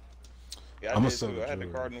 Yeah, I did too. I had the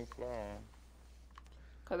cardinal flower.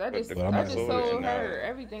 Cause I just sold her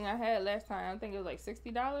everything I had last time. I think it was like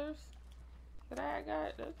 $60 that I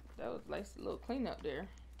got. That was like a little cleanup there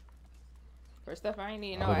for stuff I ain't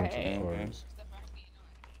even know I had.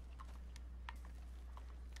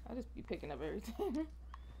 I just be picking up everything.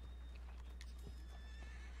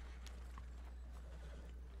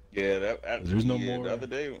 Yeah, there's no more. The other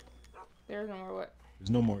day. There's no more what? There's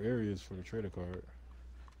no more areas for the trader card.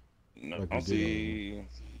 No, like I see.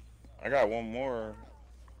 I got one more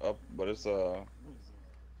up, but it's a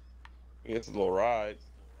little ride.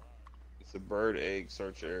 It's a bird egg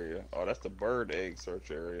search area. Oh, that's the bird egg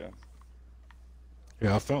search area.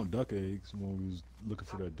 Yeah, I found duck eggs when we was looking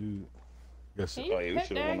for that dude. Yes. Oh yeah, we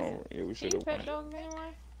should have went over. Yeah, we should have. Pet dogs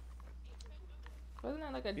anyway? Wasn't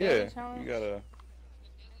that like a daily challenge? You gotta.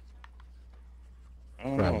 I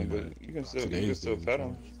don't know, but you can still pet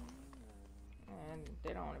them. And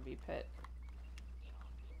they don't want to be pet.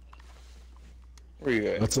 Where you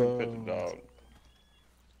at? Let's pet the dog.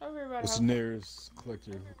 Over here by what's the the nearest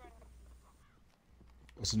collector?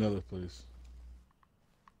 What's another place?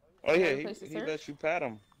 Oh yeah, he let you pat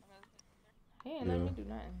him. He ain't let me do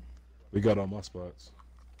nothing. We got all my spots.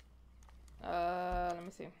 Let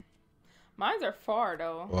me see. Mine's are far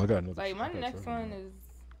though. Oh, I got another. Like my next one is,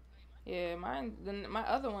 yeah, my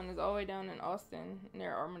other one is all the way down in Austin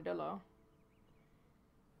near Armadillo.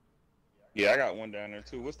 Yeah, I got one down there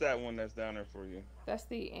too. What's that one that's down there for you? That's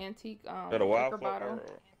the antique that a liquor bottle.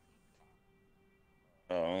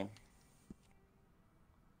 Oh.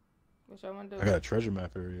 Which I want to do. I got a treasure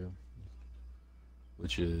map area,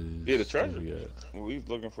 which is the treasure. Well, we was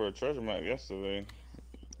looking for a treasure map yesterday.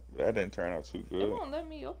 That didn't turn out too good. It won't let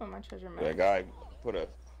me open my treasure map. That guy put a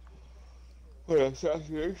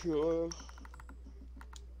assassination on us.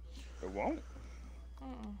 It won't.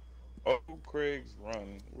 Oh, Craig's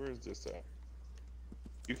Run. Where's this at?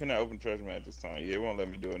 You cannot open treasure map this time. Yeah, it won't let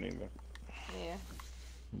me do it either. Yeah.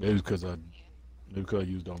 Maybe because I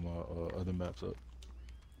used all my other maps up.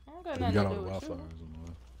 I We got all the wildflowers on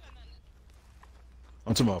mine.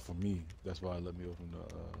 I'm talking about for me. That's why I let me open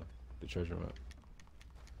the treasure map.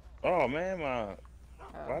 Oh man,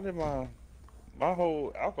 why did my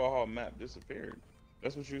whole alcohol map disappeared?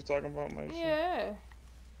 That's what you was talking about, Mike? Yeah.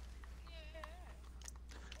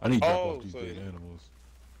 I need to drop off these dead animals.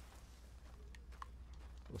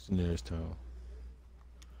 What's the nearest town?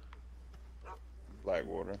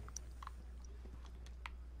 Blackwater.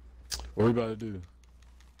 What are we about to do?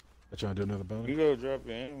 I trying to do another bounty? You go drop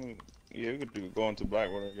your animal. Yeah, we could go into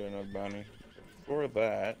Blackwater and get another bounty. For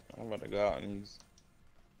that, I'm about to go out and use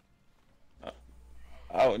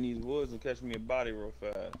out in these woods and catch me a body real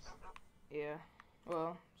fast. Yeah.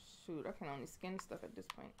 Well, shoot, I can only skin stuff at this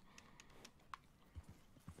point.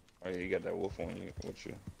 Oh yeah, you got that wolf on you with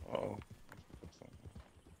you. Oh.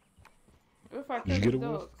 If I Did you get a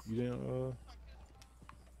wolf? You didn't.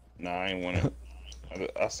 Nah, I ain't want it.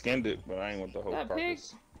 I skinned it, but I ain't want the whole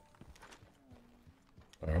carcass.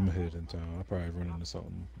 Alright, I'm gonna head in town. I'll probably run into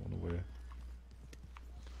something on the way.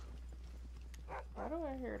 Why do I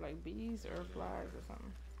I hear like bees or flies or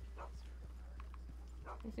something.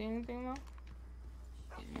 You see anything, Mo?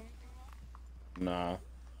 Nah,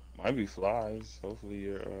 might be flies. Hopefully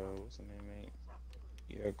your what's the name ain't.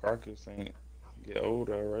 Yeah, carcass ain't get old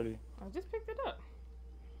already. I just picked it up.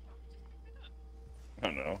 I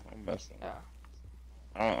don't know. I'm messing. Yeah.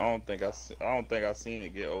 I don't think I don't think I seen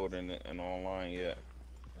it get old in online yet.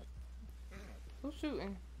 Who's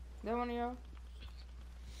shooting? That one of y'all?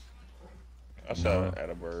 I shot at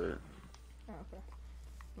a bird. Oh, okay.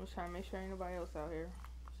 I'm just trying to make sure ain't nobody else out here.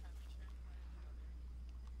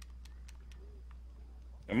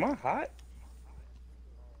 Am I hot?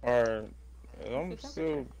 Or I'm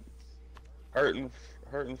still hurting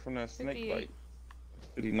from that snake 58. bite.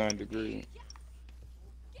 59 degrees.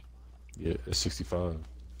 Yeah, it's 65.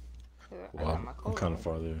 Wow, I'm kind of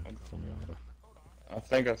farther from y'all. I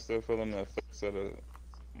think I still feeling the effects of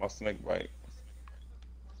my snake bite.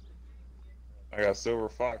 I got silver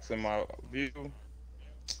fox in my view.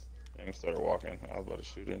 And started walking. I was about to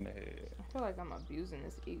shoot it in the head. I feel like I'm abusing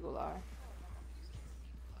this eagle eye.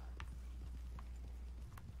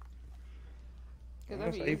 Because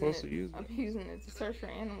That's how you supposed to use I'm it. using it to search for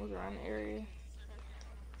animals around the area.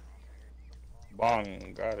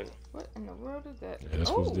 Bong, got it. What in the world is that? Yeah, that's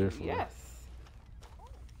what it's there for. Yes.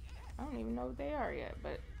 I don't even know what they are yet,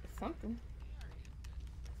 but it's something.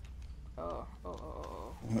 Oh.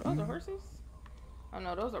 Those are horses? Oh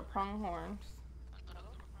no, those are pronghorns.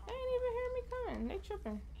 They ain't even hear me coming. They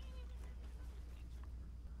tripping.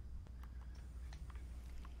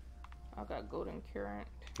 I got golden current.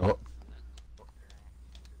 Oh.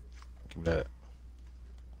 Give me that.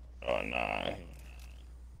 Oh, nah.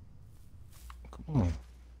 Come on.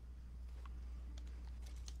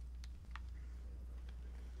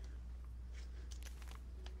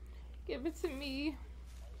 Give it to me.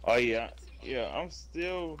 Oh, yeah. Yeah, I'm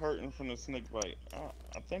still hurting from the snake bite.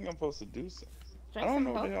 I think I'm supposed to do something. I don't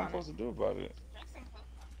know what the hell I'm supposed to do about it.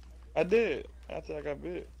 I did after I got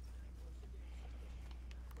bit.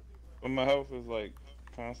 But my health is like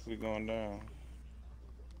constantly going down.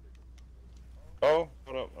 Oh,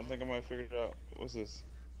 hold up. I think I might figure it out. What's this?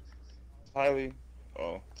 Highly.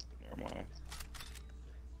 Oh, never mind.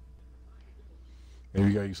 Maybe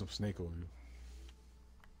you gotta use some snake oil.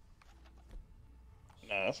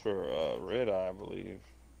 Nah, that's for red eye, I believe.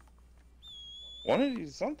 One of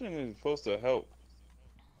these, something is supposed to help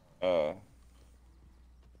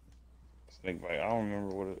snake bite. I don't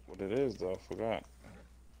remember what it is though. I forgot.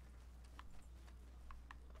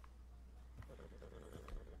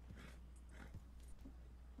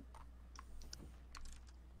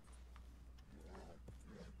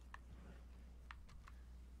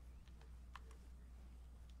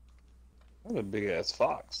 That's a big ass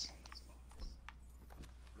fox.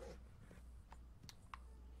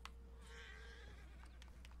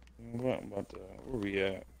 What about the, where we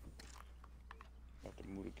at? About to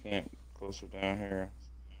move the camp closer down here.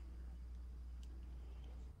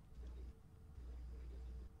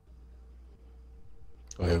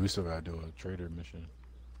 Oh yeah, we still gotta do a trader mission.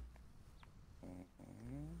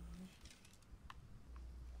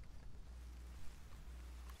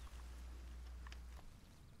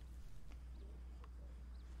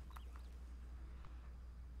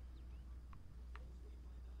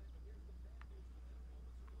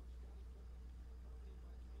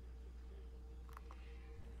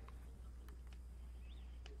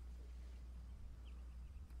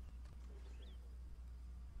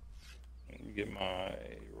 Let me get my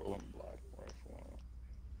rolling block rifle.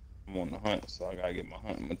 I'm on the hunt, so I gotta get my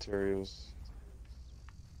hunting materials.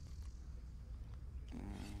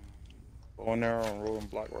 Bow and arrow and rolling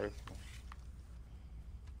block rifle.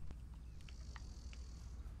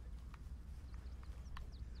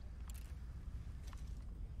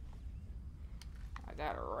 I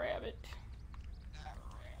got a rabbit.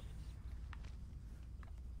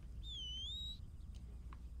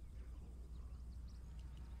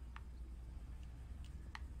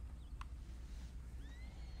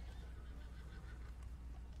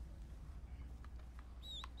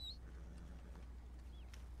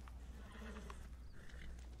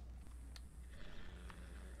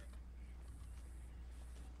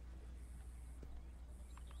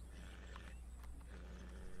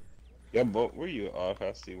 Yeah, but where you? Oh,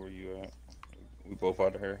 I see where you at. We both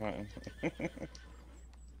out here hunting. I'm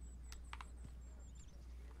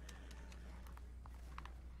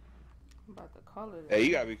about to call it. Hey,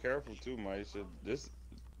 you gotta be careful too, Maisha. This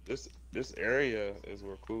area is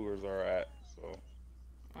where cougars are at, so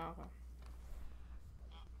Okay.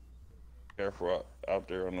 careful out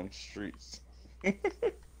there on them streets.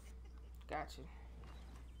 Got you.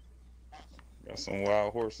 Got some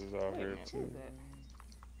wild horses out Wait a here minute, too. what is that?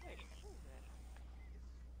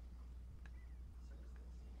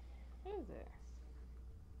 is it?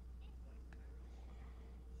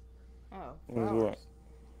 Oh, What is flowers. what?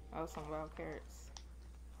 Oh, some wild carrots.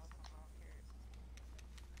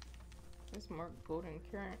 It's more golden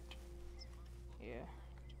currant. Yeah.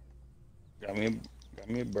 Got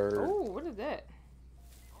me a bird. Oh, what is that?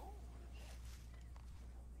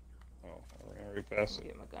 Oh, I already Let passed me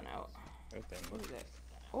it. get my gun out. That thing. What is that?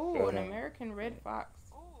 Oh, an Uh, American red fox.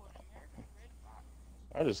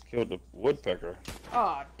 I just killed the woodpecker.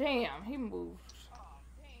 Oh, damn, he moved.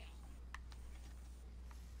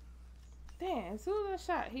 Damn, as soon as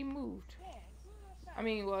I shot, he moved. I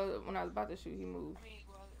mean, well, when I was about to shoot, he moved.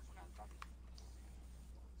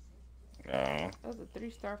 No, That was a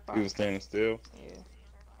 3-star fox. he was standing still. Yeah,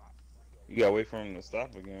 You gotta wait for him to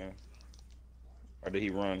stop again. Or did he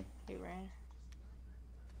run? he ran.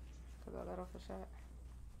 Because I let off a shot.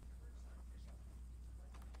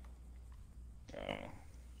 No.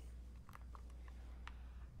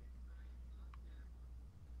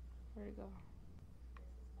 Where'd he go?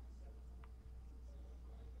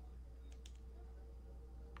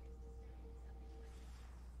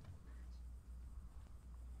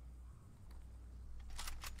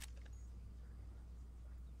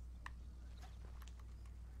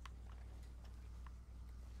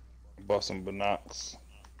 Bought some binocs.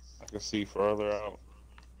 I can see further out.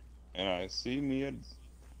 And I see me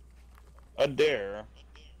a dare.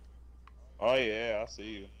 Oh yeah, I see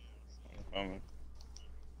you. I'm coming.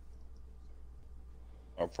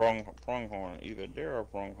 A pronghorn. Either dare or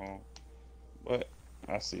pronghorn. But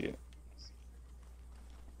I see it.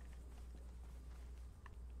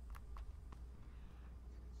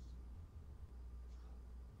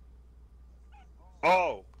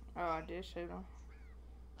 Oh! Oh, I did shoot him.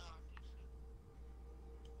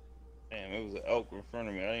 Damn, it was an elk in front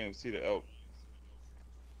of me. I didn't even see the elk.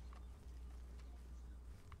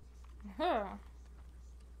 Huh.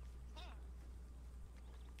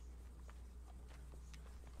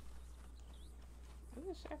 Is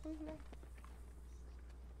it Shackles there?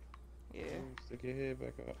 Yeah. Stick your head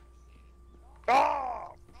back up.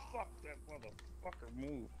 Oh! Fuck, that motherfucker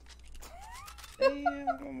moved. Damn,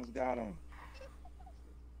 I almost got him.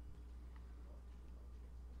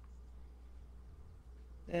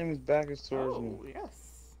 Damn, his back is towards me. Oh,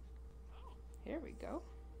 yes. Here we go.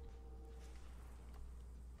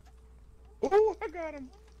 Oh, I got him.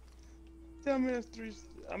 Tell me that's 3.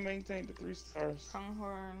 I maintained the 3 stars.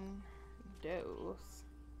 Pronghorn does.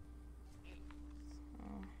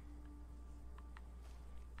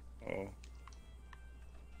 Oh.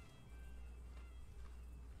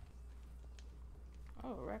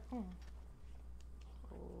 Oh, raccoon.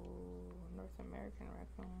 Oh, North American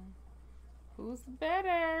raccoon. Who's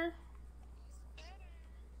better?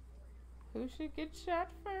 Who should get shot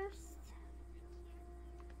first?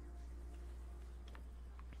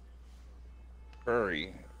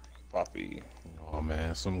 Hurry, Poppy. Oh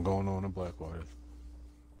man, something going on in Blackwater.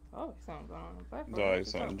 Oh, something going on in Black. There's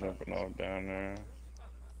always something jumping off down there.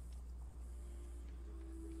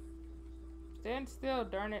 Stand still,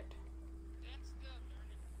 darn it.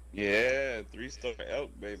 Yeah, 3-star elk,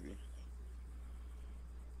 baby.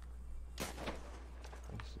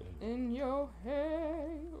 In your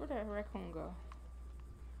head. Where'd that raccoon go?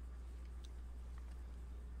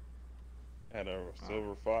 Had a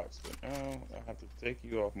silver fox, but now I have to take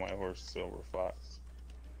you off my horse, silver fox.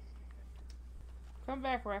 Come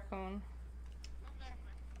back, raccoon.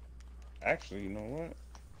 Actually, you know what?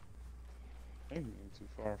 Maybe you're too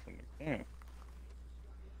far from the camp.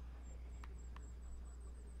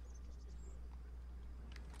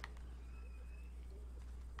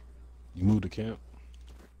 You moved to camp?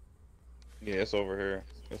 Yeah, it's over here.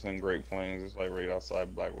 It's in Great Plains. It's like right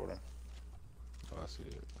outside Blackwater. Oh, I see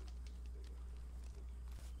it.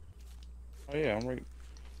 Oh yeah, I'm right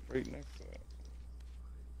next to it.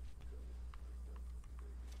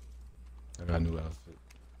 I got a new outfit.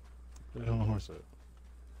 Where the hell my horse at?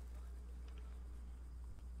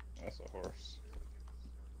 That's a horse.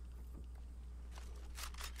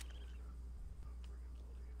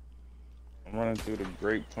 I'm running through the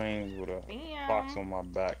Great Plains with a fox on my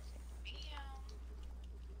back.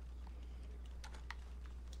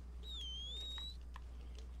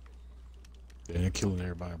 They're killing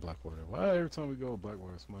everybody in Blackwater. Why every time we go to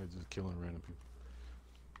Blackwater, somebody just killing random people?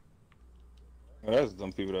 Well, that's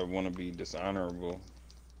them people that want to be dishonorable.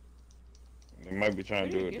 They might be trying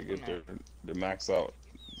to do it to get their max out.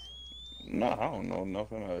 No, I don't know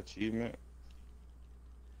nothing. An achievement.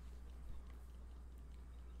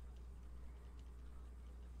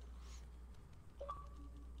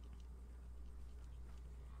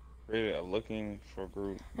 Created a looking for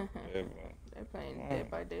group. They're playing Dead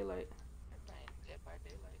by Daylight.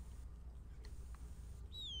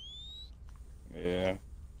 Yeah.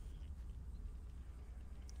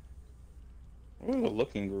 What was a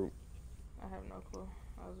looking group? I have no clue.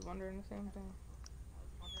 I was wondering the same thing.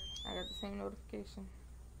 I got the same notification.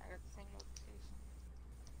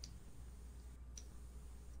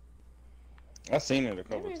 I seen it a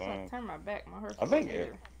couple Maybe if I times. turn my back, my horse I will think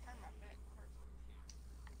hear.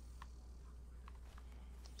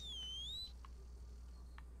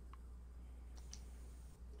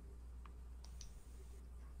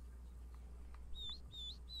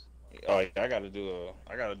 Oh yeah, I gotta do a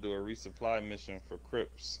resupply mission for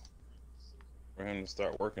Crips for him to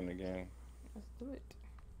start working again. Let's do it.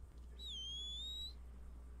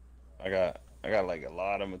 I got like a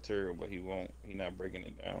lot of material, but he not breaking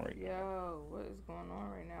it down right now. Yo, what is going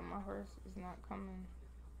on right now? My horse is not coming.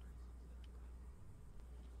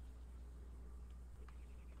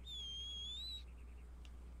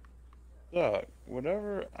 Dog,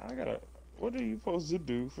 whatever I gotta. What are you supposed to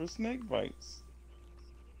do for snake bites?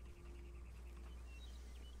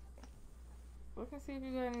 Look and see if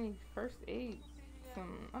you got any first aid. I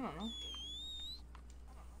don't know.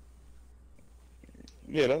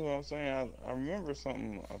 Yeah, that's what I'm saying. I remember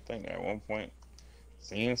something. I think at one point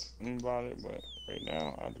seeing something about it, but right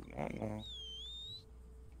now I do not know.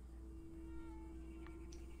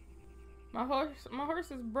 My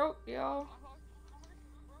horse is broke, y'all.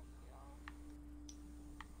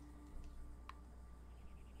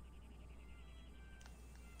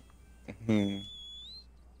 You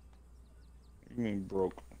mean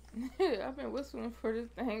broke? I've been whistling for this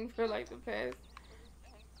thing for like the past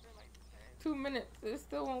 2 minutes. It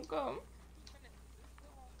still won't come.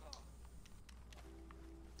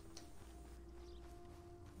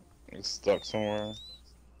 It's stuck somewhere.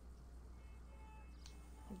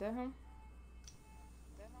 Is that him?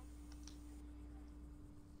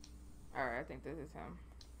 Alright, I think this is him.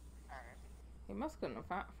 He must couldn't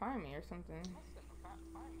find me or something.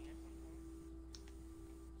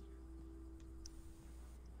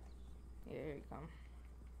 Yeah, here you come.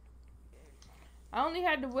 I only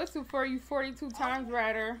had to whistle for you 42 times,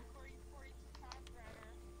 Ryder.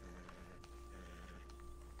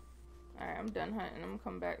 Alright, I'm done hunting. I'm gonna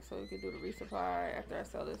come back so we can do the resupply after I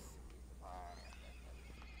sell this.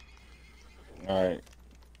 Alright.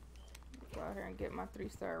 Go out here and get my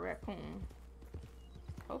 3-star raccoon.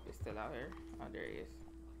 Hope it's still out here. Oh, there he is.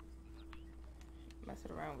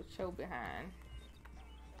 Messing around with Cho behind.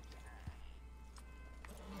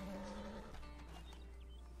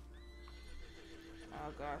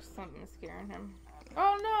 Oh gosh, something is scaring him.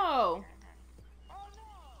 Oh no!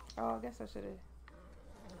 Oh, I guess I should have.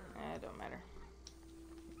 It don't matter.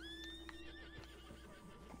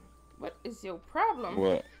 What is your problem?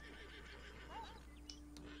 What?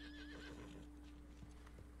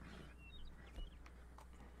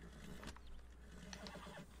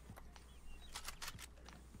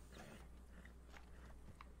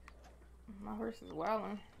 My horse is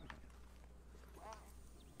wilding.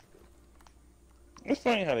 It's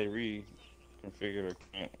funny how they reconfigure the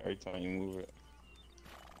camp every time you move it.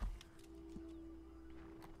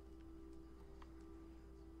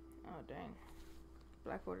 Oh dang.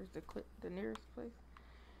 Blackwater's the nearest place.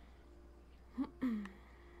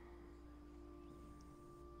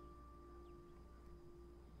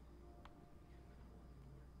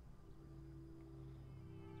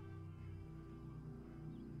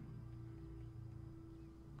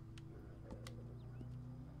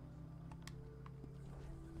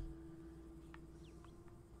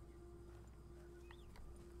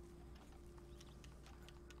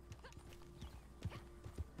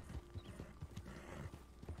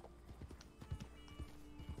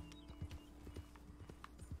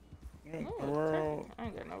 World. I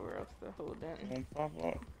ain't got nowhere else to hold that. Don't pop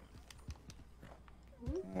up.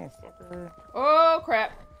 Oh, fucker. Oh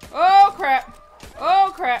crap! Oh crap!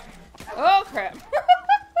 Oh crap! Oh crap!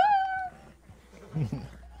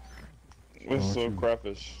 What's so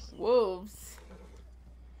crappish? Wolves.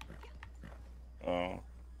 Oh.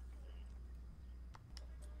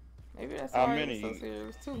 Maybe that's How why many? it was so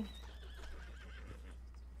serious too.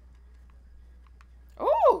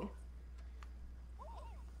 Oh!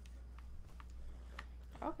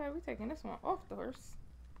 Okay, we're taking this one off the horse.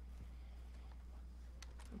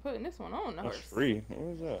 I'm putting this one on the That's horse. free.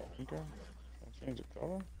 What is that? Okay. I change the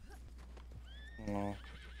color? No.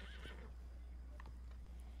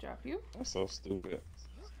 Drop you. That's so stupid.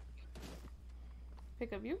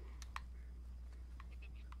 Pick up you.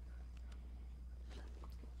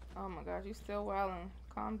 Oh my gosh, you still wilding.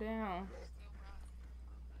 Calm down.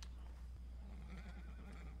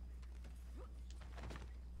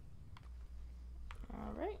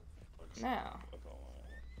 Alright. Now.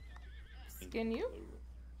 Skin you.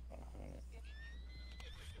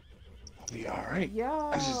 Be alright. Yo.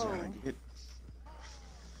 I just gotta get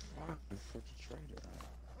fuck for the trader.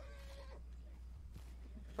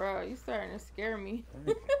 Bro, you starting to scare me.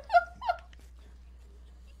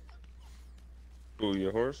 Ooh,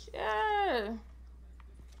 your horse? Yeah.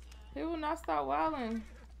 He will not stop wilding.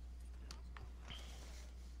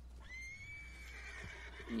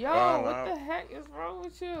 Yo, what the heck is wrong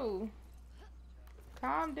with you?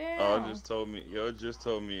 Calm down. Oh, it just told me. Yo, it just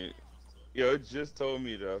told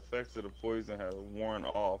me the effects of the poison have worn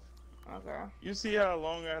off. Okay. You see how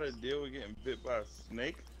long I had to deal with getting bit by a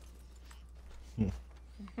snake?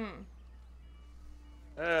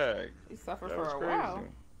 Hey, You suffer that for was a crazy. while.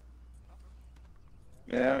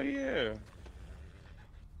 Hell yeah.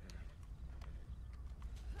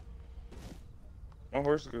 My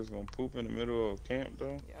horse is gonna poop in the middle of camp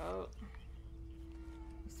though. Yo.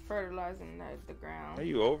 It's fertilizing the ground. How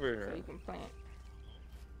you over here? So you can plant.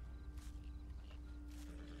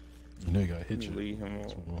 You know you gotta hit you. Lead him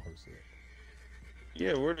That's on. what my horse said.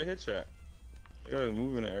 Yeah, where the hitch at? You gotta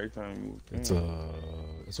moving it every time you move.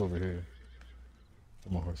 It's over here.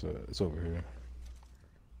 Where my horse said it's over here.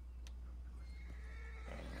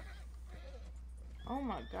 Oh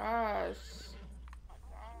my gosh.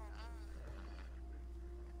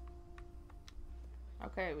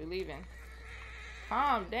 Okay, we're leaving.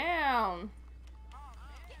 Calm down.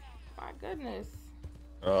 My goodness.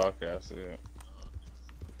 Oh, okay, I see it.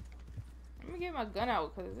 Let me get my gun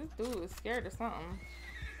out because this dude is scared of something.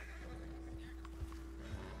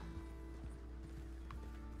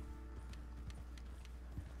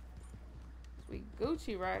 We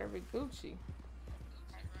Gucci, Ryder. We Gucci.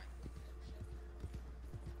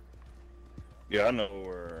 Yeah, I know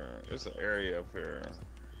where. It's an area up here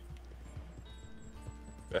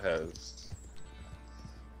that has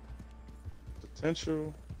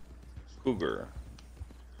potential cougar.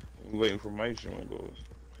 We waiting for Mason to go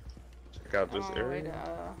check out this area.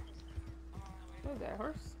 What is that,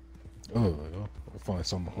 horse? Oh, I'll find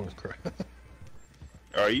some horse crap.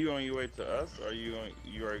 Are you on your way to us? Are you on?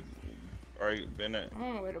 You are you been at? I'm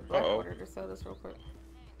on my way to Blackwater to sell this real quick.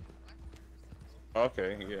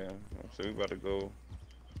 Okay, yeah. So we about to go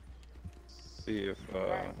see if I'm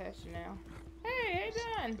riding past you now. Hey,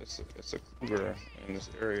 how you doing? it's a cougar in this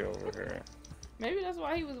area over here. Maybe that's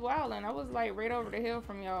why he was wilding. I was like right over the hill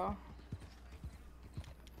from y'all.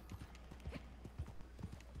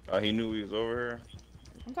 He knew we was over here.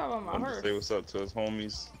 I'm talking about my Wanted to horse. say what's up to his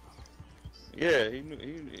homies. Yeah, he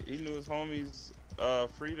knew his homies,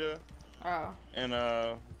 Frida Oh. and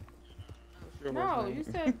what's your No, horse name? you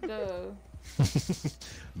said the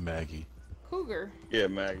Maggie. cougar. Yeah,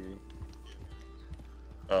 Maggie.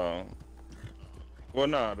 Well,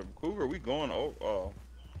 nah, the cougar we going over.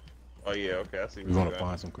 Oh yeah, okay, I see. We're gonna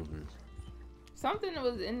find some cougars. Something that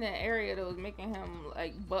was in that area that was making him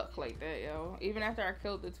like buck like that, yo. Even after I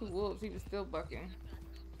killed the 2 wolves, he was still bucking.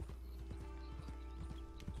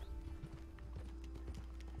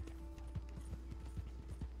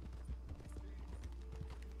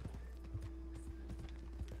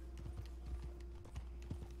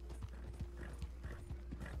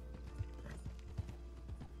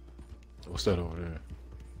 What's that over there?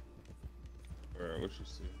 Alright, what you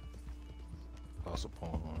see? House of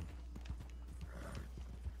Pawn.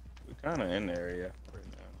 We kind of in the area right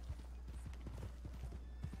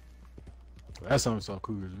now. Last time we saw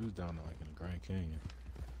cougars, we was down there like in the Grand Canyon.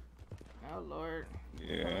 Oh Lord.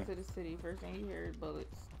 Yeah. Coming to the city, first thing you hear is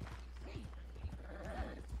bullets.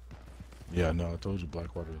 Yeah, no, I told you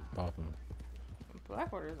Blackwater is popping.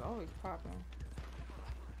 Blackwater is always popping.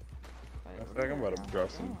 I think I'm about to drop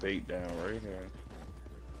some bait down right here.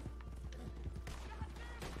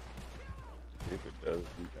 If it does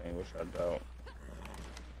anything, which I doubt.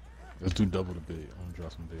 Let's do double the bait. I'm gonna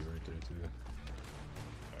drop some bait right there too.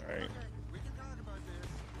 Alright. We can talk about this.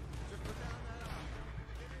 Just put down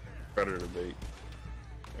that Predator bait.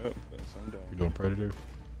 Yep, that's some down. You doing Predator?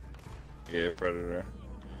 Yeah, predator.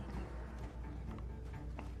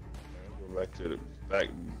 Go back to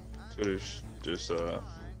this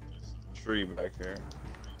tree back here.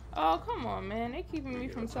 Oh, come on, man. They keeping me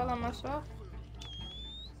from selling my stuff.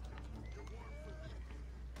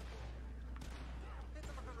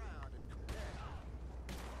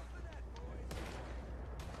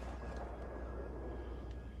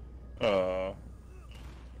 There's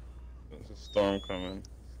a storm coming.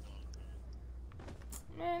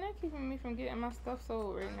 Man, they're keeping me from getting my stuff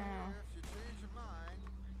sold right now. if you change your mind.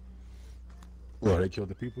 Well, they killed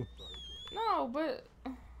the people? No, but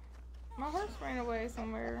my horse ran away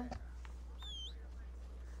somewhere.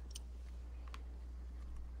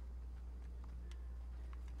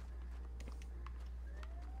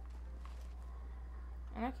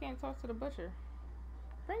 And I I can't talk to the butcher.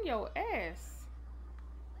 Bring your ass.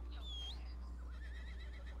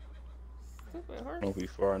 Stupid horse. Don't be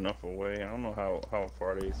far enough away. I don't know how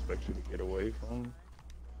far they expect you to get away from.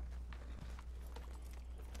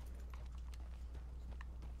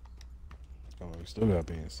 Oh, we still gotta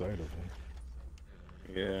be inside of him.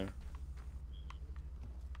 Yeah.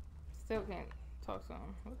 Still can't talk to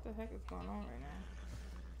him. What the heck is going on right now?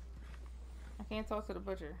 I can't talk to the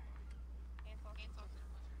butcher.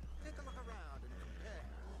 Take a look around and compare.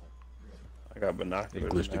 I got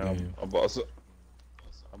binoculars glitched the now. game. I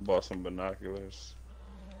bought some binoculars.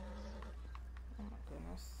 Oh my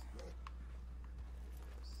goodness.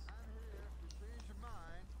 I'm here if you change your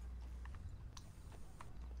mind.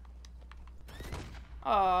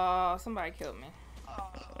 Oh, somebody killed me.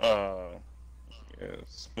 Yeah,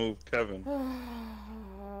 Smooth Kevin. I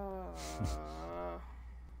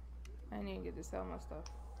didn't even get to sell my stuff.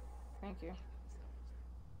 Thank you.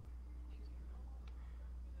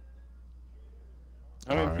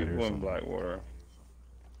 How many Alright, people here's in some. Blackwater?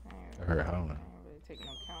 I heard howling. I ain't really taking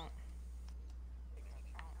no count.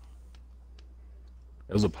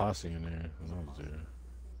 There was a posse in there when I was there.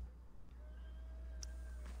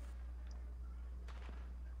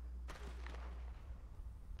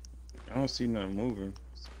 I don't see nothing moving.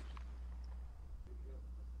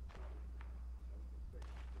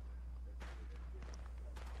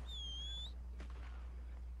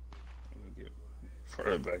 Let me get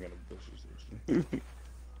further back in the bushes. I'm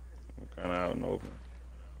kind of out and open.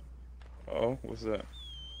 Oh, what's that?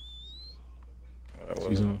 Oh, that See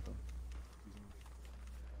wasn't something? nothing.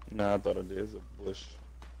 Nah, I thought it is a bush.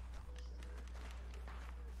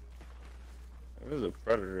 If it was a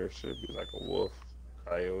predator, it should be like a wolf,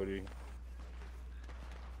 coyote,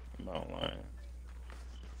 mountain lion.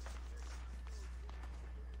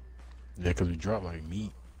 Yeah, because we dropped like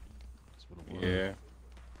meat. That's what it was. Yeah.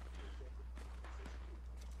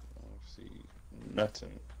 I don't see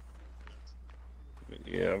nothing. But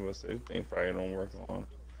yeah, but this thing probably don't work on.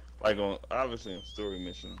 Like on obviously on story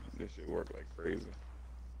mission, this should work like crazy.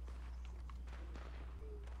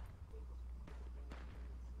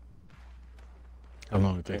 How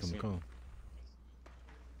long it take Can't them to see. come?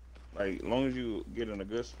 Like as long as you get in a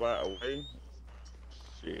good spot away,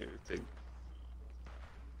 shit, it take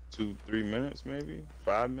 2-3 minutes maybe,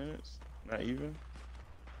 5 minutes, not even.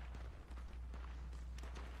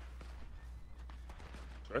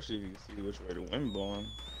 Especially if you can see which way the wind blowing.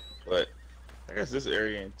 But I guess this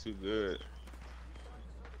area ain't too good.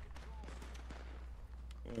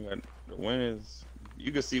 The wind is,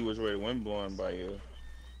 you can see which way the wind blowing by you.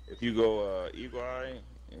 If you go eagle eye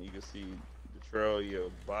and you can see the trail of your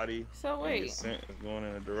body. So and wait. your scent is going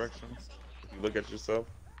in a direction. If you look at yourself.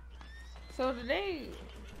 So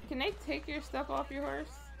can they take your stuff off your horse?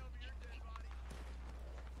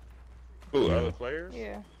 Who, Yeah. other players?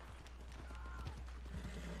 Yeah.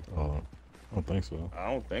 Oh, I don't think so.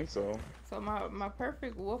 I don't think so. So my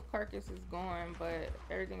perfect wolf carcass is gone, but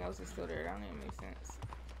everything else is still there. That don't even make sense.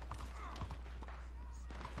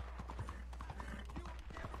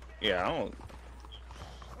 Yeah, I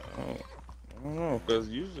don't know, because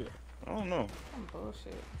usually, I don't know. Some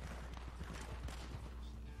bullshit.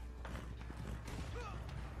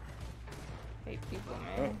 Hate people, Oh,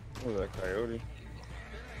 man. what was that, coyote?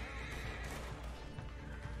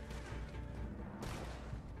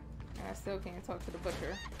 And I still can't talk to the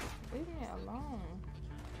butcher. Leave me alone.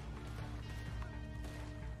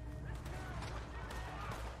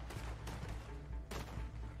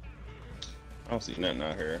 I don't see nothing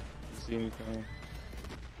out here. You see anything?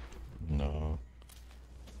 No.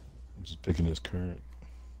 I'm just picking this current.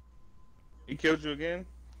 He killed you again?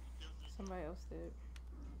 Somebody else did.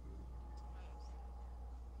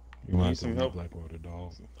 You might Need have some to help? Blackwater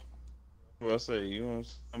dog. Well, I say, you want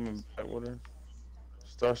some in Blackwater?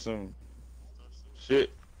 Start some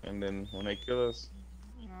shit, and then when they kill us,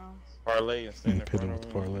 No. parlay and stand in Hit them front with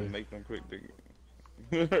of the them parlay. and make them quit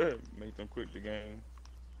the make them quit the game.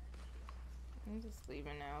 I'm just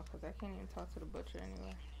leaving now because I can't even talk to the butcher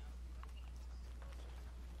anyway.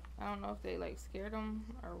 I don't know if they like scared him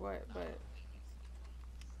or what, but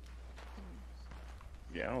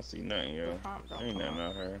Yeah, I don't see nothing, yo. The prompt don't Ain't come nothing up.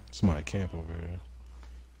 out here. Somebody camp over here.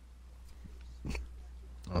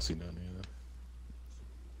 I don't see nothing either.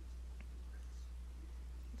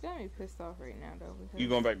 it's got me pissed off right now though. Because You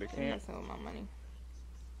going back to they're camp? messing with my money.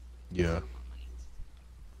 Yeah.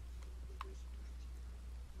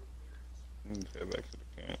 Let me head back to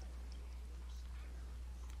the camp.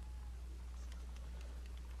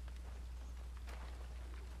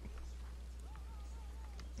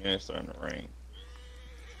 Yeah, it's starting to rain.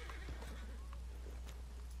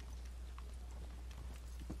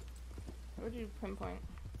 Where'd you pinpoint?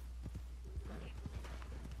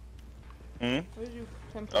 Hmm? Where'd you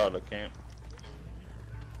pinpoint? Oh, the camp.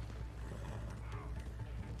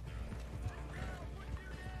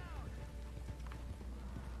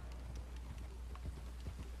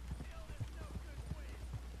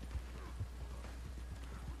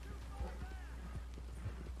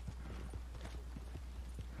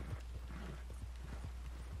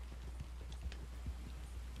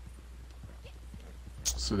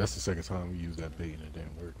 So that's the second time we used that bait and it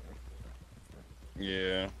didn't work.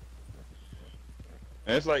 Yeah.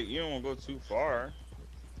 And it's like, you don't want to go too far.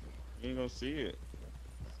 You ain't gonna see it.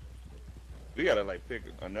 We gotta like pick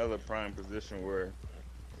another prime position where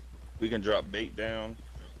we can drop bait down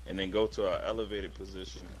and then go to our elevated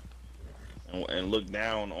position and look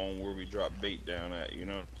down on where we drop bait down at, you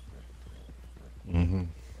know? Mm-hmm.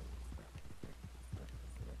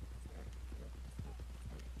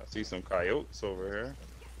 I see some coyotes over here.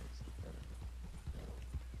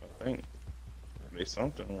 I think there's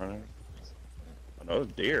something running. Oh,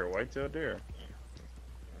 deer, white-tailed deer.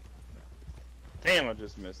 Damn, I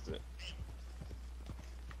just missed it.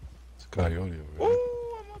 It's a coyote over there.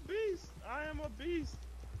 Ooh, I'm a beast. I am a beast.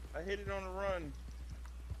 I hit it on the run.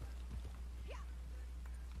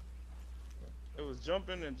 It was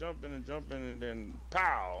jumping and jumping and jumping, and then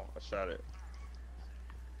pow, I shot it.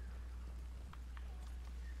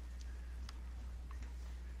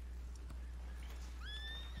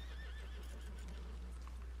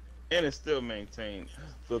 And it still maintained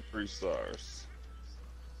the 3 stars.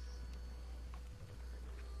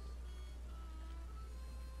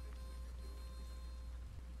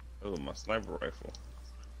 Oh, my sniper rifle.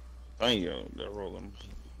 Thank you, they're rolling.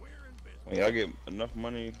 When y'all get enough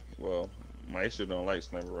money, well, my issue don't like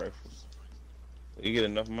sniper rifles. You get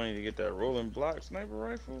enough money to get that rolling block sniper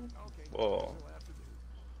rifle? Oh.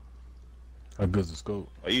 How good's the scope?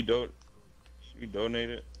 Oh, you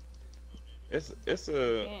donated? It's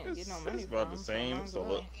about the same.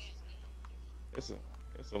 So it's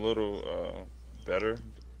a little better.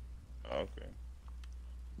 Okay.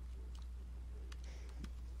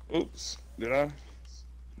 Oops, did I?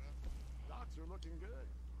 Stocks are looking good.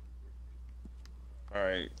 All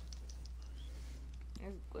right.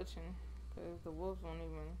 It's glitching because the wolves won't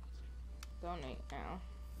even donate now.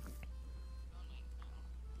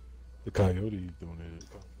 The coyote donated.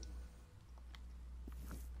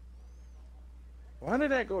 Why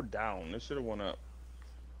did that go down? It should have went up.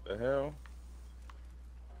 The hell?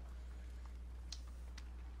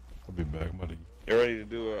 I'll be back, buddy. You ready to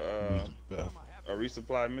do Use the bath. a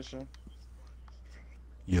resupply mission?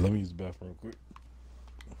 Yeah, let me use the bathroom real quick.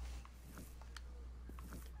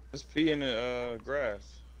 Just pee in the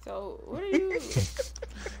grass. So what are you?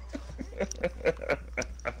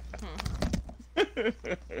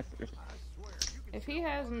 If he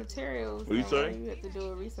has materials, What you then say? why you have to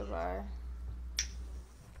do a resupply?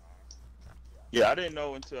 Yeah, I didn't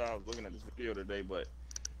know until I was looking at this video today, but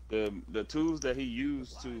the tools that he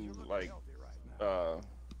used to like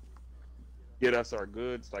get us our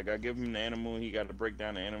goods, like I give him the animal, he got to break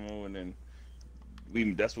down the animal, and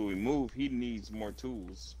then that's what we move. He needs more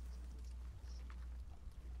tools.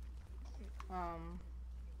 I'm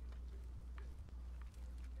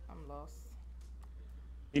lost.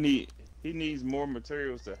 He needs more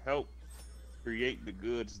materials to help create the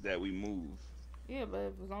goods that we move. Yeah,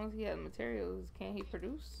 but as long as he has materials, can't he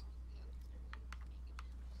produce?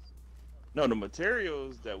 No, the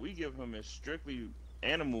materials that we give him is strictly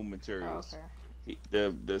animal materials. Oh,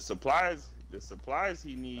 okay. The supplies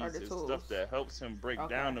he needs is tools. stuff that helps him break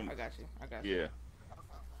Okay, down them. I got you. Yeah.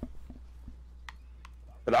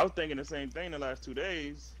 But I was thinking the same thing the last 2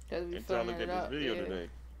 days until I looked at this video today.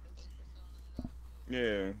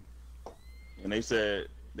 Yeah. And they said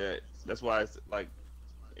that's why it's like,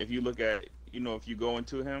 if you look at, if you go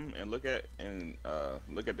into him and look at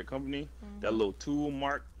the company, that little tool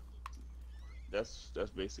mark, that's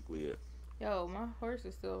basically it. Yo, my horse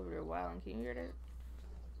is still over there wilding. Can you hear that?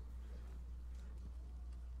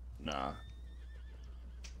 Nah.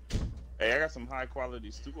 Hey, I got some high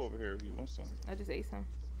quality stew over here if you want some. I just ate some.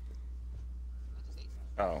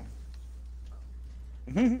 Oh.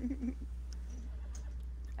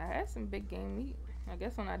 I had some big game meat. I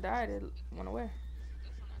guess when I died, it went away.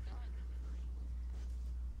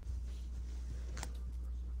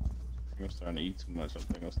 I'm starting to eat too much. I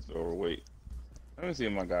think I'm still overweight. Let me see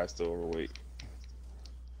if my guy's still overweight.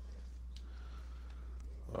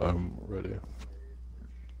 I'm ready.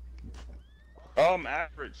 Oh, I'm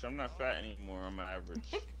average. I'm not fat anymore. I'm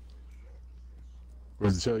average.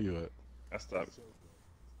 Where's the show you at? I stopped.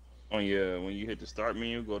 Oh yeah, when you hit the start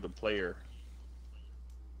menu, go to player.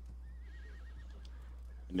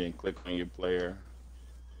 and then click on your player.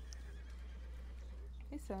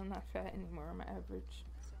 He said I'm not fat anymore. I'm average.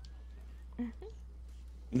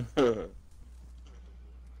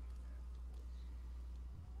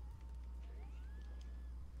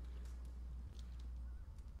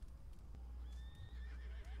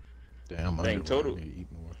 Damn, I'm Dang, underweight. total. I need to eat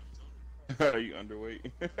more. Are you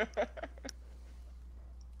underweight?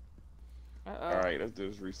 Uh-oh. All right, let's do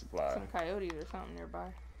this resupply. Some coyotes or something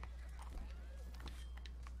nearby.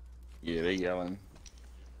 Yeah, they yelling.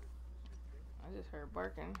 I just heard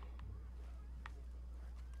barking.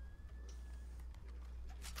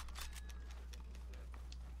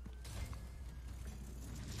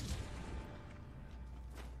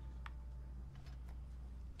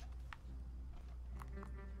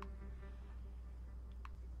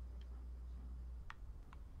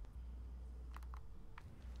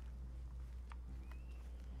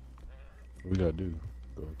 What we gotta do?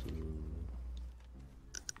 Go to.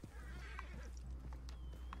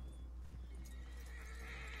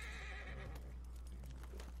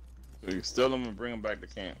 So you steal them and bring them back to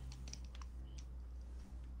camp.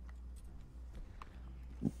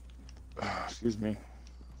 Excuse me.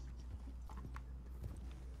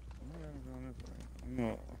 No,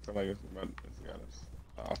 I feel like it's about. It's got us.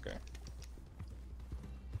 Oh, okay.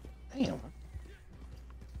 Damn.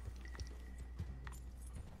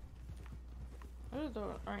 What are the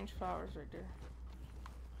orange flowers right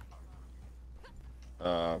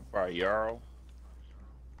there? Probably Yarrow.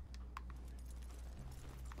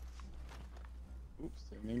 Oops,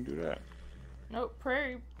 didn't mean to do that. Nope,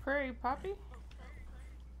 prairie poppy?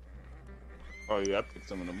 Oh yeah, I picked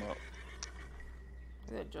some of them up.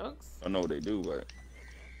 Is that jugs? I don't know what they do, but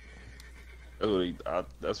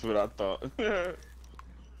that's what I thought.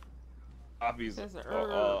 Poppies, That's a herb.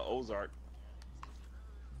 Ozark.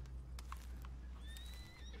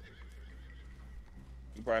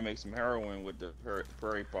 You probably make some heroin with the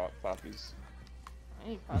prairie poppies. I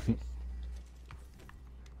need poppies.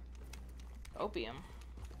 Opium.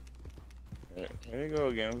 There you go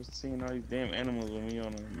again. I'm seeing all these damn animals when we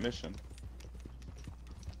on a mission.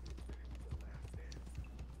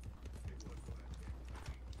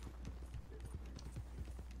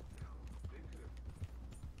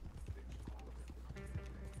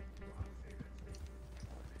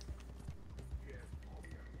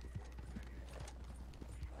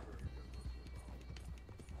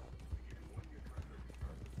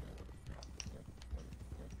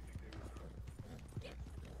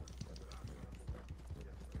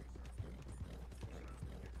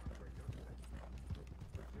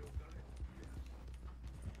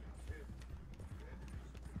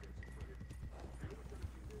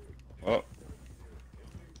 Oh.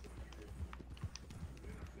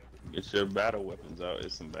 Get your battle weapons out.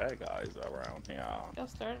 There's some bad guys around here. Y'all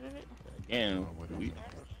started it? Again, we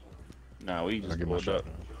just get my pulled up.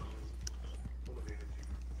 shotgun.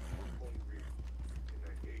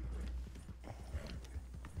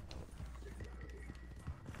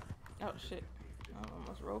 Oh shit. I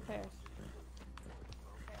almost rolled past.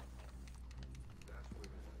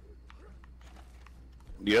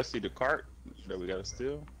 Do you see the cart that we gotta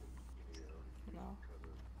steal? No.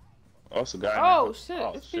 Also, guy. Oh shit!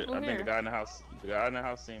 Oh There's shit! people I here. think the guy in the house. The guy in the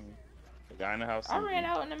house seen me. The guy in the house. I seen ran me.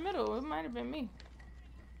 out in the middle. It might have been me.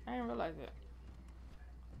 I didn't realize it.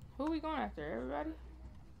 Who we going after? Everybody?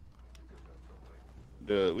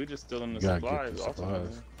 We just stealing the You gotta supplies. get the Also,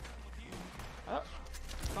 supplies. Oh,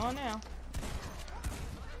 going now.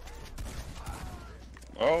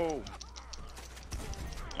 oh.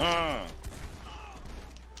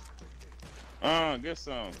 Get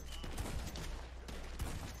some.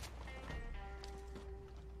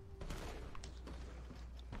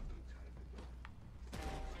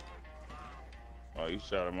 Oh, you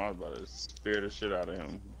shot him. I was about to spear the shit out of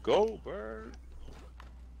him. Go, bird.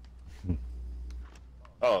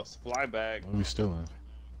 Oh, supply bag. What are we stealing?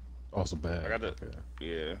 Also bad. I got the. Okay.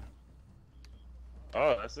 Yeah.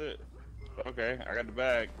 Oh, that's it. Okay, I got the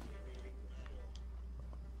bag.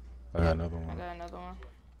 I got another I one. got another one.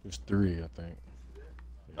 There's 3, I think.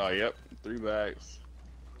 Oh, yep. 3 bags.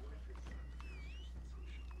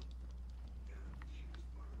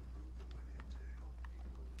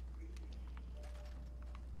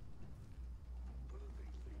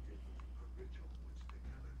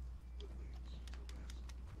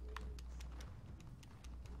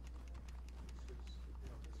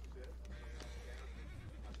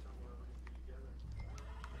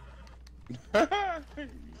 You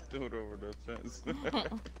threw it over the fence.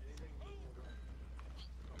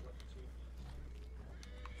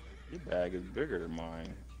 Your bag is bigger than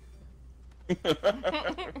mine.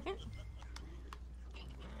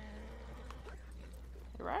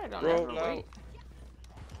 Right, don't Roll ever out. wait.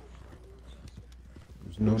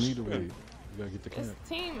 There's no need to wait. You gotta get the It's camp.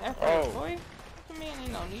 team effort, Oh. boy. What you mean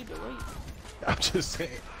ain't no need to wait? I'm just saying.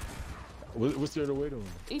 What's there to wait on?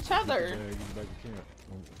 Each Get other. the bag, get back to camp.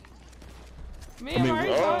 Me I and mean,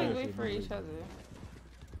 Maurice oh. always Yeah, wait so for no each wait. other.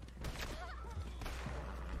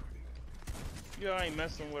 You ain't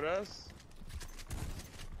messing with us.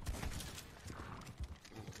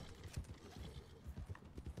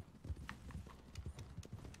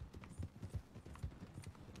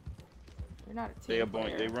 You're not a They team up on.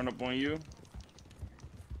 player. They run up on you.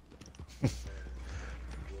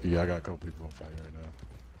 Yeah, I got a couple people on fire right now.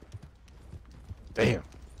 Damn.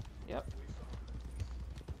 Yep.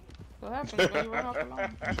 What happens when you run off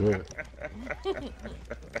alone? Good.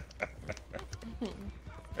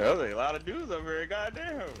 There's a lot of dudes over here.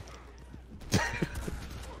 Goddamn.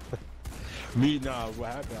 Me, nah, what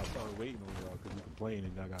happened? I started waiting on y'all because you complained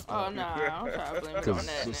and I got Oh, nah, don't try to blame it on Because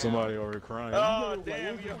that now. somebody already crying. Oh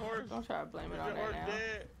damn, your horse. Don't try to blame it Is on your that horse now.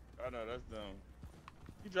 dead? Oh no, that's dumb.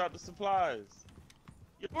 You dropped the supplies.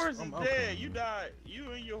 Your horse is I'm dead. coming. You died.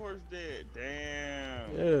 You and your horse dead.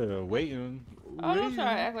 Damn. Yeah, waiting. Oh, don't try to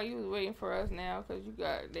act like you was waiting for us now because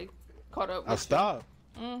they caught up with I stopped.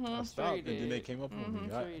 you. Mm-hmm, I sure stopped, you did. and then they came up on me.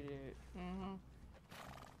 Sure you did. Mm-hmm.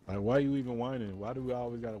 Like, why you even whining? Why do we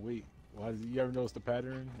always gotta wait? Why does you ever notice the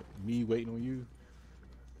pattern? Me waiting on you?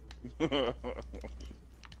 You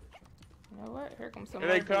know what? Here comes some Here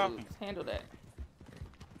more they come. dudes. Handle that.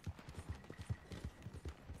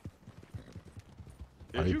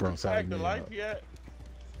 Oh, Did he you brought come Sally back to Mae life up. yet?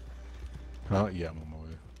 Huh? Yeah, I'm on my way.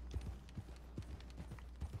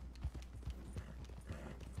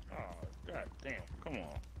 Oh god damn! Come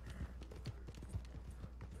on.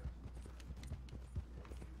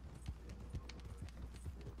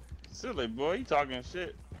 Silly boy, you talking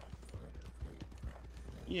shit.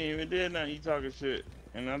 You ain't even did nothing. You talking shit,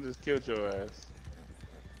 and I just killed your ass.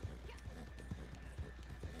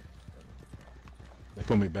 They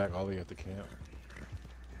put me back all the way at the camp.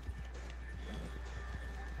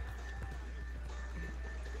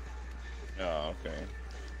 Oh, okay.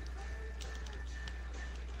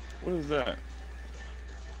 What is that?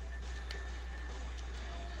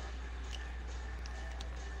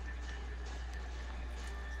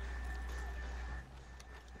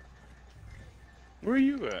 Where are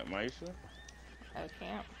you at, Maisha? At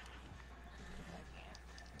camp.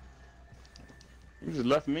 You just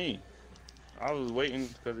left me. I was waiting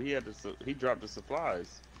because he dropped the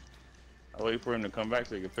supplies. I waited for him to come back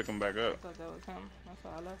so he could pick them back I up. thought that was him. That's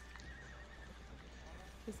why I left.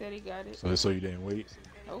 He said he got it. So you didn't wait?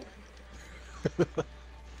 Nope.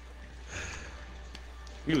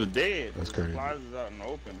 He was dead. That's the crazy. supplies is out in the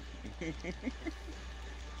open.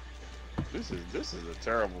 This is a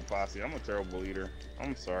terrible posse. I'm a terrible leader.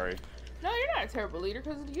 I'm sorry. No, you're not a terrible leader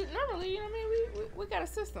because normally, you know what I mean? We got a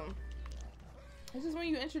system. It's just when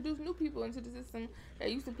you introduce new people into the system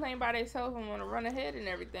that used to playing by themselves and want to run ahead and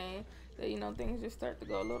everything, that, you know, things just start to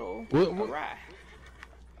go a little awry.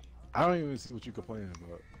 I don't even see what you're complaining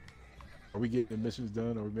about. Are we getting the missions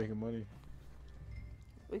done? Are we making money?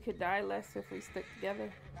 We could die less if we stick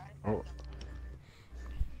together. Oh,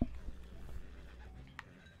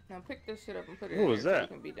 Now pick this shit up and put it What in was there so that? it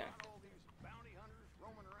can be done. All these bounty hunters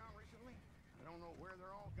roaming around recently. I don't know where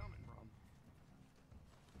they're all coming from.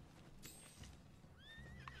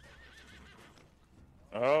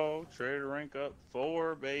 Oh, trader rank up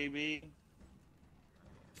 4, baby.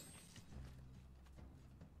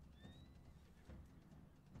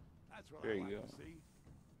 That's what There I you like go. to see.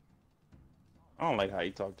 I don't like how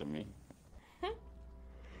you talk to me.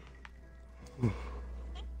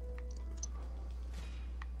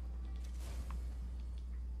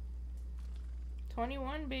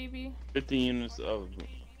 21, baby. 15 units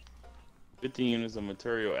of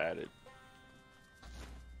material added.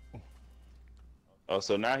 Oh,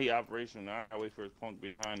 so now he operational. Now I wait for his punk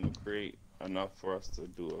behind to create enough for us to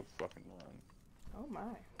do a fucking run. Oh my.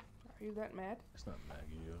 Are you that mad? it's not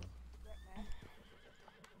Maggie, yo.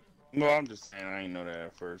 No, I'm just saying I didn't know that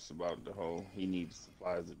at first about the whole he needs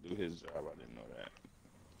supplies to do his job. I didn't know that.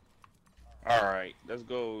 Alright, let's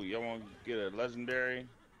go. Y'all want to get a legendary?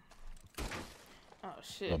 Oh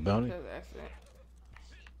shit. A bounty? Because of accident.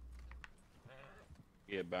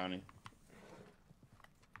 Yeah, bounty.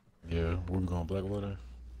 Yeah, we're going Blackwater.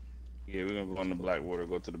 Yeah, we're gonna go on the Blackwater,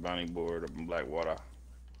 go to the bounty board up in Blackwater.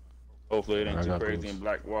 Hopefully it ain't I too got crazy those. in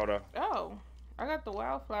Blackwater. Oh, I got the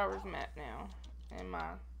wildflowers map now in my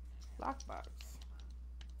lockbox.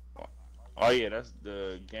 Oh yeah, that's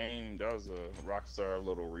the game. That was a Rockstar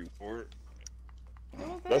little report. It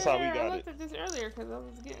was That's in how we there. got I it. looked at this earlier because I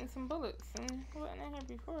was getting some bullets and it wasn't in here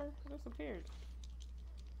before. It disappeared.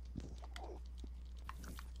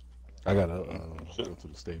 I gotta Shit. go to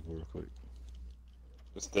the stable real quick.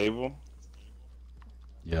 The stable.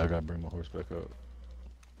 Yeah, I gotta bring my horse back up.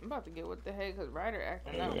 I'm about to get what the heck, cause Ryder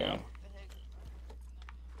acting up Yeah. now.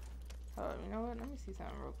 Oh, you know what? Let me see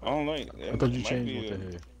something real I quick. don't like. I thought you changed what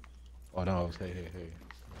the heck. Oh no, it was hey.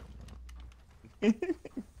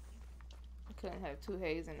 Couldn't have two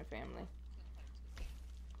Hays in the family.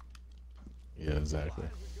 Yeah, exactly.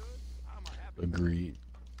 Agreed.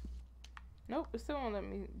 Nope, it still won't let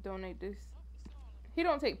me donate this. He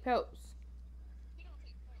don't take pelts.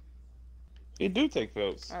 He do take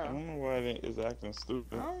pelts. Oh. I don't know why it's acting I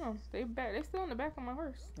stupid. don't know. They still in the back of my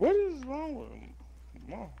horse. What is wrong with him?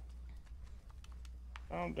 Come on.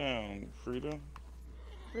 Calm down, Frida.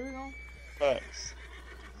 Where we going? Facts.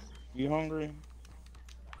 You hungry?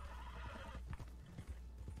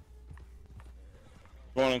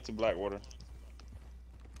 Going into Blackwater.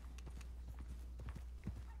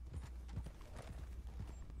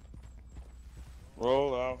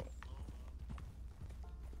 Roll out.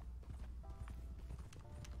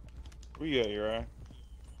 Where you at, Uri?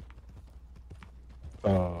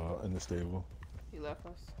 In the stable. He left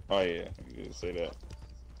us. Oh yeah, you did say that.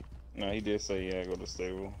 No, he did say yeah, go to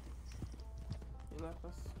stable. He left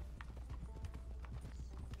us.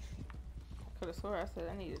 Could have swore I said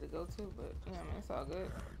I needed to go too, but you know, I mean, it's all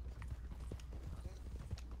good.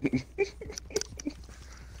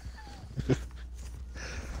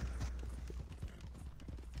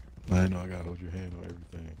 I know I gotta hold your hand on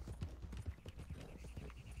everything.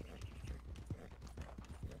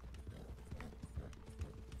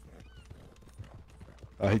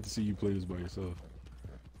 I hate to see you play this by yourself.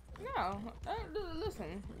 No,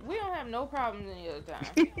 listen, we don't have no problems any other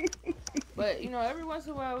time. But, you know, every once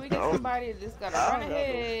in a while we get somebody that just gotta run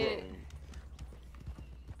ahead.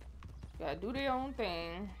 Gotta do their own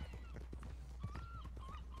thing.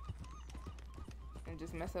 And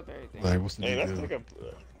just mess up everything. Like, what's the Hey, deal?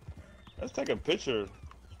 let's take a picture.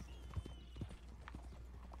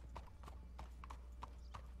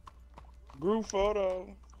 Group photo.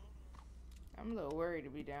 I'm a little worried to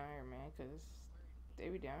be down here, man, because they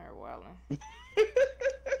be down here wilding.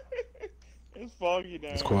 It's foggy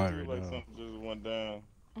down It's here, quiet too, right like now. something just went down.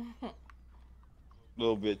 A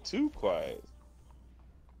little bit too quiet.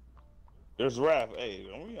 There's Raph. Hey,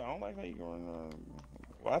 I don't like how you going.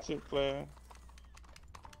 Watch it, player.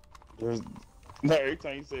 There's no, every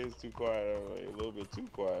time you say it's too quiet, I'm like, a little bit too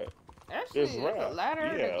quiet. Actually, There's there's a Raph. ladder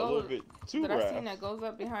Yeah, that a little goes bit too that I seen Raph. that goes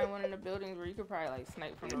up behind one of the buildings where you could probably like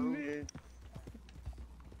snipe from the roof.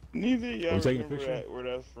 Neither of y'all We taking a remember picture? where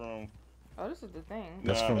that's from. Oh, this is the thing.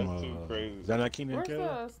 That's Nah, from, that's too crazy. is that not Keenan and Where's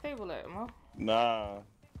Kel? the stable at, Mo? Nah.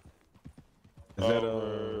 Is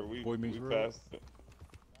that, we Boy Meets World? passed it.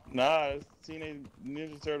 Nah, it's Teenage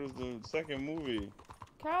Ninja Turtles, the second movie.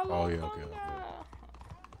 California.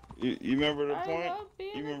 You remember the I point? love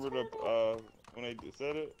being You remember a turtle. when they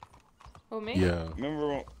said it? Who, me? Yeah.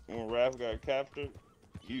 Remember when Raph got captured?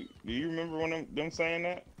 Do you remember when them saying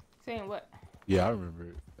that? Saying what? Yeah, I remember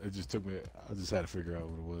it. It just took me, I just had to figure out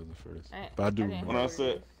what it was at first. But I do didn't remember. When I know what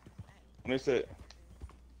it said,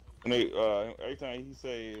 every time he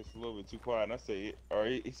say it's a little bit too quiet, and I say, or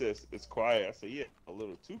he says it's quiet, I say, yeah, a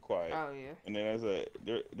little too quiet. Oh, yeah. And then I said,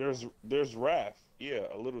 there's Raph, yeah,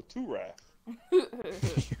 a little too Raph.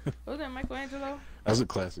 Was that Michelangelo? That's a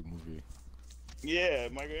classic movie. Yeah,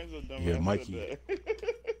 Michelangelo dumbass Yeah, said Mikey.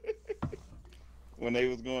 that. When they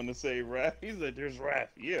was going to say Raph, he said, there's Raph,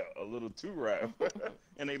 yeah, a little too Raph.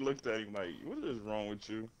 And they looked at him like, what is wrong with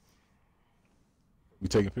you? We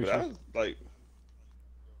taking But I pictures? was like,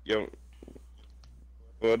 yo,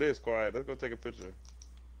 well, it is quiet. Let's go take a picture.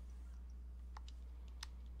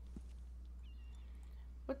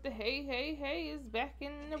 But the hey is back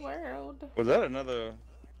in the world. Was that another?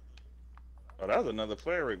 Oh, that was another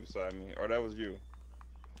player right beside me. Or that was you.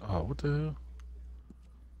 Oh, what the hell?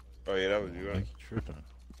 Oh yeah, that was you. Like Right? you tripping.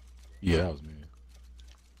 Yeah, that was me.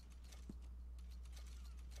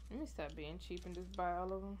 Let me stop being cheap and just buy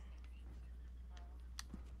all of them.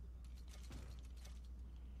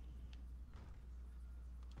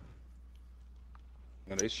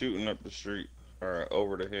 And they shooting up the street or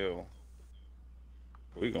over the hill.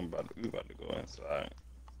 We about to go inside.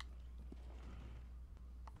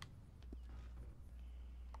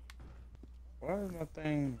 Why is my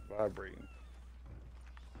thing vibrating?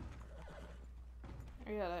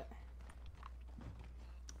 Yeah, that.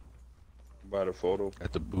 By the photo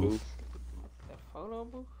At the booth. That photo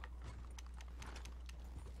booth?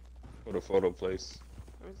 For the photo place.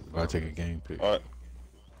 Where's the I photo take a booth? game pic.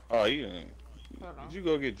 Oh, you didn't. Hold on. Did you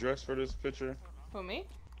go get dressed for this picture? Who, me?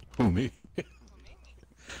 Who, me?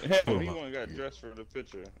 Yeah, Oh, he my- went and got dressed for the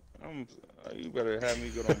picture. You better have me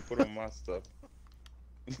go and put on my stuff.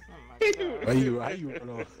 Oh my god. How you run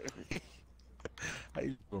off? How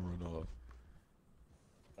you gonna run off?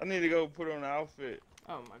 I need to go put on an outfit.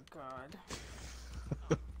 Oh my god.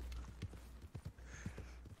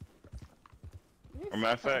 As a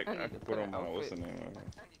matter of fact, I can put on my what's the name?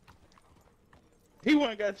 He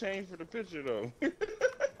wasn't got changed for the picture though.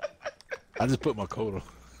 I just put my coat on.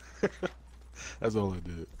 That's all I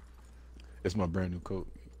did. It's my brand new coat.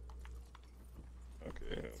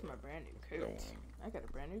 Okay. It's my brand new coat. I got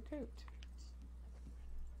a brand new coat.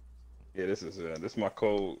 Yeah, this is my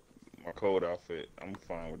cold outfit. I'm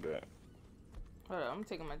fine with that. Hold on, I'm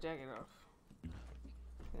taking my jacket off.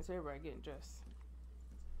 Since everybody getting dressed.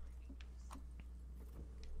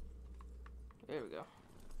 There we go.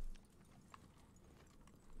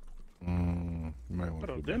 You might want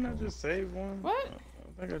to Didn't I just save one? What?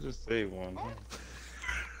 I think I just saved one.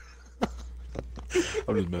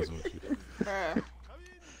 I'm just messing with you. Bruh.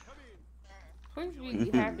 Please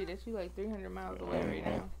be happy that you like 300 miles away right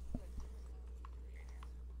now.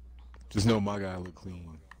 Just know my guy look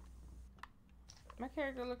clean. My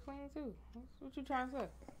character look clean too. What you trying to say?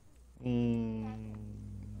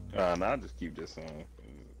 Nah, I'll just keep this on.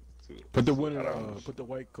 Put the put the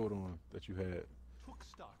white coat on that you had.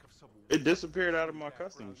 It disappeared out of my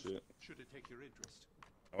custom shit. Should it take your interest?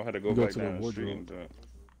 I had to go back down the street and do it.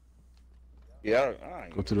 Yeah, I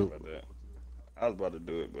ain't gonna about that. I was about to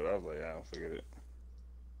do it, but I was like, I don't figure it.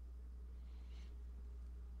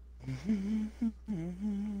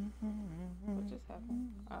 What just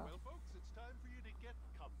happened? Oh. Well, folks, it's time for you to get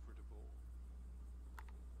comfortable.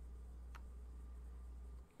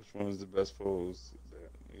 Which one is the best pose?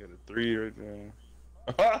 You got a 3 right there.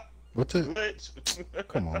 What's it? Glitch.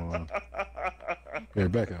 Come on. Yeah,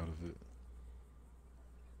 back out of it.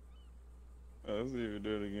 Let's see if we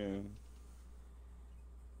do it again.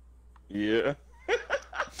 Yeah.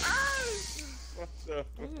 What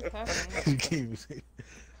just happened? You can't even see.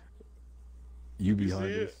 You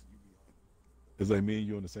behind us. It's like me and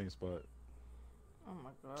you on the same spot. Oh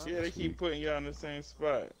my god. Yeah, they keep putting y'all in the same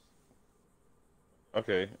spot.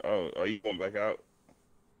 Okay. Oh, are you going back out?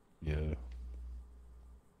 Yeah.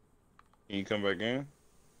 Can you come back in?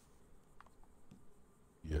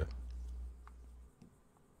 Yeah.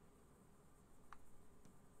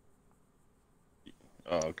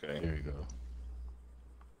 Oh, okay. There you go.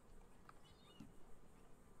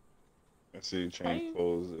 Let's see, change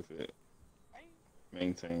pose if it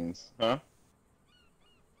maintains. Huh?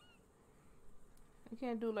 You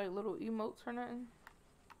can't do like little emotes or nothing?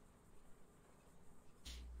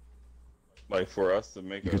 Like for us to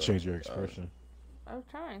make You can change your expression. I was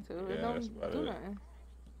trying to. Yeah, It that's don't about do it. nothing.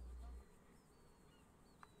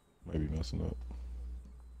 Might be messing up.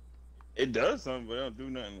 It does something, but it don't do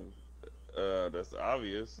nothing. That's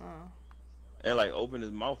obvious. Oh. And like open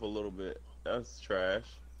his mouth a little bit. That's trash.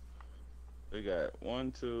 We got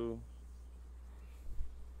 1, 2.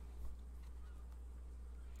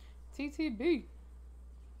 TTB.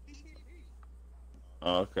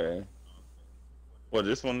 Okay. Well,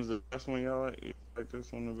 this one is the best one y'all like. You like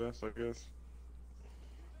this one the best, I guess.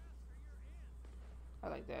 I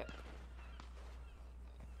like that.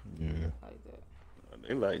 Yeah. I like that.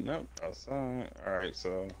 They lighting up outside. All right,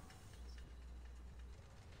 so.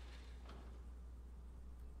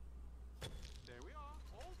 There we are,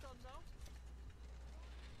 all done now.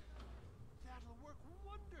 That'll work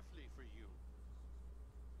wonderfully for you.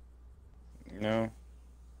 No.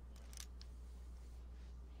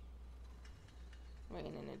 We ain't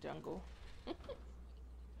in the jungle.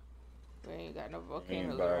 We ain't got no Ain't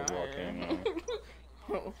volcanoes by a around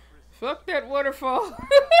volcano. Fuck that waterfall.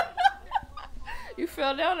 You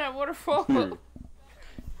fell down that waterfall. No need to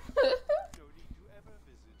ever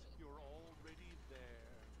visit. You're already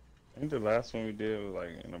there. I think the last one we did was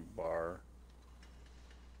like in a bar.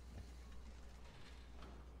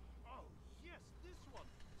 Oh, yes, this one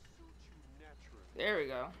suits you naturally. There we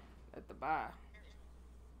go. At the bar.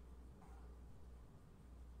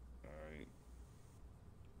 Alright.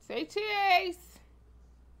 Say cheers.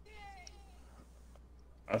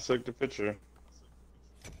 I took the picture. And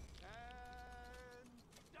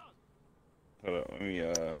done. Hold up, let me,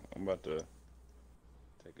 I'm about to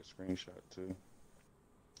take a screenshot too.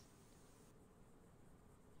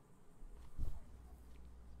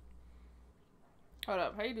 Hold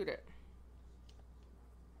up. How you do that?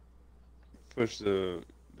 Push the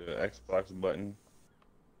Xbox button,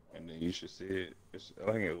 and then you should see it.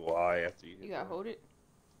 I think it's Y after you hit You gotta it. hold it.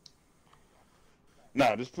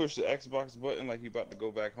 Nah, just push the Xbox button like you about to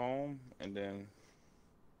go back home, and then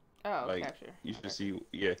Oh, like capture. you Okay. should see,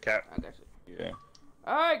 yeah, cap, I got you. yeah.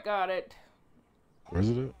 I got it. Where's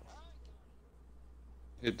it at?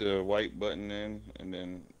 hit the white button in, and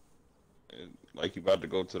then like you about to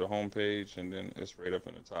go to the home page, and then it's right up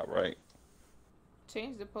in the top right.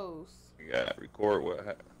 Change the pose. You got record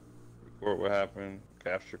what happened,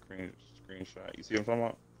 capture screenshot. You see what I'm talking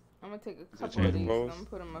about? I'm gonna take a Is it couple of change these. pose? And I'm gonna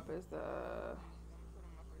put them up as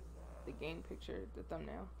the game picture, the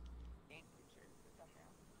thumbnail.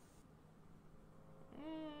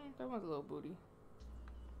 That one's a little booty.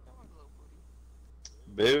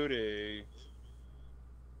 Booty.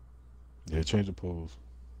 Yeah, change the pose.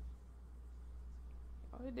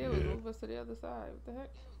 All he did was Yeah. move us to the other side. What the heck?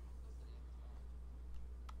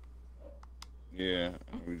 Yeah,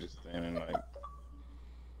 we just standing like.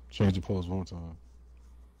 Change the pose one time.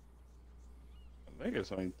 I think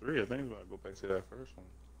it's only 3. I think we're gonna go back to that first one.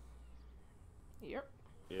 Yep.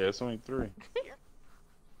 Yeah, it's only 3.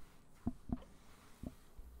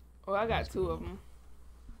 Oh, I got 2 of them.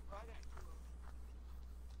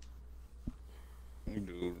 You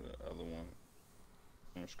do the other one.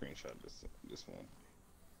 I'm gonna screenshot this one.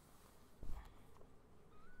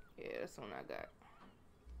 Yeah, that's one I got.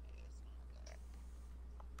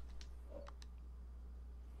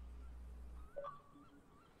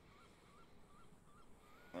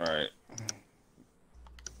 All right.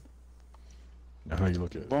 Now how you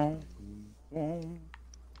look at it? Boom, boom,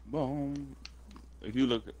 boom. If you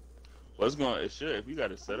look, well, it's going. It should. If you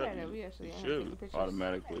got it set up, Yeah, we actually it ain't taking should pictures.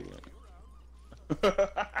 automatically.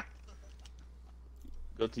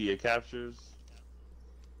 Go to your captures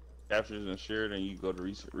and shared, and you go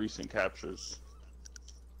to recent captures.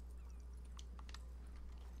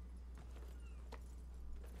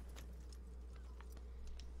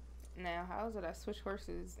 Now, how is it I switch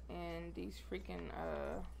horses and these freaking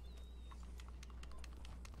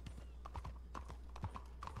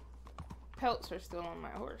pelts are still on my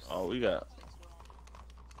horse? Oh,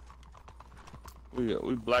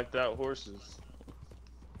 we blacked out horses.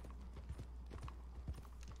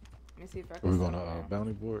 Let me see if I Are can. we going sell to them now.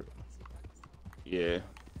 bounty board? Yeah.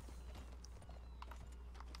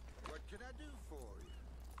 What can I do for you?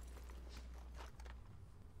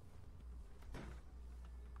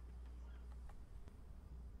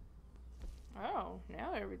 Oh,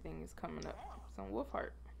 now everything is coming up. Some wolf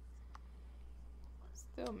heart.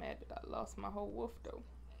 Still mad that I lost my whole wolf though.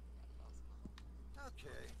 Okay.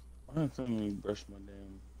 Why don't you brush my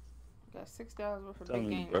damn? Got $6 worth of Tell big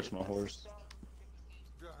me game. to brush my horse.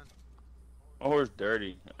 Done. My horse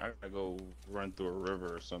dirty. I gotta go run through a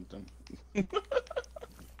river or something. The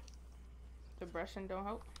brushing don't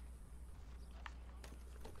help.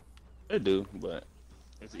 They do, but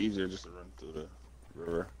it's easier just to run through the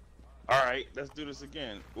river. All right, let's do this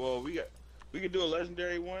again. Well, we could do a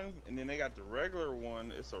legendary one, and then they got the regular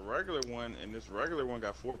one. It's a regular one, and this regular one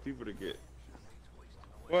got 4 people to get.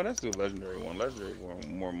 Well, let's do a legendary one. Legendary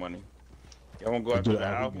one, more money. Y'all wanna go Let's after do the the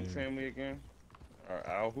Owl Owl game. family again? Or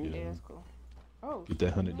Owl who? Yeah. Yeah, that's cool. Oh, Get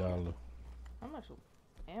that $100. how much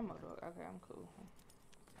ammo do I? Okay, I'm cool.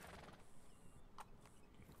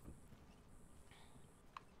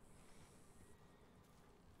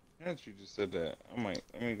 Since you just said that, let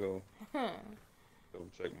me go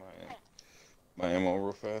check my ammo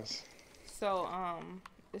real fast. So,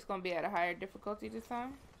 it's gonna be at a higher difficulty this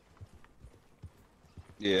time?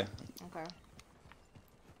 Yeah. Okay.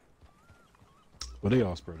 Well, they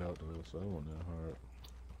all spread out though, so it wasn't that hard.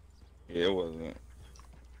 Yeah, it wasn't.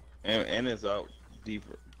 And it's out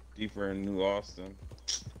deeper in New Austin.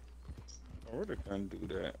 Oh, where the gun do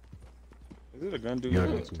that? Is it a gun dude Yeah,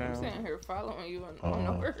 in I this got to. I'm town? sitting here following you on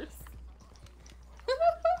the horse.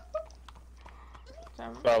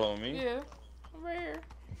 Follow me? Yeah, I'm right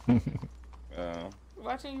here. Uh,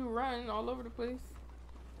 Watching you run all over the place.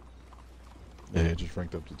 Yeah, it just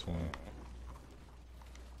ranked up to 20.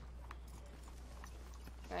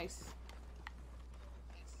 Nice.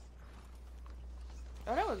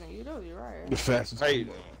 Oh, that wasn't you, that was Uriah. The fastest. how you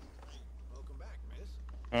one. doing? Welcome back, miss.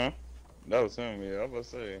 Huh? That was him, yeah. I was about to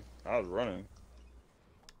say. I was running.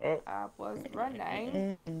 Oh. I was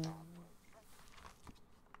running.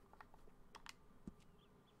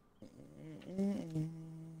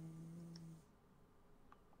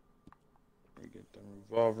 We get the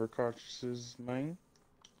revolver cartridges, man.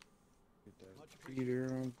 Get that repeater.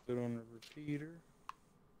 I'm good on the repeater.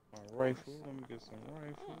 My rifle. Let me get some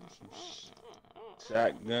rifles. Some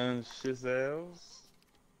shotguns, shizells.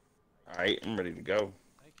 Alright, I'm ready to go.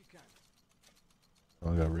 Thank you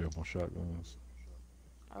kindly. I got re-up on shotguns.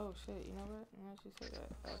 Oh shit, you know what? Now that you say that,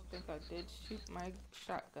 I think I did shoot my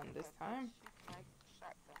shotgun this time.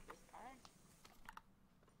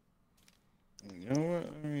 You know what?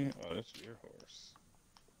 I mean, oh, that's your horse.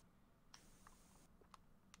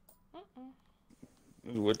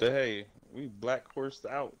 What the hey? We black horsed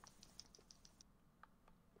out.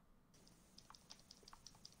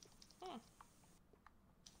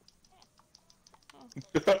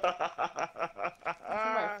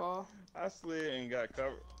 Somebody fall. I slid and got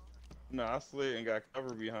covered. No, I slid and got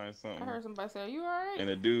covered behind something. I heard somebody say, "Are you alright?" And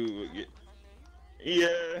the dude would get. Yeah.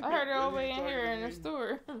 I heard it all the He way in talking here to in the me.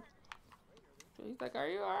 store. He's like, "Are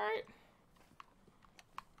you alright?"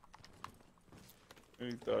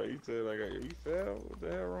 He said like, "You fell? What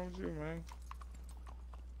the hell wrong with you, man?"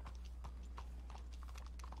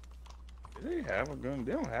 They have a gun.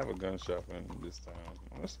 They don't have a gun shop in this town.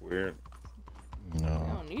 That's weird. They No.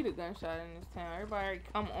 don't need a gunshot in this town. Everybody already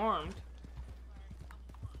come armed.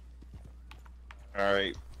 All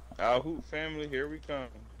right, our Hoot family, here we come.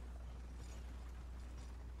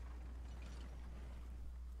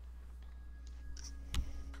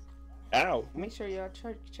 Ow. Make sure y'all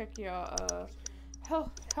check y'all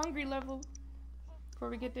health hungry level before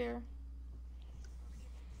we get there.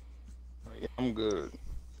 Yeah, I'm good.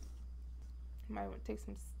 Might want to take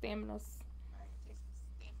some stamina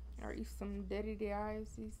or eat some deady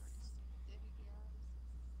eyes.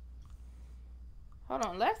 Hold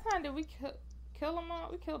on. Last time did we kill them all?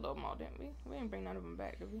 We killed them all, didn't we? We didn't bring none of them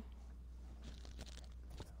back, did we?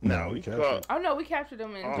 No, we we captured. caught. Oh no, we captured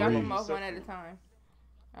them and Oh, dropped yeah. them off one at a time.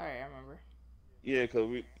 All right, I remember. Yeah, cause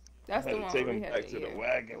we That's had the to one take where we them had back to yeah, the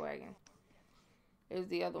wagon. The wagon. It was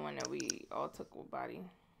the other one that we all took with body.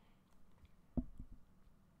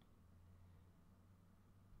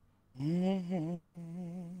 I'm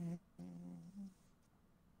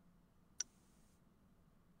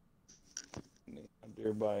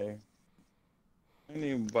there by. I ain't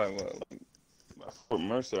even by what? Like, by Fort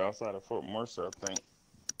Mercer, outside of Fort Mercer, I think.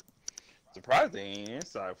 Surprised they ain't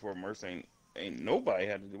inside Fort Mercer. Ain't nobody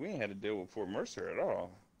had to do. We ain't had to deal with Fort Mercer at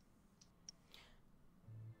all.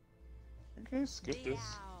 I can't skip The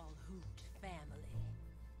this. Owl Hoot family.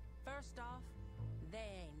 First off,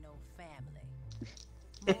 they ain't no family.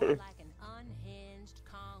 More like an unhinged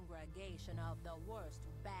congregation of the worst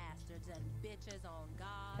bastards and bitches on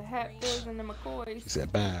God's The Hatfields green and the McCoys. She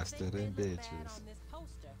said bastard and Think they look bad bitches. on this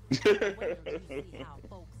poster. Wait till you see how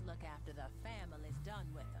folks look after the family's done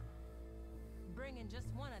with them. Bringing just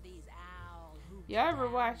one of these owl hoots Y'all ever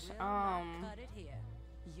down watch, will not cut it here.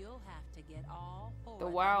 You'll have to get all four The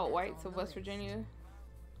of them Wild that's Whites on of the West list. Virginia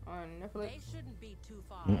on Netflix. They shouldn't be too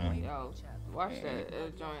far Mm-mm. away Yo, from each other. watch that.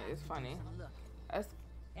 But you'll Joint have is to do funny. some looking. That's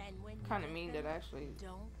And when you kind of get mean them, that I actually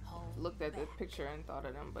don't hold looked at the back. picture and thought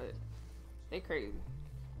of them, but they crazy.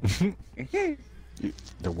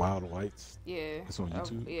 The Wild Whites. Yeah. It's on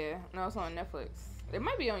YouTube? Yeah. No, it's on Netflix. It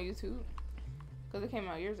might be on YouTube because it came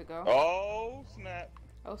out years ago. Oh snap!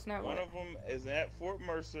 Oh snap! One What? of them is at Fort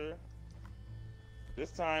Mercer.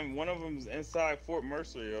 This time, one of them is inside Fort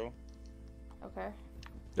Mercer, yo. Okay.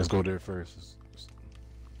 Let's go there first.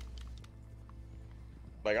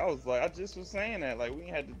 Like I just was saying that. Like we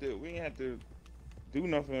ain't had to do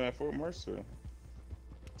nothing at Fort Mercer.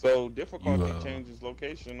 So difficulty You, changes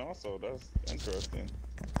location. Also, that's interesting.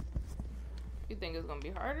 You think it's gonna be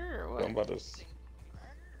harder or So what? I'm about to.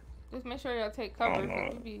 Just make sure y'all take I cover. don't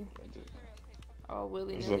 'Cause know. you be all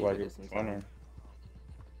willy This nilly look like with it's this sometimes. funner.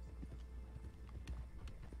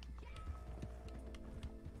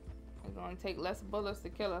 It's gonna take less bullets to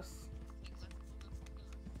kill us.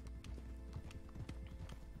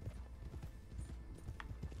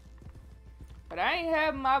 But I ain't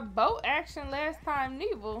have my boat action last time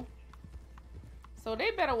neither. So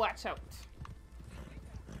they better watch out.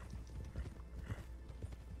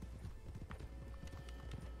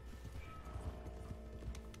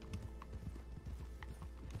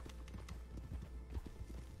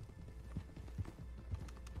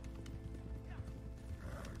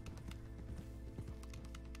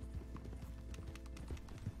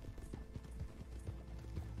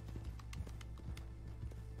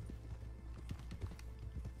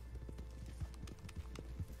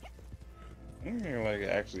 I think like it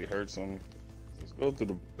actually hurts them. Let's go through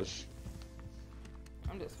the bush.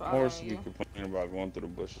 I'm just More following should be you. complaining about going through the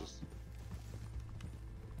bushes.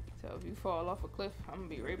 So if you fall off a cliff, I'm gonna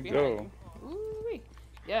be right There we behind you. Ooh-wee.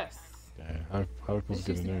 Yes. Damn, how we supposed This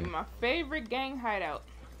to used get to in be there? my favorite gang hideout.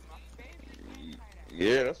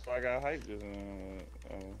 Yeah, that's why I got hyped.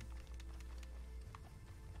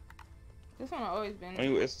 This one always been. I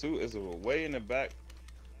mean, it's way in the back.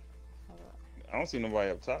 I don't see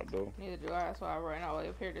nobody up top though. Neither do I. That's why I ran all the way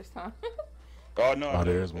up here this time. Oh no, Oh,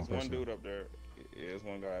 there's there's one one person. dude up there. Yeah, there's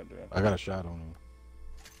one guy up there. I got a shot on him.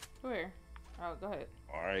 Where? Oh, go ahead.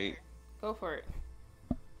 All right. Go for it.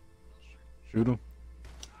 Shoot him.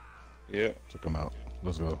 Yeah. Took him out.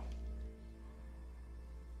 Let's go.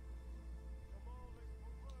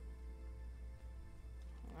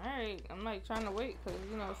 wait. I'm like trying to wait because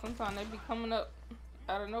you know sometimes they be coming up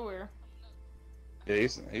out of nowhere. Yeah,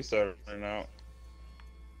 he started running out.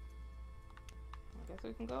 I guess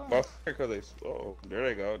we can go. Well, because they. Oh, there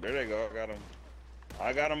they go. There they go. I got him.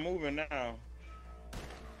 I got him moving now.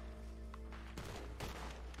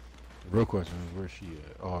 The real question is where's she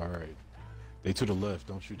at? Oh, all right. They to the left.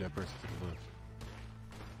 Don't shoot that person to the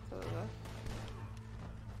left. To the left.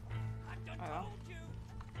 Oh.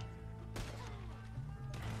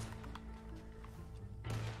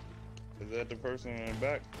 Is that the person in the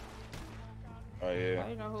back? Oh yeah. How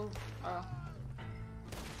you know who? Oh.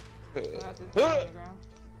 Not this Huh. on the ground.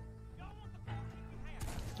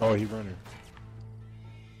 Oh, he running.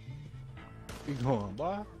 He going,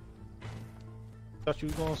 boy. Thought you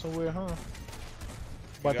was going somewhere, huh?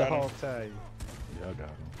 About the got him? hog tag. Yeah, I got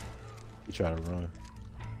him. He tried to run.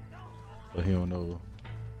 But he don't know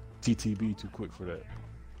TTB too quick for that.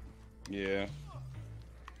 Yeah.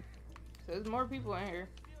 So there's more people in here.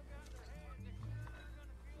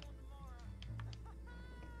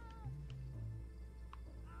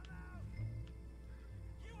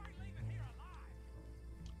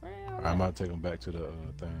 I might take him back to the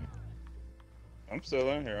thing. I'm still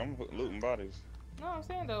in here. I'm looting bodies. No, I'm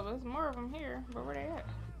saying though, there's more of them here. But where they at?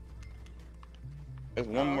 There's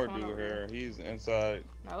one Oh, more it's one dude over here. there. He's inside.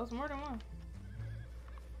 No, it's more than one.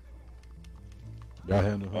 Y'all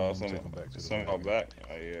handle him. Oh, I'm take him back to the somehow thing. back.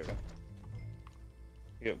 Oh yeah.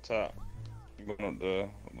 He up top. You going up the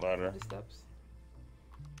ladder? The steps.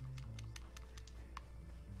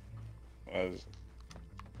 I just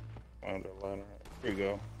found the ladder. Here we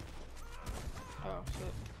go. Oh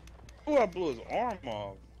shit. Oh, I blew his arm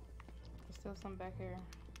off. There's still some back here.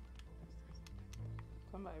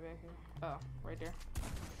 Somebody back here. Oh, right there.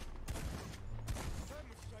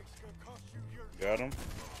 Got him.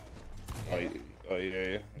 Oh yeah, oh,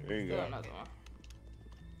 yeah. There you Still go. another one.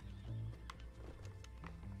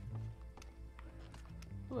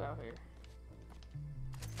 Who out here?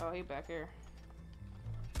 Oh, he back here.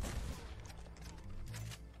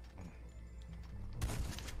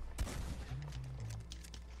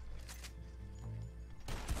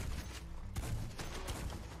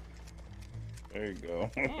 There you go.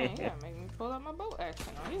 Man, you gotta make me pull out my boat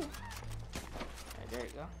action on you. Right, there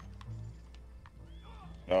you go.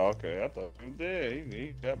 Oh, okay. I thought he was dead.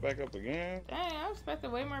 He got back up again. Dang, I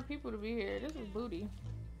expected way more people to be here. This is booty.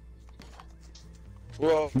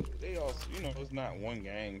 Well, they all, you know, it's not one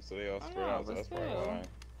gang, so they all I spread know, out. So but that's probably still. why.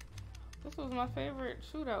 This was my favorite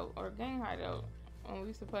shootout or gang hideout when we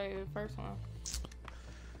used to play the first one.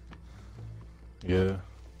 Yeah.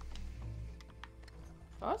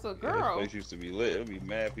 Oh, that's a Yeah, this girl. place used to be lit. There'd be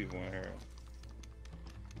mad people in here.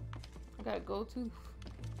 I got gold tooth.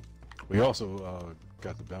 We also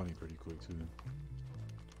got the bounty pretty quick too.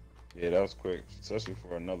 Yeah, that was quick, especially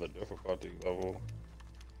for another difficulty level.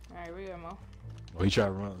 Alright, we got more. Oh, he tried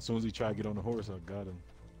to run. As soon as he tried to get on the horse, I got him.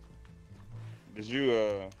 Did you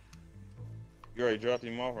you already dropped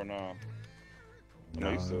him off or no?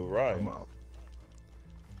 No, you still I'm riding. out.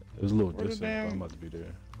 It was a little Where the distant, but damn- I'm about to be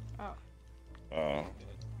there.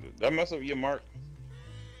 That mess up your mark.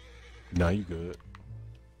 Nah, you good.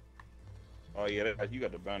 Oh yeah, you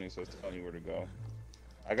got the bounty, so it's telling you where to go.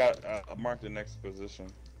 I got I marked the next position.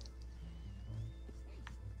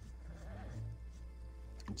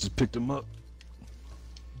 Just picked him up.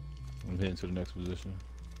 I'm heading to the next position.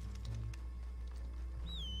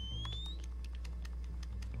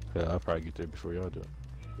 Yeah, I'll probably get there before y'all do.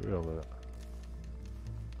 Where y'all at?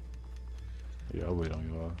 Yeah, I'll wait on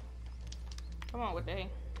y'all. Come on, what the heck?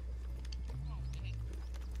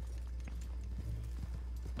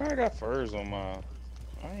 I got furs on my.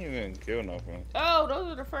 I ain't even kill nothing. Oh,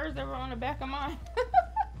 those are the furs that were on the back of mine.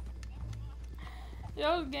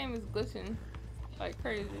 Yo, this game is glitching like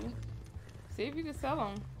crazy. See if you can sell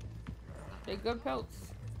them. They good pelts.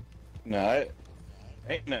 Nah, it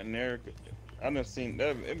ain't nothing there. I done seen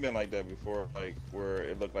that. It been like that before, like where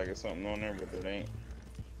it looked like it's something on there, but it ain't.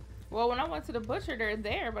 Well, when I went to the butcher, they're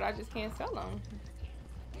there, but I just can't sell them.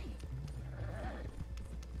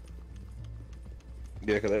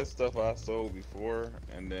 Yeah, cause that's stuff I sold before,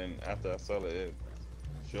 and then after I sell it, it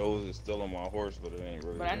shows it's still on my horse, but it ain't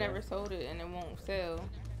really. But I there. never sold it, and it won't sell.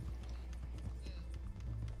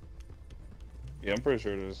 Yeah, I'm pretty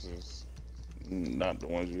sure this is not the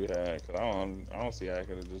ones you had, cause I don't see how I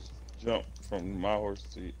could have just jumped from my horse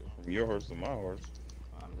to from your horse to my horse.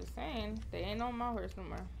 I'm just saying, they ain't on my horse no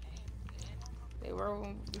more. They were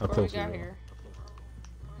How before we close got are you? here.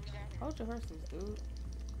 Hold your horses, dude.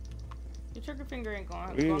 Your trigger finger ain't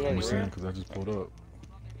going, We going like- I'm anywhere. saying because I just pulled up.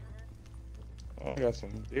 Oh, I got some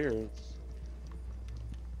deers.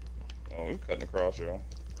 Oh, we cutting across, y'all.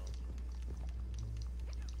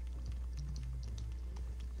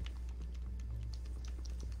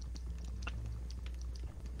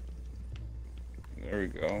 There we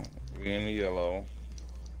go. We in the yellow.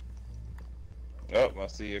 Oh, I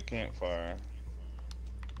see a campfire.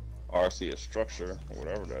 Or I see a structure,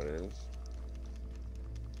 whatever that is.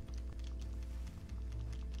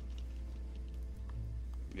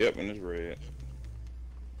 Yep, and it's red.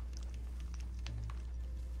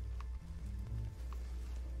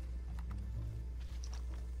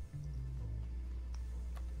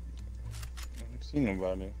 I don't see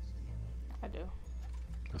nobody. I do.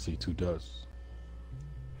 I see 2 dots.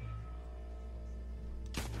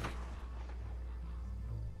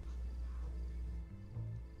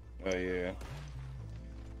 Oh yeah.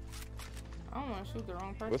 I don't want to shoot the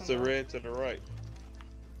wrong person. What's the though. red to the right?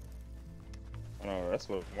 Oh, that's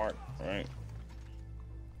what marked, right?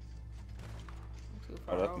 I'm too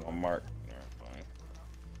Oh, far that's over. my mark. Yeah, fine.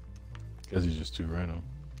 Guess he's just too random.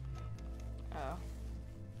 Oh.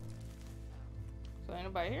 So ain't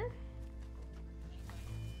nobody here?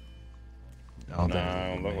 I don't Nah, think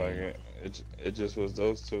I don't look like it. It just was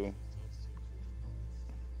those two.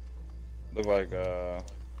 Look like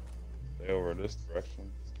they over this direction.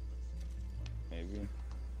 Maybe.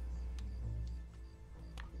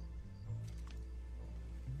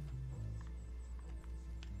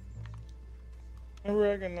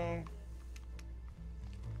 Oregano.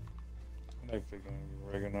 I like picking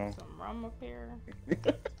oregano. Some rum up here.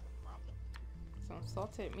 Some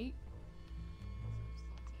salted meat.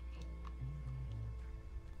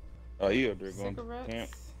 Oh, you up there going to Cigarettes. camp?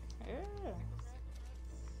 Yeah.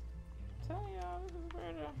 Tell y'all, this is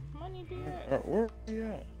where the money be at. Where are you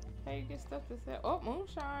at? How you get stuff to sell? Oh,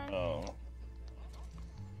 moonshine. Oh.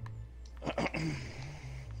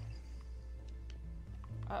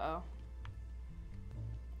 Uh-oh.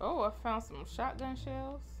 Oh, I found some shotgun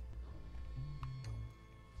shells.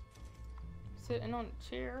 Sitting on the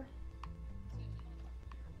chair.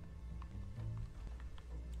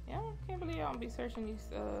 Yeah, I can't believe y'all be searching these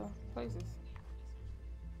places.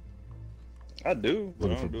 I do. But I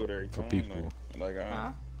Looking don't do it every for time. people. Like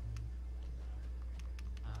Huh?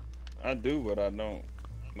 I do, but I don't.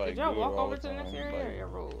 Like, Did y'all do it walk all over to the time. next area Like, or y'all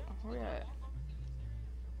rode? Where you at?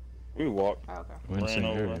 we walked, Oh, okay. We're in the Ran same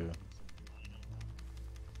over. area.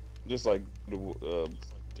 just like the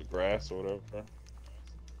grass or whatever.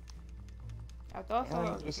 I thought so. Oh,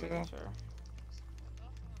 I was just just making here? sure.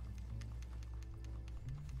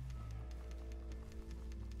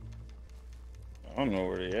 I don't know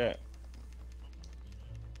where they at.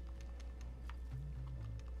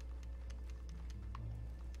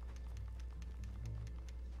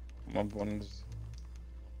 I'm up on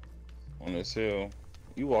this hill.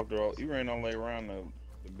 You walked all. You ran all the way around the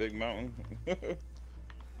big mountain. I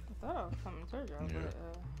thought I was coming towards y'all, Yeah.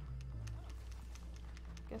 but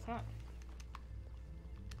guess not.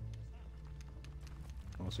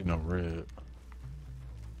 I don't see no red.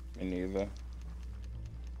 Me neither.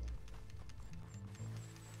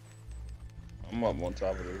 I'm up on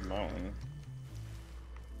top of this mountain,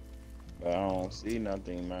 but I don't see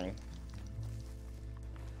nothing, man.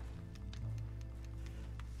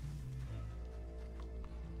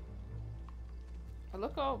 I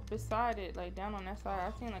look out beside it, like down on that side.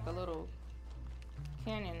 I seen like a little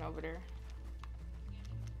canyon over there.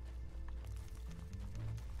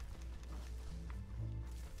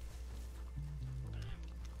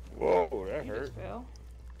 Whoa, that You hurt. just fell.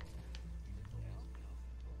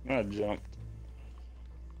 I jumped.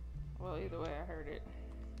 Well, either way, I heard it.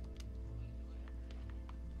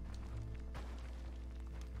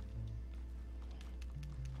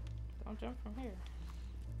 Don't jump from here.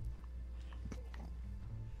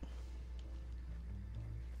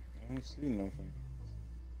 I don't see nothing.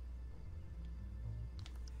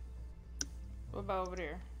 What about over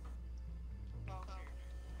there?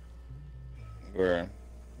 Where?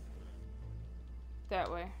 That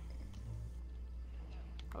way.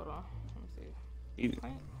 Hold on. Let me see. You-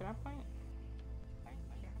 Plant? Can I plant?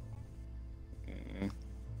 Mm,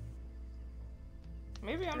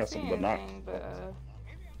 Maybe I'm Got some seeing binoc- anything, but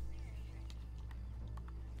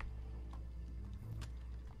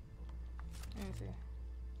let me see.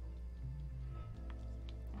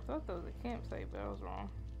 I thought that was a campsite, but I was wrong.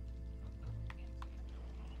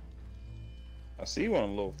 I see one a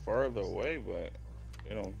little further away, but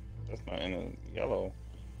they don't. That's not in the yellow.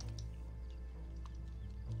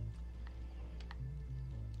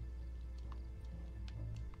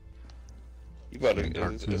 You got Getting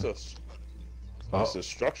dark, it's too. it's a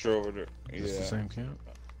structure over there. Is this the Yeah. same camp?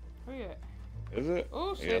 Where you at? Is it?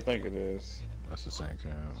 Oh Yeah, I shit! think it is. That's the same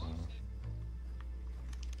camp.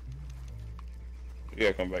 You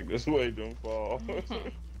gotta come back this way, don't fall.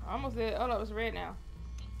 I almost did. Oh, no, it's red now.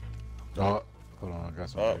 Oh, hold on, I got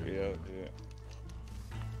some. Oh, red. yeah, yeah.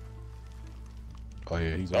 Oh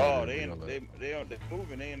yeah, he's Oh, over they there. in, they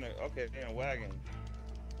moving. They in the okay. They in a wagon.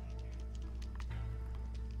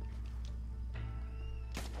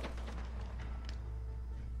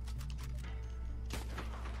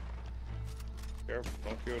 Careful,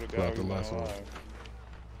 don't kill the guy Drop the who's last one. alive.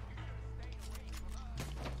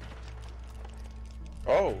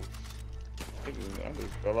 Oh, I just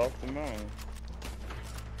fell off the mountain.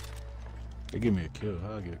 They give me a kill.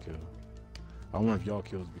 How I get a kill? I wonder if y'all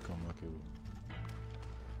kills become my kill.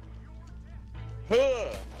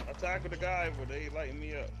 Huh! I tackled the guy, but they lighting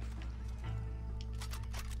me up.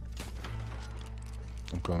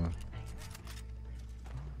 I'm coming.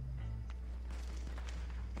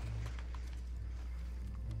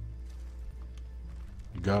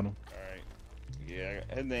 You got him? Alright. Yeah,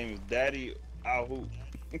 his name is Daddy Alhoot.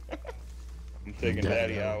 I'm taking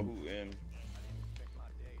Daddy Daddy Alhoot in.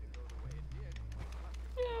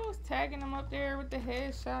 Yeah, I was tagging him up there with the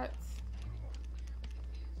headshots.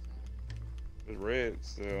 It's red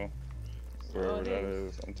still. Wherever that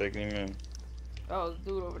is. I'm taking him in. Oh,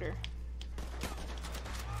 dude over there.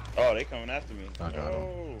 Oh, they coming after me. I got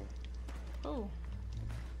him. Oh.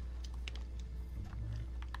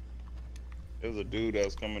 There was a dude that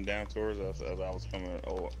was coming down towards us as I was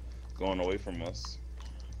going away from us.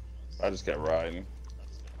 I just kept riding.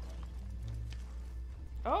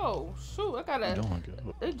 Oh, shoot. I got You a... don't want to get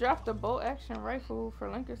up. They dropped a bolt action rifle for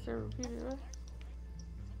Lancaster repeater, right?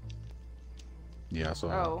 Yeah, I saw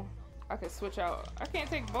Oh. I could switch out. I can't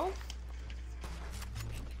take both?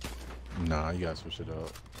 that. Nah, you gotta switch it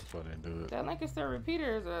up. That's why I didn't do it. That Lancaster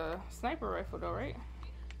repeater is a sniper rifle, though, right?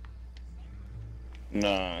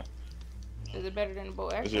 Nah, Is it better than the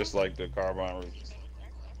bolt action? it's just like the carbine.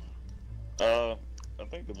 I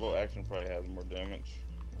think the bolt action probably has more damage.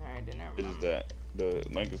 Alright, then never It's mind. just that the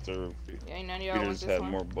Lancaster Yeah, ain't none of y'all want repeaters this have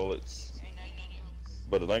one? more bullets.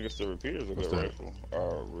 But the Lancaster repeater is a What's good that? rifle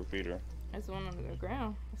or repeater. It's the one on the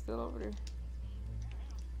ground. It's still over there.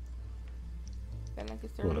 That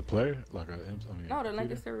Lancaster. What, a player? Like a, I mean, No, the computer?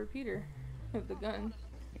 Lancaster repeater. With the gun.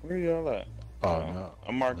 Where y'all at? Oh, no.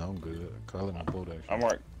 I marked. No, I'm good. Call it my bolt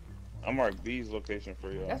action. I marked B's location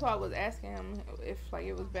for y'all. That's why I was asking him if like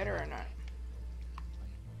it was better or not.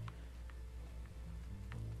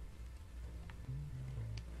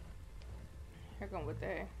 Here come with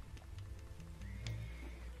that.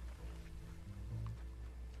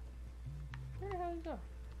 Where the hell you go?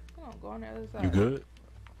 Come on, go on the other side. You good?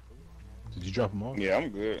 Did you drop them off? Yeah, I'm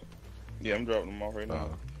good. Yeah, I'm dropping them off right now.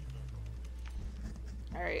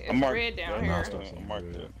 Alright, I'm it's marked. red down No, here. stop. I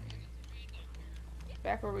marked it.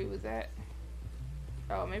 Back where we was at.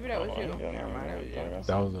 Oh, maybe that was Oh, you. yeah, Never no, mind. That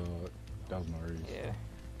was you. That was my race. Yeah.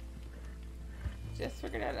 Just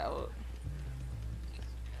figure that out.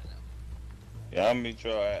 Yeah, I'll meet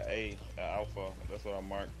y'all at A, at Alpha. That's what I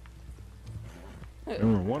marked.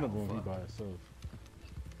 Remember, one of them, he by himself.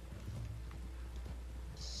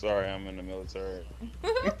 Sorry, I'm in the military.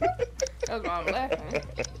 That's why I'm laughing.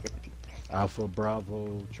 Alpha,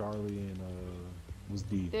 Bravo, Charlie, and what's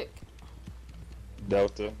D? Dick.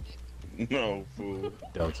 Delta. No, fool.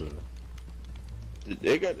 Delta.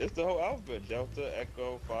 It's the whole alphabet. Delta,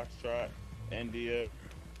 Echo, Foxtrot, India,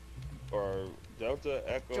 or Delta,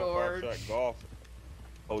 Echo, George. Foxtrot,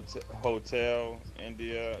 Golf, Hotel,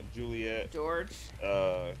 India, Juliet, George.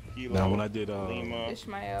 Kilo, Now, when I did Lima,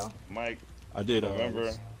 Ishmael. Mike, I did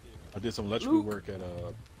November. I did some electrical Luke. work at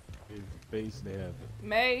base.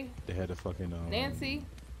 May. They had a fucking Nancy.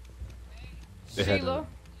 They had Sheila.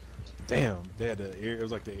 damn. They had the air. It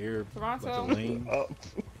was like the air. Like Toronto. the lane. Oh,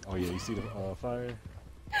 Oh yeah, you see the fire?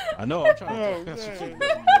 I know. I'm trying oh to. man.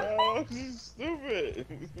 Oh, this is stupid.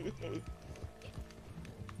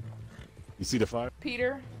 You see the fire?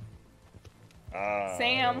 Peter. Ah,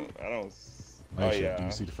 Sam. I don't. Oh Aisha, do yeah.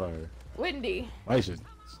 you see the fire? Wendy. Aisha,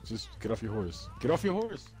 just get off your horse. Get off your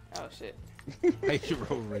horse. Oh shit. Hey, you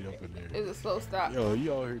roll right up in It there. was a slow stop. Yo,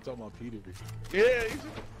 you all here talking about Peter? Yeah, you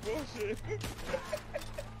bullshit.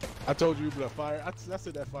 I told you about fire. I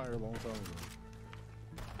said that fire a long time ago.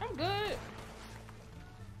 I'm good.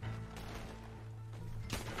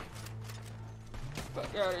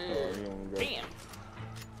 Fuck out of here. Damn.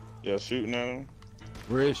 Yeah, shooting at him.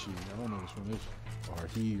 Where is she? I don't know which one is she. Or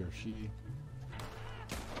he or she.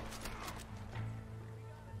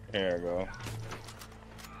 There we go.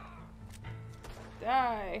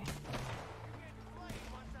 Die.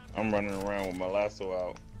 I'm running around with my lasso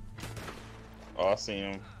out. Oh, I see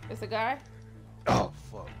him. It's a guy? Oh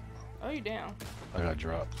fuck! Oh, you down? I got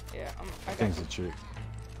dropped. Yeah, I I got think you. it's a chick.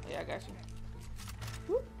 Yeah, I got you.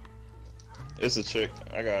 Whoop. It's a chick.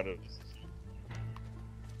 I got it.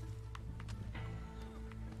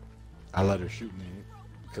 I let her shoot me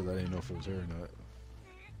because I didn't know if it was her or not.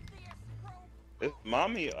 It's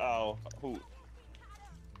mommy. Oh, who?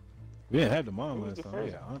 We didn't have the mom Who was last the time.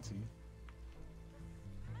 We first? had auntie.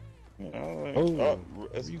 Oh,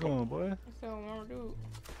 Where you going, boy? That's the one dude.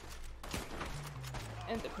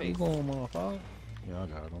 In the Where you face. going, motherfucker? Yeah, I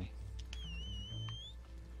got him.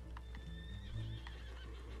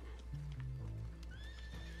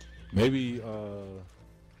 Maybe the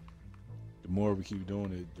more we keep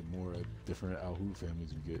doing it, the more different Al Hoot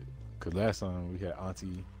families we get. Cause last time we had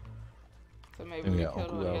auntie. So maybe And we we got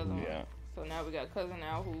killed Uncle all the Al other Hoot. ones. Yeah. So now we got cousin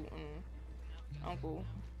Al Hoot and uncle.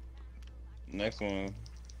 Next one,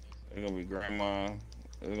 it's gonna be grandma.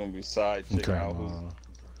 It's gonna be side chick Al Hoot.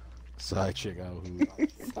 Side chick Al Hoot.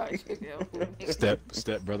 Side chick Al Hoot.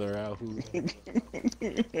 Step brother Al Hoot.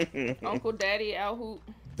 Uncle Daddy Al Hoot.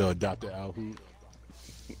 The adopted Al Hoot.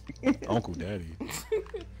 Uncle Daddy.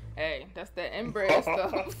 Hey, that's the inbred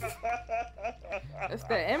stuff. That's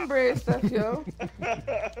the inbred stuff, yo.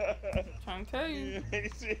 Trying to tell you. he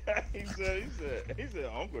said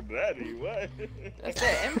Uncle Daddy. What? That's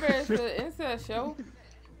the inbred, the incest, yo.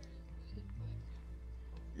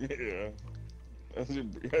 Yeah. That's your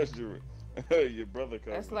your brother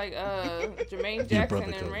cousin. That's like Jermaine Your Jackson brother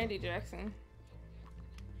and cousin. Randy Jackson.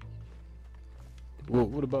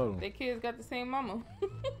 What about them? They kids got the same mama.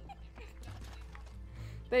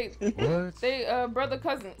 they What? they brother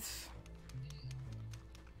cousins.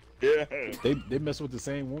 Yeah. They mess with the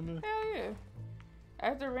same woman? Hell yeah.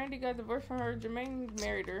 After Randy got divorced from her, Jermaine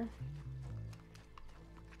married her.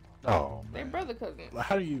 Oh They man. brother cousins. Like,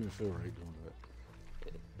 how do you even feel right doing that?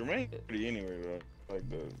 Jermaine pretty anyway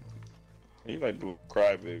though. He like the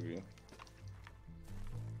crybaby.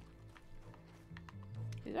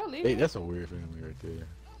 Did y'all leave? Hey, me? that's a weird family right there.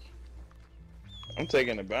 I'm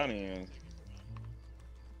taking the bounty in.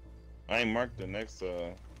 I ain't marked the next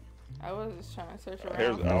I was just trying to search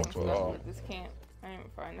Here's around for Al some stuff 12. with this camp. I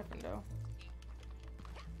ain't find nothing though.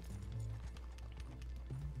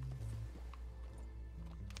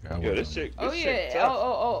 Yo, this chick. Oh This yeah. chick tough.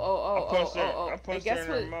 Oh. I punched her. I Hey, punched guess her in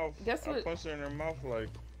what? her mouth. Guess I what? punched her in her mouth like.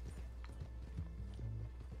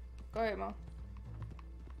 Go ahead, Mom.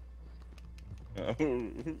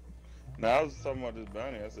 Now I was talking about this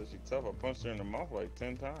bounty. I said she tough. I punched her in the mouth like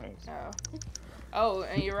 10 times. Oh. Oh,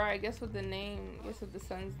 and you're right. Guess what the name? Guess what the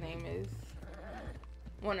son's name is?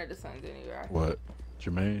 One of the sons, anyway. What?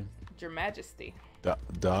 Jermaine? Your Majesty.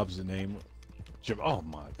 Dobbs the name? Oh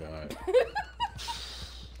my god.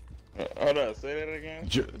 Hold on, say that again.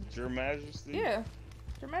 Your Majesty. Yeah.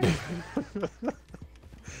 Your Majesty.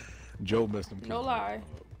 Joe messed him. No lie.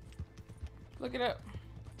 Look it up.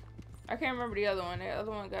 I can't remember the other one. The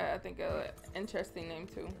other one got, I think, an interesting name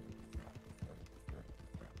too.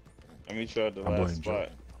 Let me try the I blame last spot.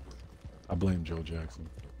 I blame Joe Jackson.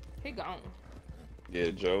 He gone. Yeah,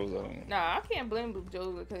 Joe's Nah, I can't blame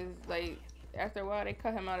Joe because like after a while they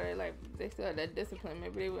cut him out of there. Like they still had that discipline.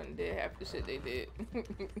 Maybe they wouldn't did half the shit they did.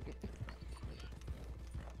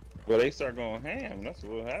 Well, they start going ham. That's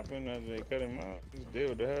what happened as they cut him out. Just deal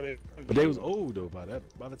with the hell they. But they was old though by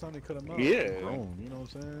the time they cut him out. Yeah. They was grown, you know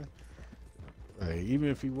what I'm saying? Like, even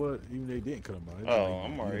if they didn't cut him out. Oh, like,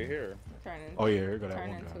 I'm already here. Turning. Oh yeah, here go that Turn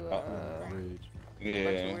one into guy. a Bridge. bunch Yeah.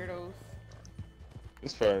 of weirdos.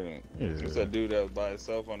 It's probably Yeah. it's that dude that was by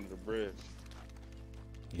himself under the bridge.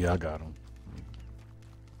 Yeah, I got him.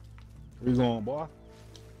 Where you going, boy?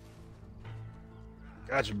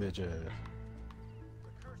 Got your bitch ass.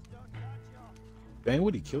 Dang,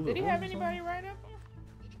 would he kill Did he her have or anybody something? right up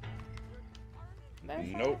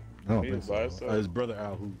him? Nope. I don't He think was by so. himself. His brother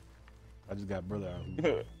Al Hoot. I just got brother Al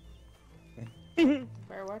Hoot.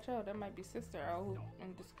 Better watch out. That might be sister out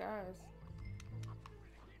in disguise.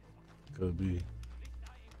 Could be.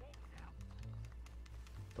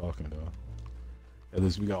 Talking though. At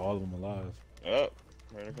least we got all of them alive. Oh,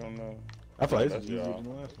 here they come now. I feel like this That's is easier y'all. than the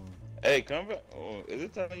last one. Hey, come back. Oh, is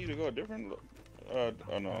it telling you to go a different? Oh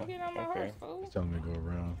no. I'm getting on my Okay. horse, fool. It's telling me to go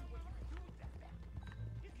around.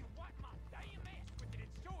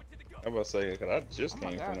 I'm about to say, cause I just Oh my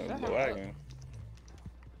came gosh, from that the hurt. wagon.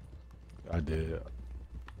 I did.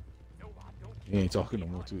 He ain't talking no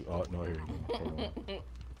more too. Oh no, here you go. Hold on.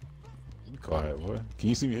 Be quiet, boy. Can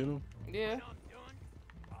you see me hit him? Yeah.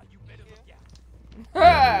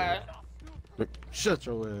 Ha! Look, shut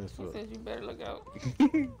your ass He up. said you better look out.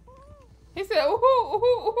 He said, ooh, ooh,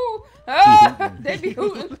 ooh, ooh. Ah, they be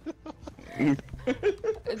hooting.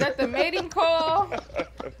 Is that the mating call?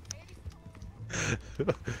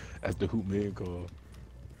 That's the hoot man call.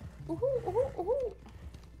 Ooh, ooh, ooh, ooh.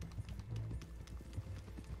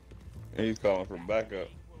 And he's calling for backup.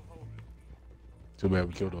 Too bad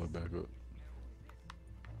we killed all back up.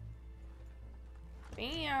 We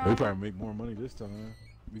Damn. probably make more money this time.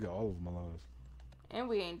 We got all of them alive. And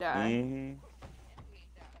we ain't died. Mm-hmm.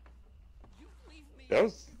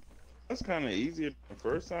 That's kind of easier than the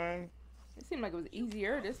first time. It seemed like it was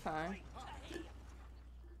easier this time.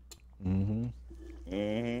 Mm-hmm.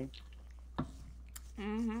 Mm-hmm.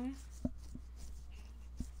 Mm-hmm.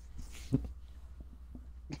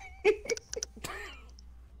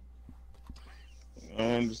 I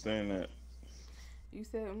don't understand that. You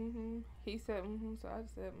said mm-hmm. He said mm-hmm. So I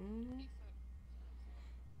said mm-hmm.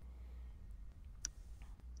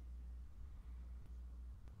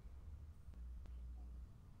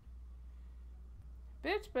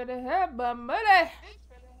 Bitch better have my money.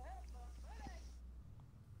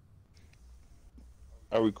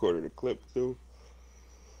 I recorded a clip too.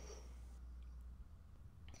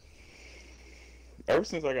 Ever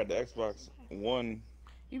since I got the Xbox One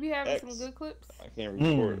You be having X, some good clips. I can't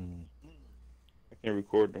record. I can't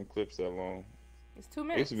record them clips that long. It's 2 I used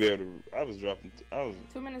minutes. to be able to. I was dropping.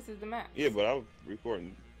 2 minutes is the max. Yeah, but I was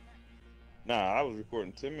recording. Nah, I was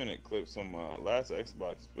recording 10-minute clips on my last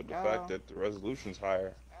Xbox. But the fact that the resolution's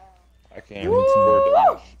higher, I can't record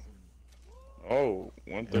that much. Oh,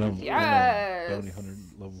 130. Yes. Bounty hunter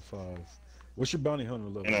level 5. What's your bounty hunter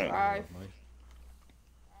level? 5. Mike?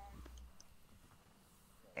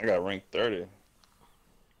 I got ranked 30.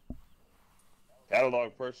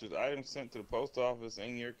 Catalog purchase items sent to the post office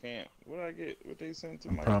in your camp. What did I get? What they sent to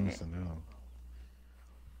I'm my promising camp? now.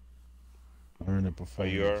 Learn to perform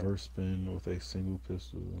you a are? reverse spin with a single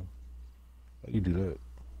pistol. How you do that?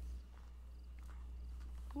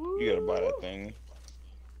 You gotta buy that thing.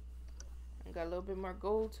 I got a little bit more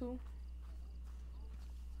gold too.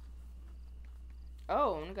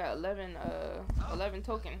 Oh, and I got 11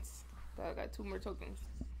 tokens. So I got 2 more tokens.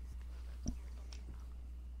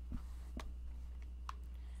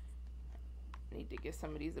 Need to get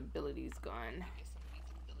some of these abilities going.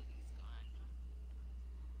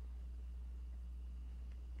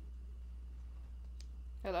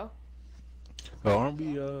 Hello? Oh, aren't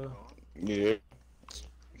we Yeah.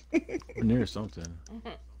 we're near something?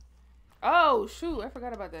 Oh shoot, I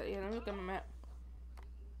forgot about that. Yeah, let me look at my map.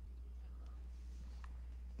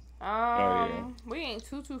 yeah. We ain't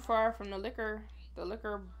too far from the liquor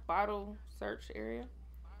bottle search area.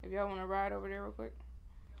 If y'all want to ride over there real quick.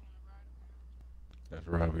 That's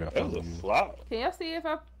right. We got That was a flower. Can y'all see if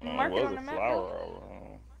I mark it on the map? Flower.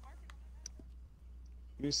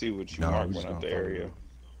 Let me see what you marked when out the area.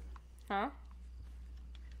 Huh?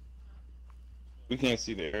 We can't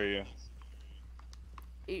see the area.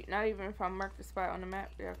 Not even if I mark the spot on the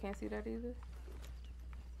map. Y'all can't see that either.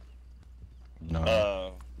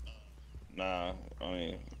 No. Nah. I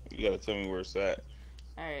mean, you gotta tell me where it's at.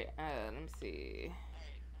 Alright, let me see.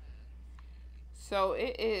 So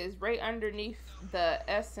it is right underneath the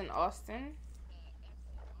S in Austin.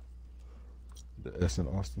 The S in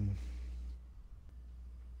Austin.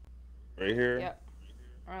 Right here. Yep.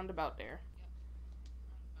 Around about there.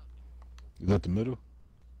 Is that the middle?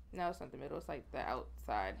 No, it's not the middle. It's like the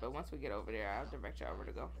outside. But once we get over there, I'll direct you over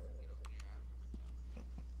to go.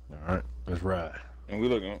 All right, let's ride. And we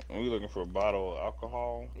looking for a bottle of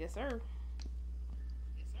alcohol. Yes, sir.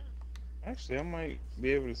 Actually, I might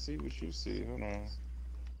be able to see what you see. Hold on.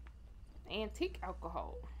 Antique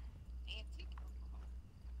alcohol.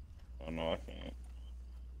 Oh no, I can't.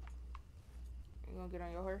 You gonna get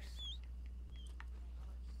on your horse?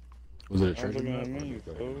 Was it a I'm treasure looking map? at me,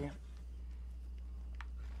 fool.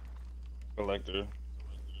 Collector.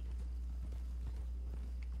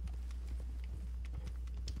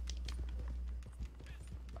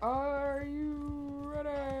 Are you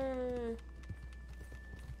ready?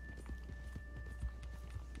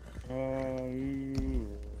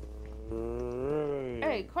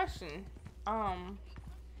 Hey, question.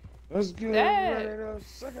 Let's get That ready to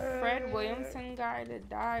suck it. Fred Williamson guy that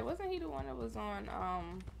died, wasn't he the one that was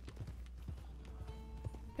on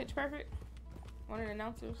Pitch Perfect? One of the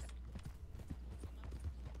announcers?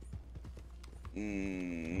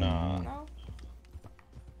 Nah. No?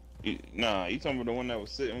 Nah, you talking about the one that was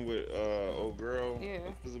sitting with old girl? Yeah.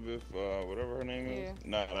 Elizabeth, whatever her name is? Yeah.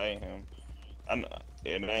 Nah, that ain't him. I know,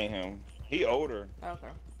 yeah, that ain't him. He older. Okay.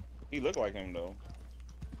 He look like him though.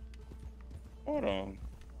 Hold on.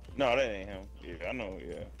 No, that ain't him. Yeah, I know,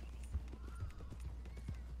 yeah.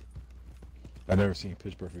 I never seen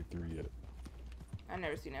Pitch Perfect 3 yet. I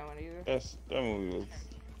never seen that one either. That movie was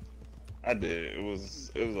I did. It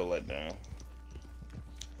was a letdown.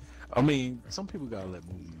 I mean, some people gotta let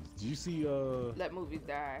movies. Did you see Let movies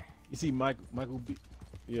die. you see Michael B?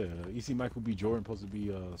 Yeah, you see Michael B. Jordan supposed to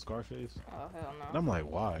be Scarface? Oh hell And no. I'm like,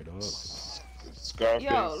 why, dog? Scarface.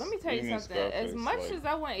 Yo, let me tell you mean something. As Scarface, much like, as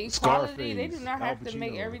I want equality, Scarface, they do not have Al to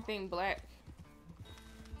make Pacino. everything black.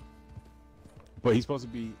 But he's supposed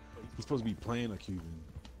to be playing a Cuban.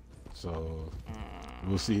 So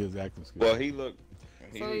we'll see his acting skills. Well, he look.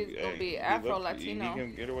 So he's gonna be Afro Latino. He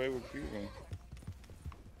can get away with Cuban.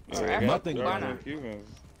 Or Yeah, Afro my thing about Cubano. Cubans.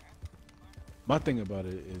 My thing about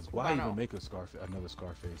it is why Cubano. even make another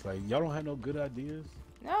Scarface? Like y'all don't have no good ideas.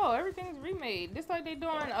 No, everything's remade. Just like they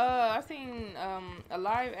doing. I seen a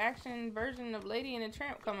live action version of Lady and the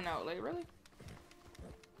Tramp coming out. Like really?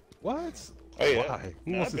 What? Oh yeah. Why?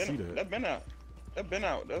 Who wants to see that? That been out. That been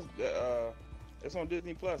out. It's on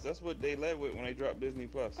Disney Plus. That's what they led with when they dropped Disney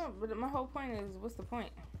Plus. No, but my whole point is, what's the point?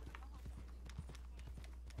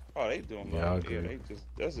 Oh, they doing Yeah, I live. agree. Yeah,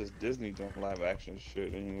 that's just Disney doing live action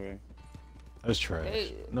shit anyway. That's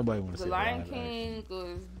trash. Nobody wants to The see Lion live King action.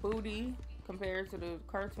 was booty compared to the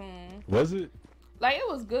cartoon. Was it? Like it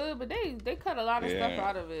was good, but they cut a lot of stuff Yeah.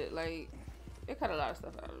 out of it. Like they cut a lot of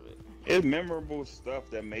stuff out of it. It's memorable stuff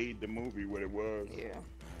that made the movie what it was. Yeah.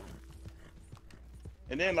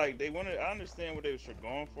 And then like they wanted, I understand what they were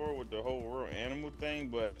going for with the whole world animal thing,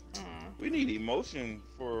 but we need emotions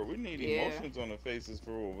Yeah. on the faces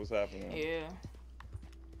for what was happening. Yeah.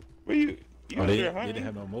 Were you Oh, was they there hunting? didn't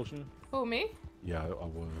have no emotion. Who, me? Yeah, I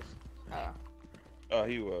was. Oh,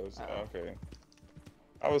 he was. Uh-oh. Okay.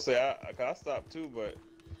 I would say I stopped too, but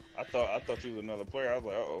I thought you was another player. I was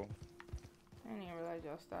like, uh-oh. I didn't even realize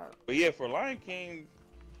y'all stopped. But yeah, for Lion King,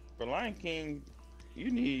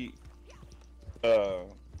 you need to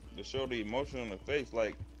show the emotion on the face.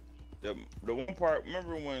 Like the one part,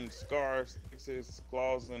 remember when Scar sticks his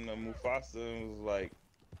claws in the Mufasa and was like,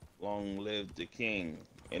 "Long live the king,"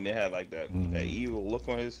 and they had like that evil look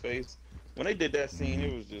on his face. When they did that scene,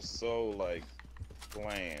 it was just so like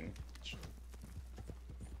bland.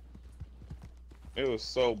 It was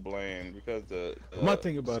so bland because the My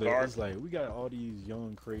thing about Scar- it is like we got all these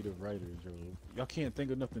young creative writers, yo. Y'all can't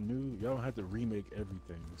think of nothing new. Y'all don't have to remake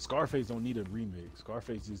everything. Scarface don't need a remake.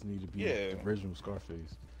 Scarface just need to be the original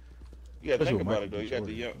Scarface. You gotta Especially think with about Michael it though. B. You got the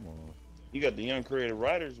Jordan. young. Come on. You got the young creative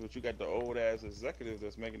writers, but you got the old ass executives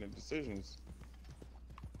that's making the decisions.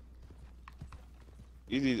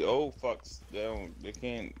 These old fucks, they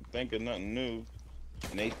can't think of nothing new,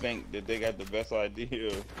 and they think that they got the best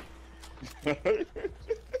idea.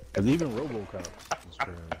 Cause even RoboCop was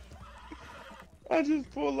trash. I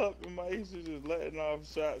just pull up and Maisha just letting off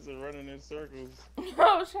shots and running in circles.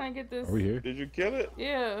 I was trying to get this. Are we here? Did you kill it?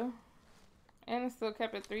 Yeah. And it still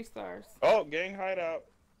kept it 3 stars. Oh, gang hideout.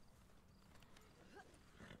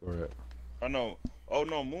 Where at? Oh no,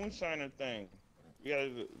 moonshiner thing. We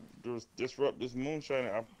gotta disrupt this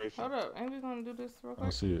moonshiner operation. Hold up. Ain't we gonna do this real I quick?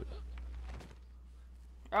 don't see it.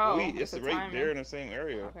 Oh, It's a right timer. there in the same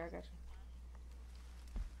area. Okay, I got you.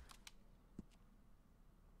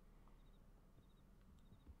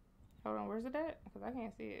 Hold on, where's it at? Because I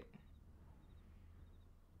can't see it.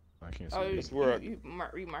 I can't see Oh, it. It's where you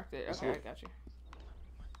remarked it. It's Okay, where- I got you.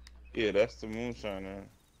 Yeah, that's the moonshiner.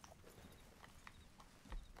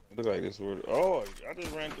 Look like this word. Oh, I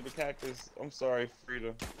just ran through the cactus. I'm sorry,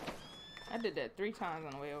 Frida. I did that 3 times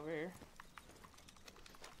on the way over here.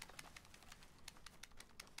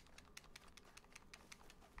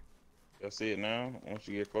 Y'all see it now? Once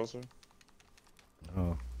you get closer.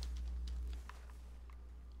 Oh,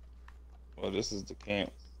 Well, this is the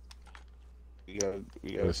camp. We gotta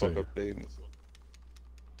Let's fuck see. up the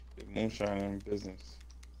moonshiner business.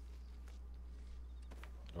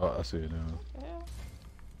 oh, I see it now. Yeah.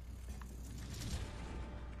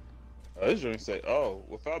 Oh, this joint say, "Oh,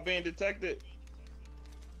 without being detected."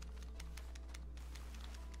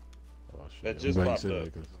 Oh shit! That I'm just glad you popped said up.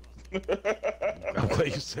 that 'cause- I'm glad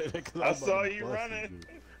you said that 'cause I was about saw to you bust running. dude.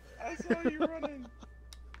 I saw you running.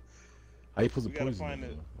 How you put the We gotta poison find in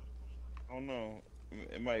it. there? I don't know.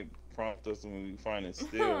 It might prompt us when we find it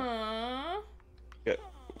still. Aww.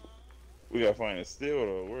 We gotta find it still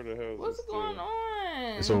though. Where the hell is What's it still? going on?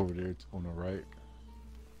 It's over there on the right.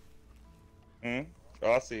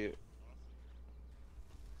 Oh, I see it.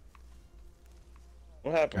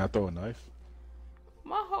 What happened? Can I throw a knife?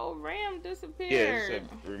 My whole RAM Yeah, disappeared. it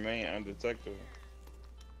said remain undetected.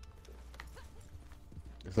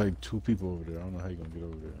 It's like 2 people over there. I don't know how you gonna get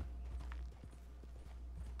over there.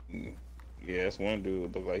 Yeah, that's one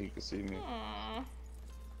dude look like he could see me. Aw.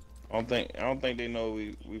 I don't think they know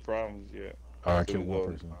we problems yet. All right, So kill we one go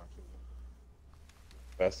person.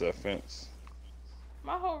 Past that fence.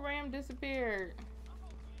 My whole RAM disappeared.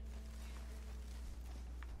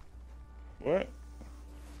 What?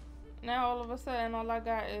 Now all of a sudden, all I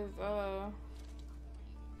got is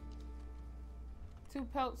 2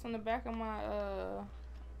 pelts in the back of my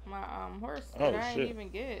horse that Oh, I shit. didn't even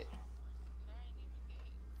get.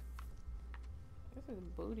 This is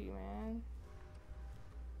booty, man.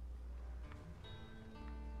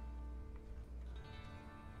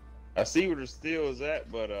 I see where the steel is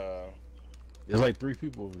at, but There's like 3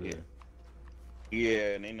 people over there.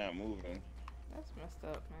 yeah, and they not moving. That's messed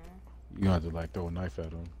up, man. You gonna have to like throw a knife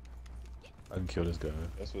at them. I can kill this guy.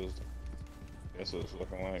 That's what it's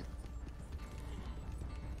looking like.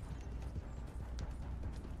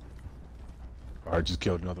 Alright, just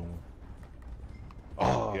killed another one.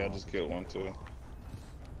 Oh, Yeah, I just killed one too.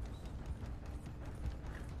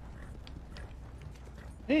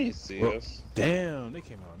 He see us. Damn, they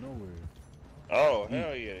came out of nowhere. Oh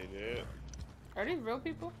hell yeah, they did. Are these real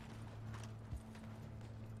people?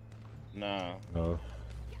 Nah. No.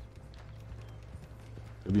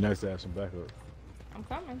 It'd be nice to have some backup. I'm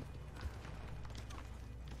coming.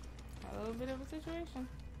 A little bit of a situation.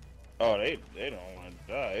 Oh, they don't want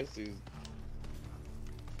to die.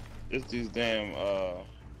 It's these damn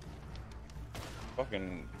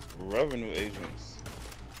fucking revenue agents.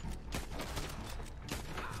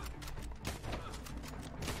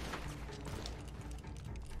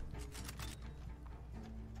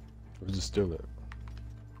 Where's the still at?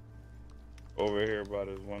 Over here by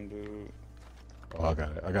this one dude. Oh, I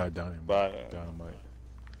got it. I got it down here. By Dynamite.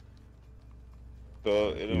 so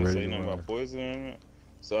it You don't ready say to nothing run? about poisoning.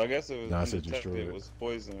 So I guess it was Nah, I said undetected. destroy It it. was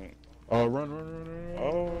poison. Oh, run, run, run, run,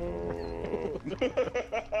 Oh.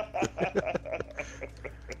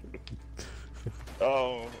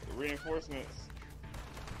 Oh, reinforcements.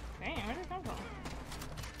 Damn, where did it come from?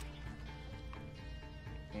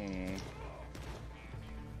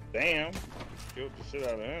 Damn. Killed the shit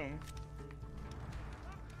out of him.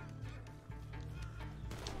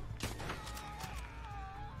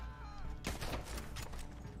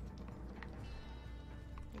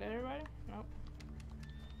 Is that everybody? Nope.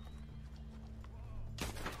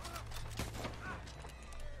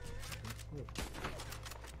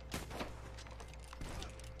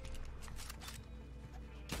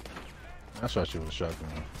 I shot you with a shotgun.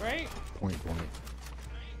 Right? Point.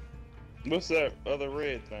 What's that other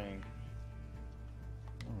red thing?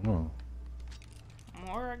 I don't know.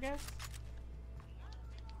 More, I guess.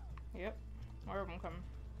 Yep. More of them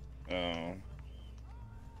coming.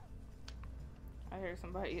 I hear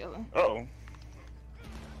somebody yelling. Oh.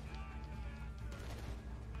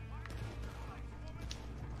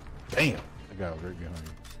 Damn. I got right behind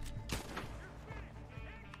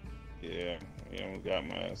you. Yeah, he almost got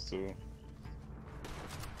my ass too.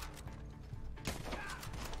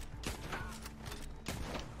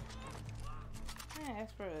 I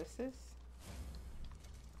asked for an assist.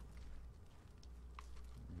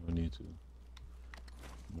 You don't need to.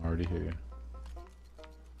 I'm already here.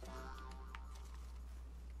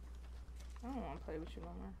 I don't want to play with you no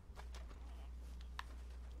more.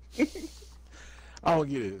 I don't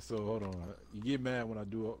get it. So hold on. You get mad when I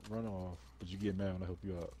do a run off, but you get mad when I help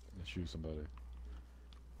you out and shoot somebody.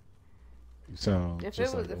 You sound If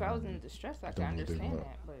just it was, like if I was in distress, I could don't know what they understand want.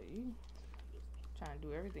 that. But you trying to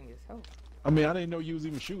do everything yourself. I mean, I didn't know you was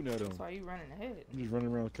even shooting at them. That's why you running ahead. I'm just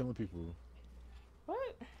running around killing people.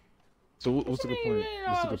 What? So what's the good point?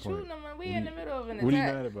 What's the good shooting point? them and we What in you- the middle of an what are you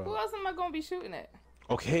attack. mad about? Who else am I gonna be shooting at?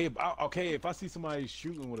 Okay, if I see somebody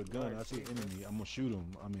shooting with a gun, I see an enemy, I'm gonna shoot him.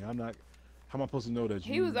 I mean, I'm not. How am I supposed to know that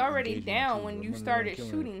you? He was already engaging me down too? when I'm you running around started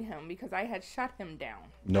killing shooting him because I had shot him down.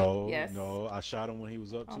 No, Yes. no, I shot him when he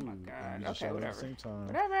was up Oh too. my And God. we just Okay, shot him whatever. at the same time.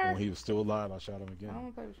 Whatever. And when he was still alive, I shot him I again. don't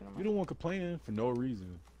wanna play with you no more. You don't want complaining for no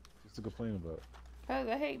reason, just to complain about. Cause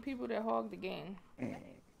I hate people that hog the game.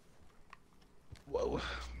 Whoa.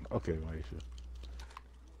 Okay, Maisha.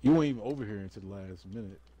 You weren't even over here until the last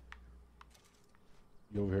minute.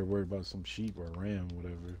 You over here worried about some sheep or ram,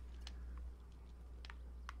 whatever.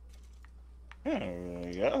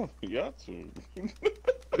 Yeah, too.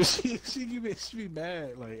 she be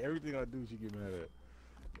mad. Like everything I do, she get mad at.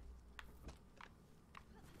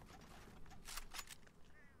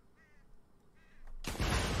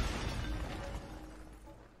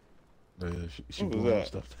 Yeah, she Who was blowing that?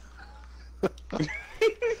 stuff.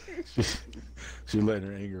 she letting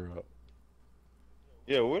her anger out.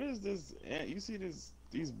 Yeah, what is this? You see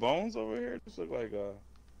these bones over here? This look like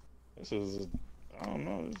this is I don't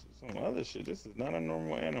know. This is some other shit. This is not a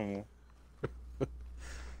normal animal.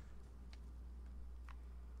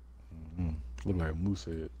 Look like a moose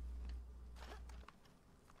head.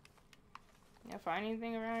 You find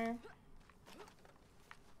anything around here?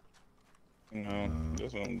 No,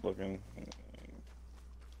 this one I'm looking.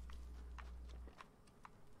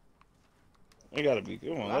 It gotta be.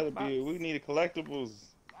 Come on, let it be. We need collectibles.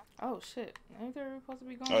 Oh shit! Ain't there supposed to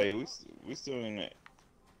be going? Oh yeah, we still in that.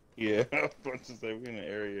 Yeah, I was about to say we in the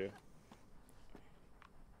area.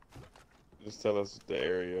 Just tell us the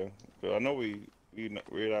area. But I know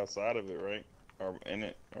we're outside of it, right? Or in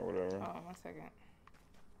it, or whatever. Oh, 1 second.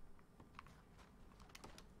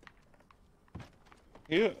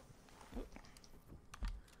 Yeah.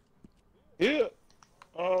 Yeah.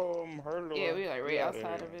 Oh, I'm hurt. Yeah, we like right Get outta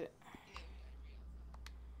outside here. of it.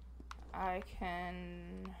 I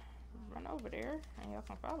can run over there and y'all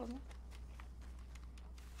can follow me.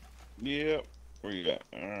 Yep. Where you at?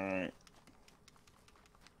 Alright.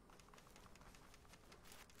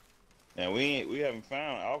 And we haven't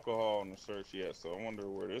found alcohol in the search yet, so I wonder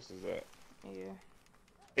where this is at. Yeah.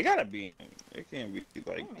 It gotta be. It can't be Let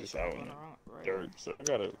me like make just sure I'm out going in the wrong right. the dirt. So I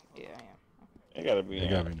gotta. Yeah, I am. It gotta be. It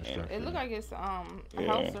gotta be in the in- structure. It look like it's a Yeah.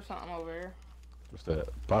 house or something over there. What's that?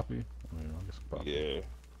 Poppy? I mean, I guess Poppy. Yeah.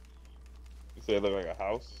 You say it look like a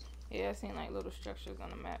house? Yeah, I seen like little structures on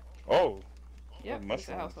the map. Oh. Yep, it's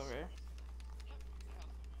a house mushrooms. over there.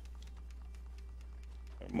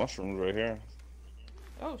 Mushrooms right here.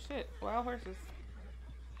 Oh shit, wild horses.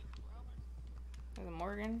 There's a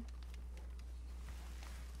Morgan.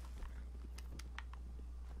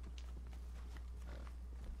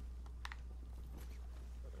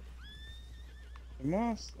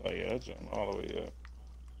 Moss? Oh yeah, that's jumping all the way up.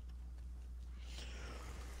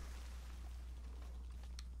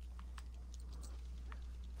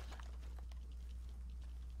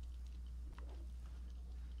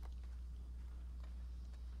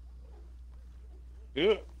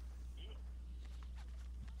 Yeah.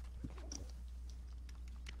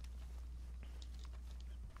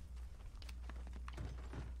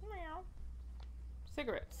 Meow.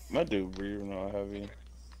 Cigarettes. My dude breathing all heavy.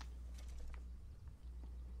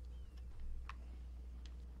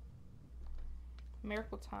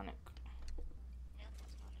 Miracle tonic.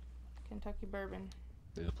 Kentucky bourbon.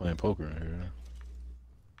 They just playing poker in here.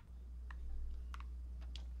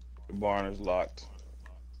 The barn is locked.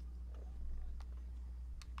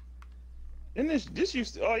 And this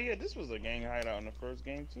used to, oh yeah, this was a gang hideout in the first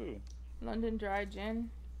game too. London dry gin.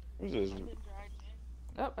 What's this?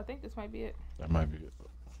 Oh, I think this might be it. That might be it.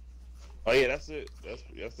 Oh yeah, that's it.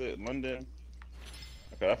 That's it. London.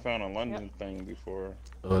 Okay, I found a London thing before.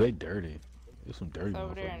 Oh, they dirty. There's some dirty It's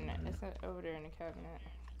over there motherfuckers in in here. it's over there in the cabinet.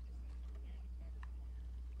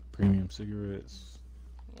 Premium cigarettes.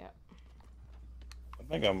 Yep. I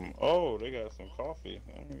think I'm. Oh, they got some coffee.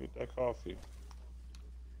 Let me get that coffee.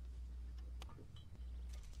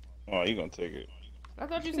 Oh, you gonna take it? I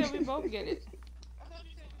thought you said we both get it.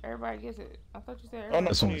 Everybody gets it. I thought you said Oh everybody. no,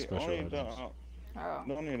 That's only only, special only the, items. Oh,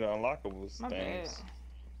 don't need the unlockables my bad. things.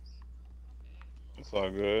 It's all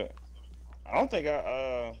good. I don't think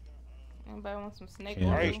I Anybody want some snake Can't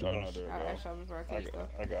oil? be Alright, Stars. no, there we I'll go. ask y'all before I taste stuff.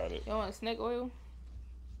 I got it. You want snake oil?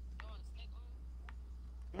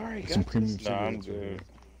 Alright, Some got premium this. Nah, I'm cigarettes right here. good.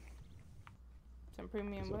 Some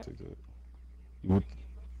premium Guess I'll what? take that.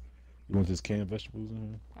 You want this canned vegetables in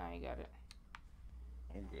here? I ain't got it.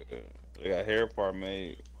 I'm good. They got hair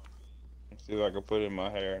pomade. Let's see if I can put it in my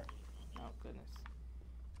hair. Oh goodness.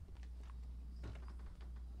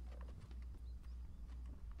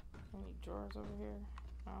 Any drawers over here?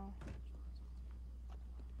 No.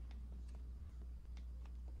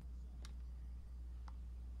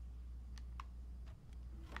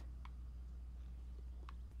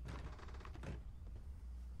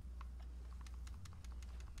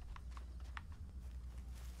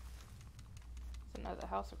 It's another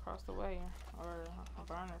house across the way, or a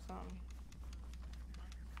barn or something.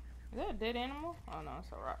 Is that a dead animal? Oh no,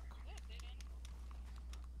 it's a rock.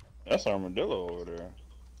 That's armadillo over there.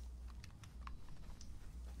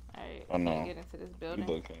 Alright, Oh, no. can I get into this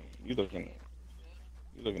building? You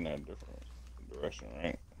looking at a different direction,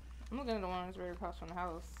 right? I'm looking at the one that's right across from the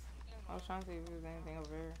house. I was trying to see if there's anything over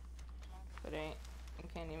here. But ain't. You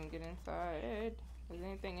can't even get inside. There's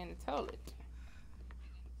anything in the toilet.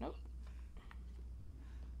 Nope.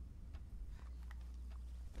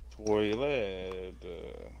 Toilet.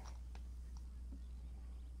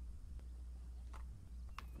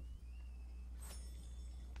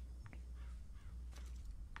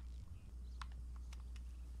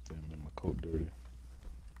 Damn, man, my coat dirty.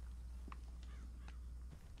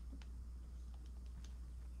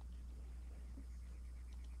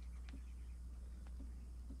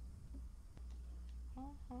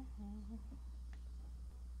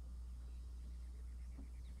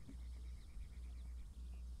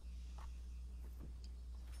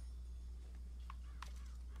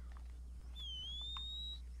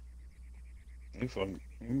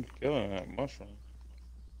 You killing that mushroom.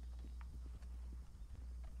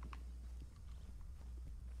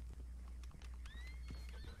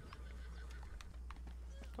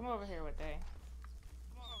 Come over here with Day.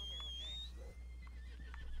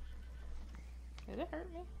 Did it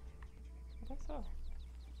hurt me? I think so.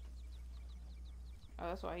 Oh,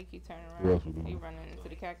 that's why he keep turning Where around. else we going? He running into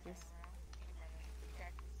the cactus.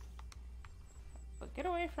 But Get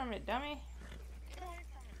away from it, dummy.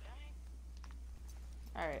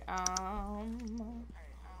 Alright,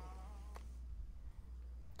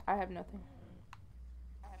 I have nothing.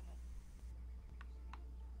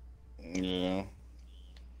 Yeah.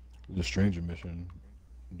 The stranger mission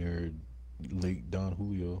near Lake Don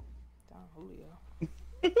Julio. Don Julio.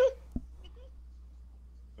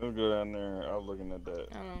 Let's go down there. I was looking at that.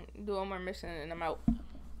 Do one more mission and I'm out.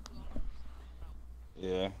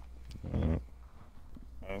 Yeah.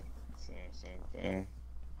 Same thing.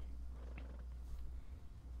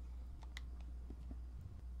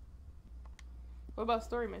 What about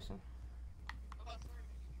story mission?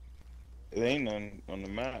 It ain't none on the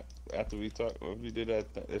map. After we did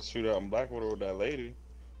that shootout in Blackwater with that lady,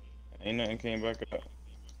 ain't nothing came back up.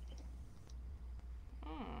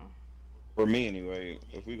 For me, anyway.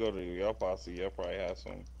 If we go to y'all posse, y'all probably have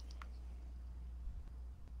some.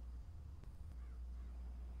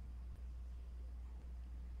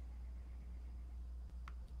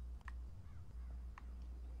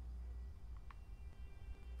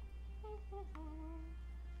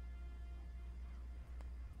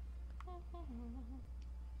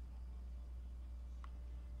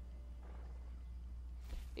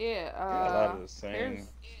 Yeah, A lot of the same. Here's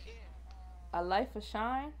A Life of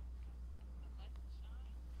Shine.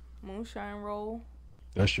 Moonshine roll.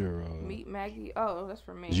 That's your Meet Maggie. Oh, that's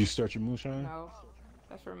for me. Did you start your moonshine? No,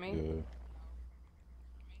 that's for me.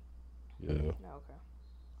 Yeah. No, okay.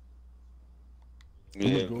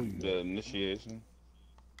 Yeah, the initiation.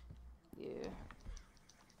 Yeah.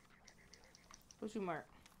 What you mark?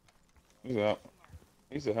 He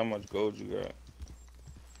said how much gold you got.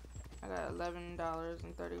 I got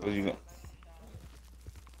 $11.31. What you got?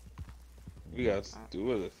 We got, what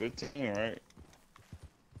was it, 15, right?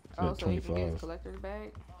 Oh, so you can get 25. his collector's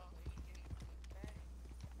bag?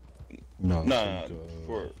 No, Nah,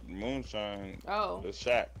 for Moonshine, the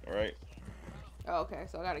shack, right? Oh, okay.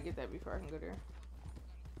 So I gotta get that before I can go there.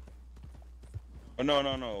 Oh, no.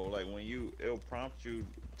 Like when it'll prompt you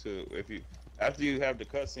to, after you have the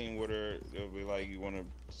cutscene with her, it'll be like you want to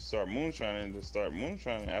start moonshining. To start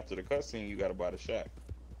moonshining after the cutscene, you gotta buy the shack.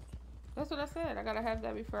 That's what I said. I gotta have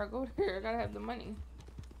that before I go there. I gotta have the money.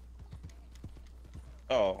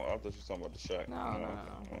 Oh, I thought you were talking about the shack. No.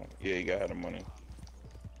 Yeah, you gotta have the money.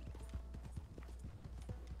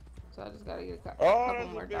 So I just gotta get a couple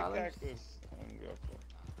more dollars. Cactus.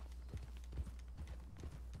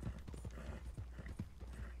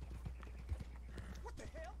 What the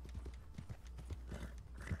hell?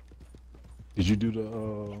 Did you do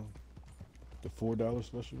the $4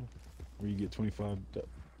 special where you get 25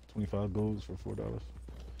 golds for $4?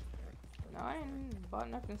 No, I ain't bought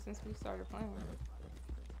nothing since we started playing.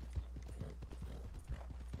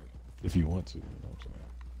 If you want to, you know what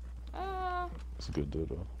I'm saying? It's a good deal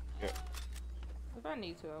though. Yeah. If I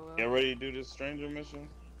need to, I will. You ready to do this stranger mission?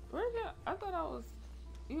 Where's y'all? I thought I was.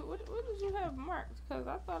 What did you have marked? Cause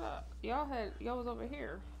I thought y'all was over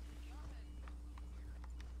here.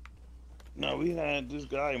 No, we had this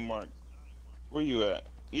guy marked. Where you at?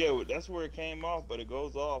 Yeah, that's where it came off, but it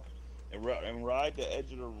goes off and ride the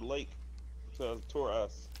edge of the lake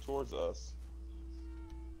towards us.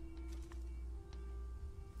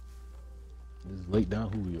 This is Lake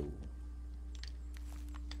Don Julio.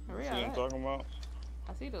 Where See y'all what I'm at? talking about?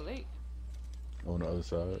 I see the lake. On the other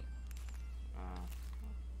side.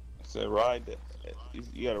 I said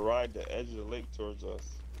you gotta ride the edge of the lake towards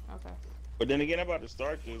us. Okay. But then again, I'm about to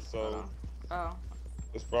start this, so Oh.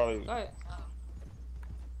 it's probably. Go ahead.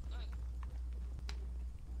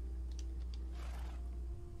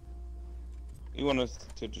 You want us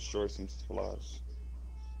to destroy some supplies.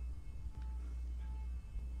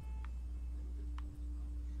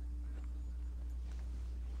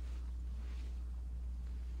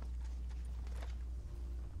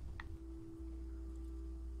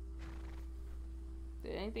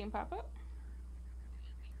 Did anything pop up?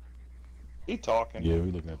 He talking. Yeah,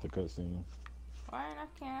 we looking at the cutscene. Why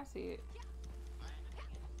can't I see it?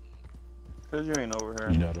 Cause you ain't over here.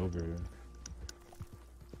 You're not over here.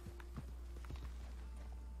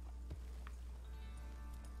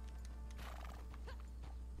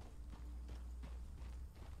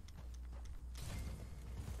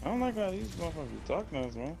 I don't like how these motherfuckers be talking to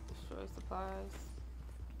us, man. Destroy supplies.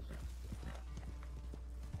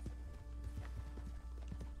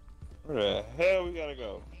 Where the hell we gotta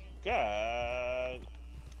go? God.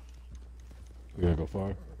 We gotta go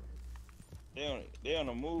far. They on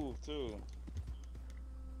the move too.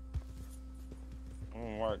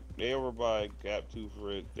 Mark, they over by Gap Tooth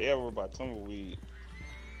Ridge. They over by Tumbleweed.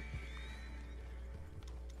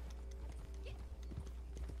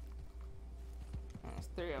 There's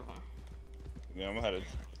 3 of them. Yeah, I'm gonna have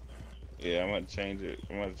to. Yeah, I'm gonna change it.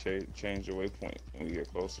 I'm gonna change the waypoint when we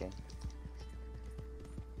get closer.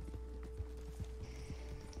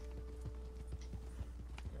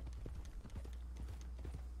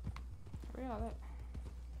 Where y'all at?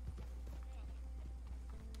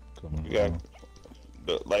 Coming We got around.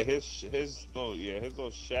 like his little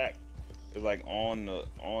shack is like on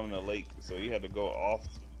the lake, so he had to go off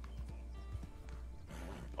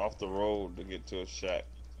the road to get to his shack.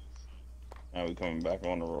 Now we coming back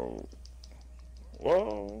on the road.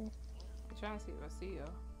 Whoa! I'm trying to see if I see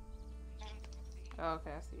y'all. Oh,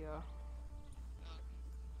 okay, I see y'all.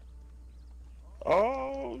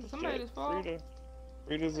 Oh Somebody shit! just fall?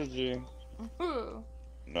 Frida's a G.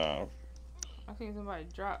 Nah, I seen somebody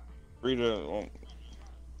drop. Frida.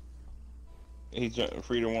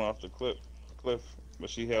 Frida went off the cliff, but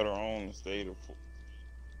she held her own and stayed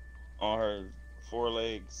on her 4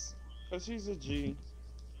 legs. Cause she's a G.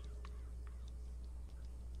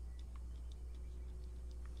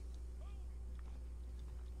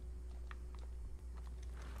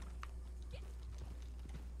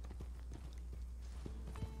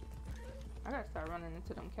 I gotta start running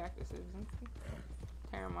into them cactuses and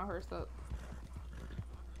tearing my horse up.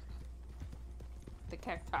 The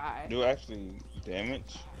cacti. Do actually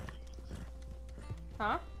damage?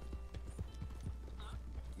 Huh?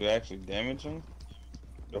 Do actually damage him?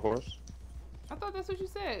 The horse? I thought that's what you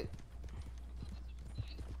said.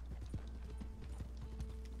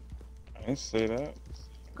 I didn't say that.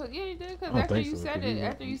 Cause yeah, you did. Cause I don't after think you so, said 'cause it, he-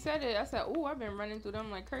 after you said it, I said, "Ooh, I've been running through them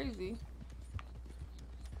like crazy."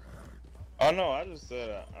 Oh no, I just said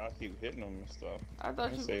I keep hitting them and stuff. I I thought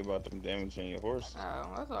didn't you. say about them damaging your horse.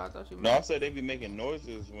 Oh, that's what I thought you No, I meant. said they be making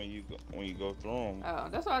noises when you go through them. Oh,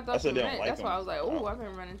 that's what I I thought said you they don't meant. like That's why I them. was like, "Ooh, Oh. I've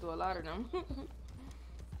been running through a lot of them."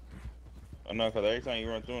 I know, cause every time you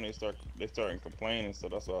run through them, they start complaining. So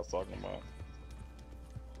that's what I was talking about.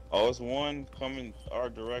 Oh, it's one coming our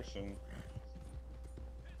direction.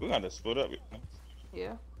 We got to split up.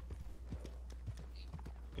 Yeah.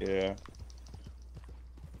 Yeah.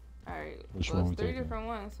 All right. Which Well, one it's we 3 taking? different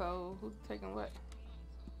ones. So who's taking what?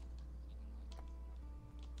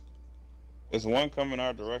 There's one coming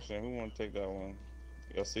our direction. Who want to take that one?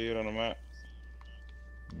 Y'all see it on the map?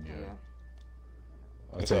 Yeah. Yeah.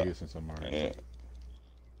 I'll It's take up. it since I'm already.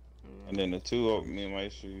 And then the two over, me and my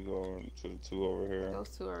issue, you go to the two over here. Those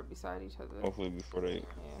two are beside each other. Hopefully before they,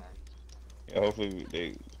 Yeah. yeah, hopefully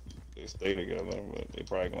they stay together, but they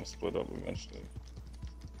probably gonna split up eventually.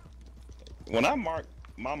 When I mark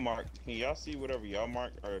my mark, can y'all see whatever y'all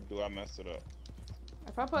mark, or do I mess it up?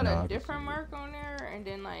 If I put Nah, I a can different see it. mark on there and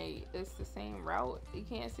then like it's the same route, you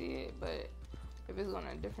can't see it. But if it's going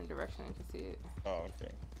in a different direction, you can see it. Oh,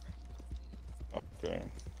 okay. Okay.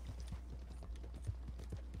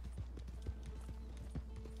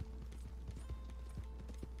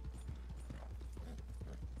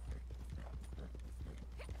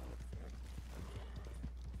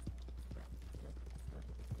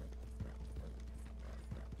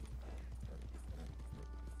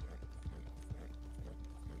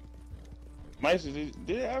 Maestro, did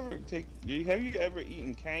it ever take? Have you ever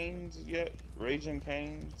eaten canes yet? Raging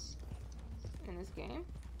canes? In this game?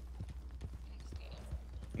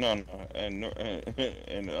 No, no, and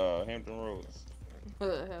Hampton Roads.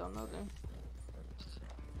 Hell no then.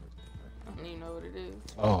 I don't even know what it is.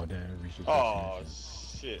 Oh damn! We reached the Oh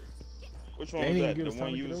destination. shit! Which one They was didn't that? give The us time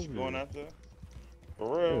one to you get was over going there. after?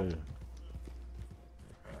 For real? Yeah.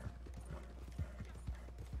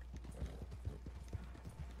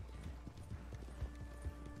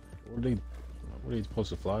 Were they supposed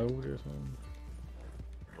to fly over there or something?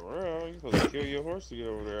 For real? You supposed to kill your horse to get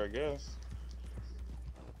over there, I guess.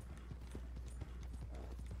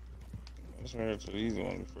 Let's run to these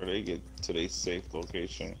ones before they get to their safe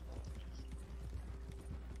location.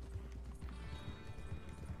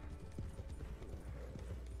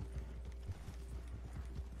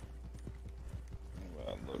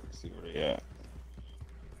 Look, see where they at.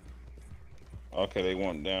 Okay, they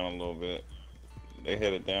went down a little bit. They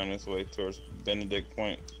headed down this way towards Benedict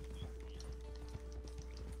Point.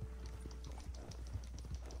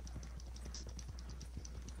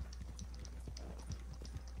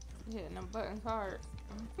 Yeah, them buttons hard.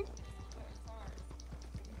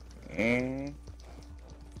 Mm.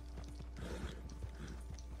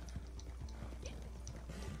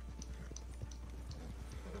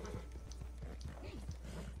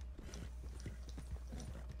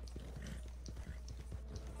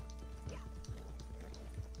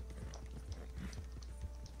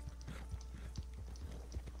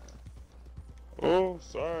 Oh,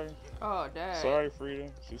 sorry. Oh, dang. Sorry, Frida.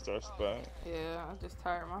 She starts spouting. Yeah, I just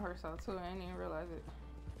tired my horse out too. I didn't even realize it.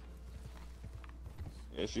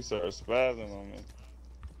 Yeah, she started spazzing on me.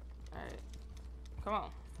 Alright. Come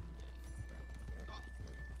on.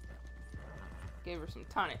 Gave her some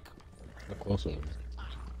tonic. How close are we?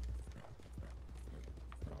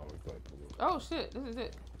 Oh, we got Oh shit, this is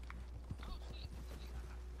it.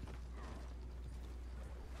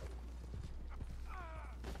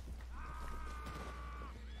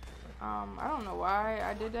 I don't know why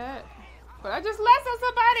I did that, but I just left on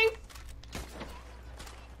somebody.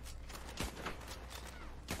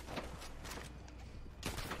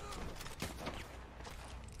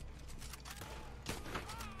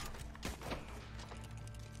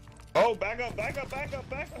 Oh, back up, back up, back up,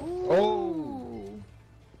 back up. Ooh.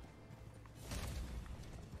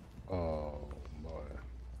 Oh boy.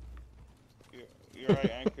 You're right,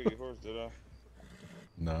 I ain't kill your horse, did I?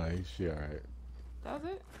 Nah, she alright. That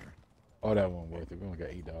was it? Oh, that one worth it. We only got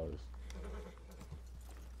 $8.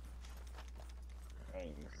 I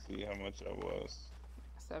didn't even see how much that was.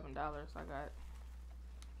 $7 I got.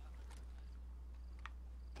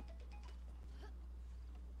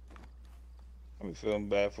 I be feeling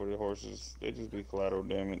bad for the horses. They just be collateral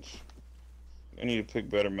damage. They need to pick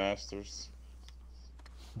better masters.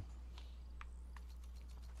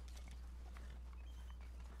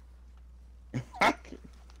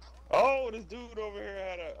 Oh, this dude over here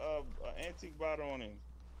had a antique bottle on him.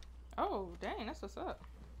 Oh, dang, that's what's up.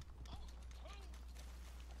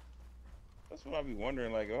 That's what I be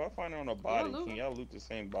wondering. Like, if I find it on a body, loot can him. y'all loot the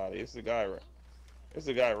same body? It's the guy right. It's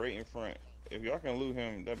the guy right in front. If y'all can loot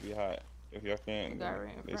him, that'd be hot. If y'all can't, The guy then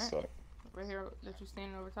right in they front? suck. Right here that you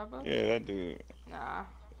standing over top of? Yeah, that dude. Nah,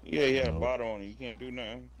 Yeah, he had a No. bottle on him. You can't do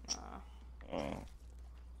nothing. nah.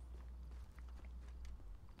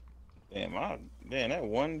 Damn, that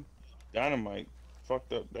one dynamite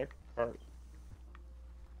fucked up that cart.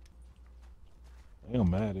 I ain't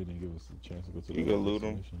mad they didn't give us a chance to go to the You go loot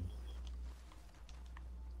 'em. destination.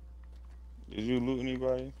 Did you loot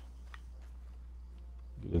anybody?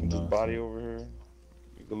 Get This nonsense. body over here.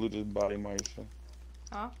 You can loot this body, Maisha.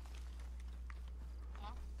 Huh?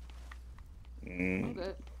 I'm Mm.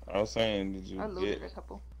 good. I was saying, did you I looted get? a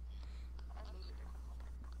couple.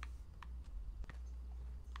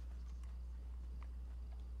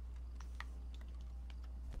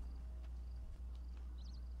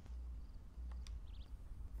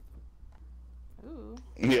 Ooh.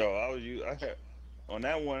 Yo, I had on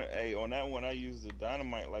that one. Hey, on that one, I used the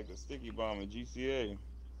dynamite like a sticky bomb in GCA.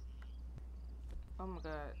 Oh my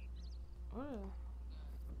god. What?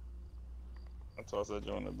 I tossed that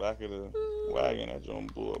joint in the back of the wagon. That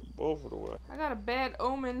joint blew up both of the way. I got a bad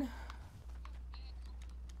omen.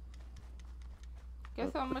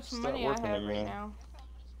 Guess how much Stop money I working have right again. now.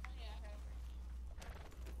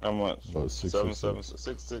 How much? About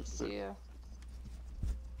 666. Yeah.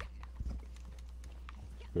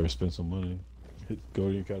 Better spend some money. Go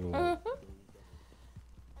to your catalog.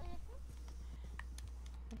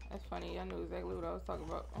 That's funny. I knew exactly what I was talking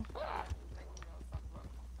about.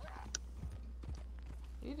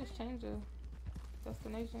 You just changed the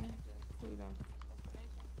destination. What are you doing?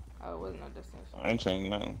 Oh, it wasn't no destination. I ain't changing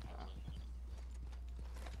nothing.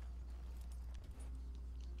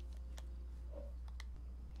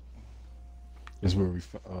 This is where we.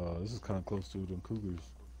 This is kind of close to them cougars.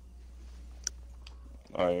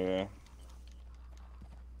 Oh yeah.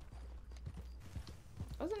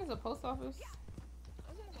 Wasn't this a post office?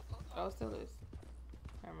 Oh, it still is.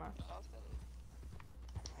 Never mind.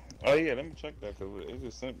 Oh yeah. Let me check that because it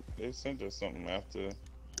just sent. They sent us something after.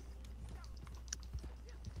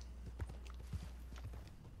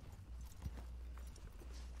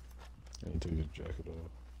 I need to take his jacket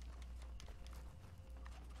off.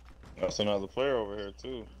 That's another player over here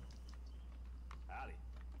too. Howdy.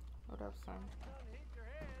 What up, son? Hit your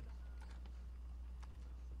head.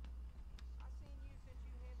 I seen you since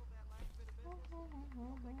you handled that last bit of business.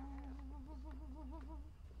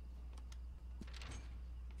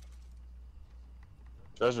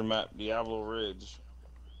 Treasure map, Diablo Ridge.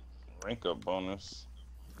 Rank up bonus.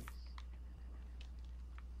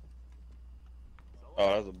 Oh,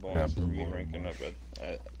 that's a bonus for me ranking up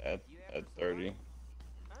at 30.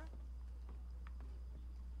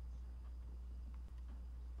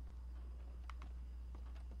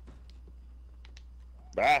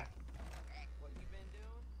 Bye. What you been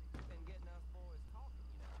doing? Been getting us boys talking,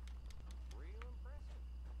 you know. Real impressive.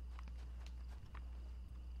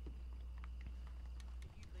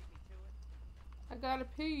 Could you lead me to it? I gotta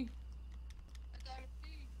pee.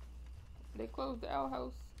 They closed the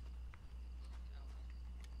outhouse.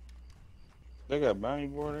 They got bounty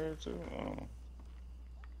board here too. Oh.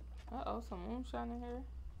 Uh-oh, some moonshine in here.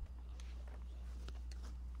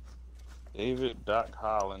 David Doc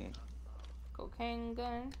Holland. cocaine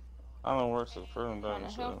gun. Alan works at firm Found a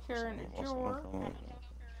done healthcare in a drawer.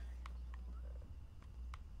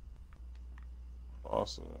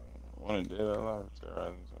 Also, wanted dead or alive,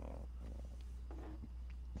 terrorizing someone.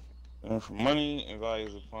 And for money and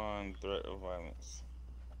values upon threat of violence.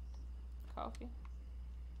 Coffee.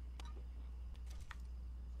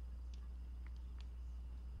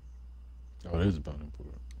 Oh, it is a bounty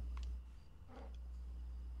report.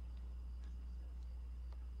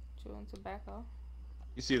 Chewing tobacco.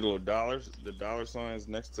 You see the little the dollar signs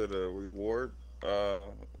next to the reward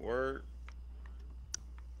word.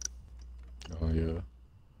 Oh yeah.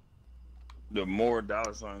 The more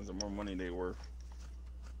dollar signs, the more money they worth.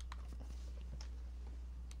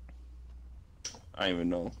 I didn't even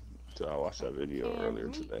know until I watched that video earlier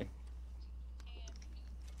today.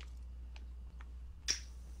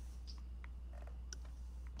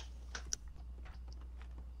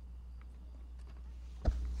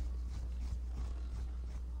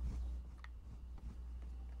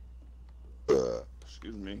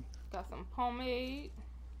 Excuse me. Got some pomade.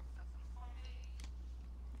 I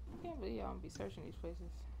can't believe y'all be searching these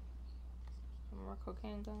places. Some more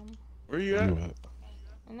cocaine gum. Where you at?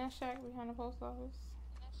 In that shack behind the post office.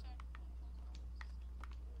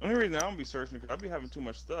 The only reason I don't be searching because I be having too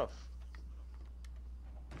much stuff.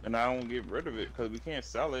 And I don't get rid of it because we can't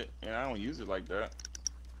sell it and I don't use it like that.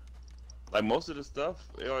 Like most of the stuff,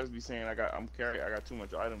 they always be saying I got too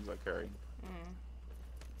much items I carry. Mm.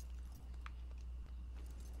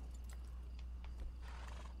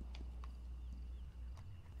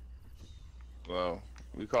 Well,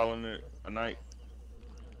 we calling it a night.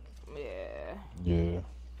 Yeah. Yeah.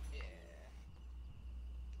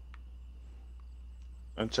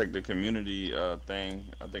 I checked the community thing.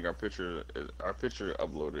 I think our picture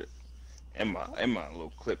uploaded, and my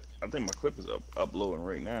little clip. I think my clip is uploading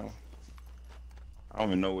right now. I don't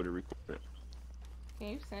even know where to record it. Can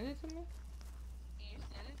you send it to me?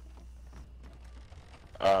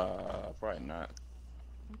 Probably not.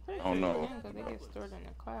 I don't know. Because they get stored in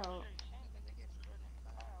the cloud.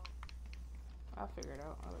 I'll figure it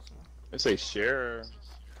out. I'll let you know. It say share.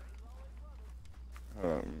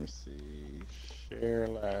 Let me see. Share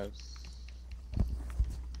labs.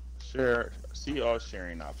 Share. See all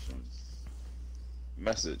sharing options.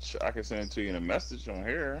 Message. I can send it to you in a message on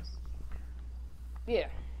here. Yeah.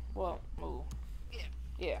 Well, move.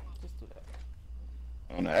 Yeah. Just do that.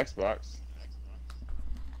 On the Xbox.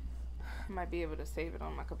 I might be able to save it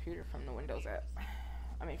on my computer from the Windows app.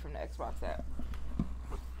 I mean, from the Xbox app.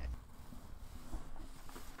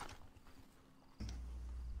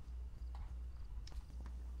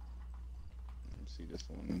 See this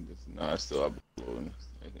one. No, it's still uploading.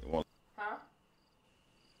 Huh?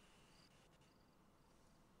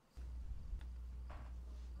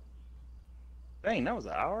 Dang, that was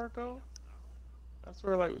an hour ago. That's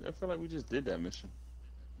where I feel like we just did that mission.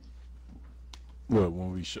 What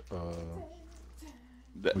when we the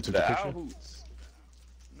took the picture? Owl Hoots.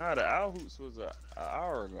 Nah, the Owl Hoots was an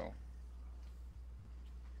hour ago.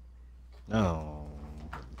 No,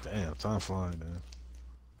 damn, time flying, man.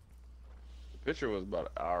 The picture was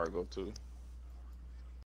about an hour ago too.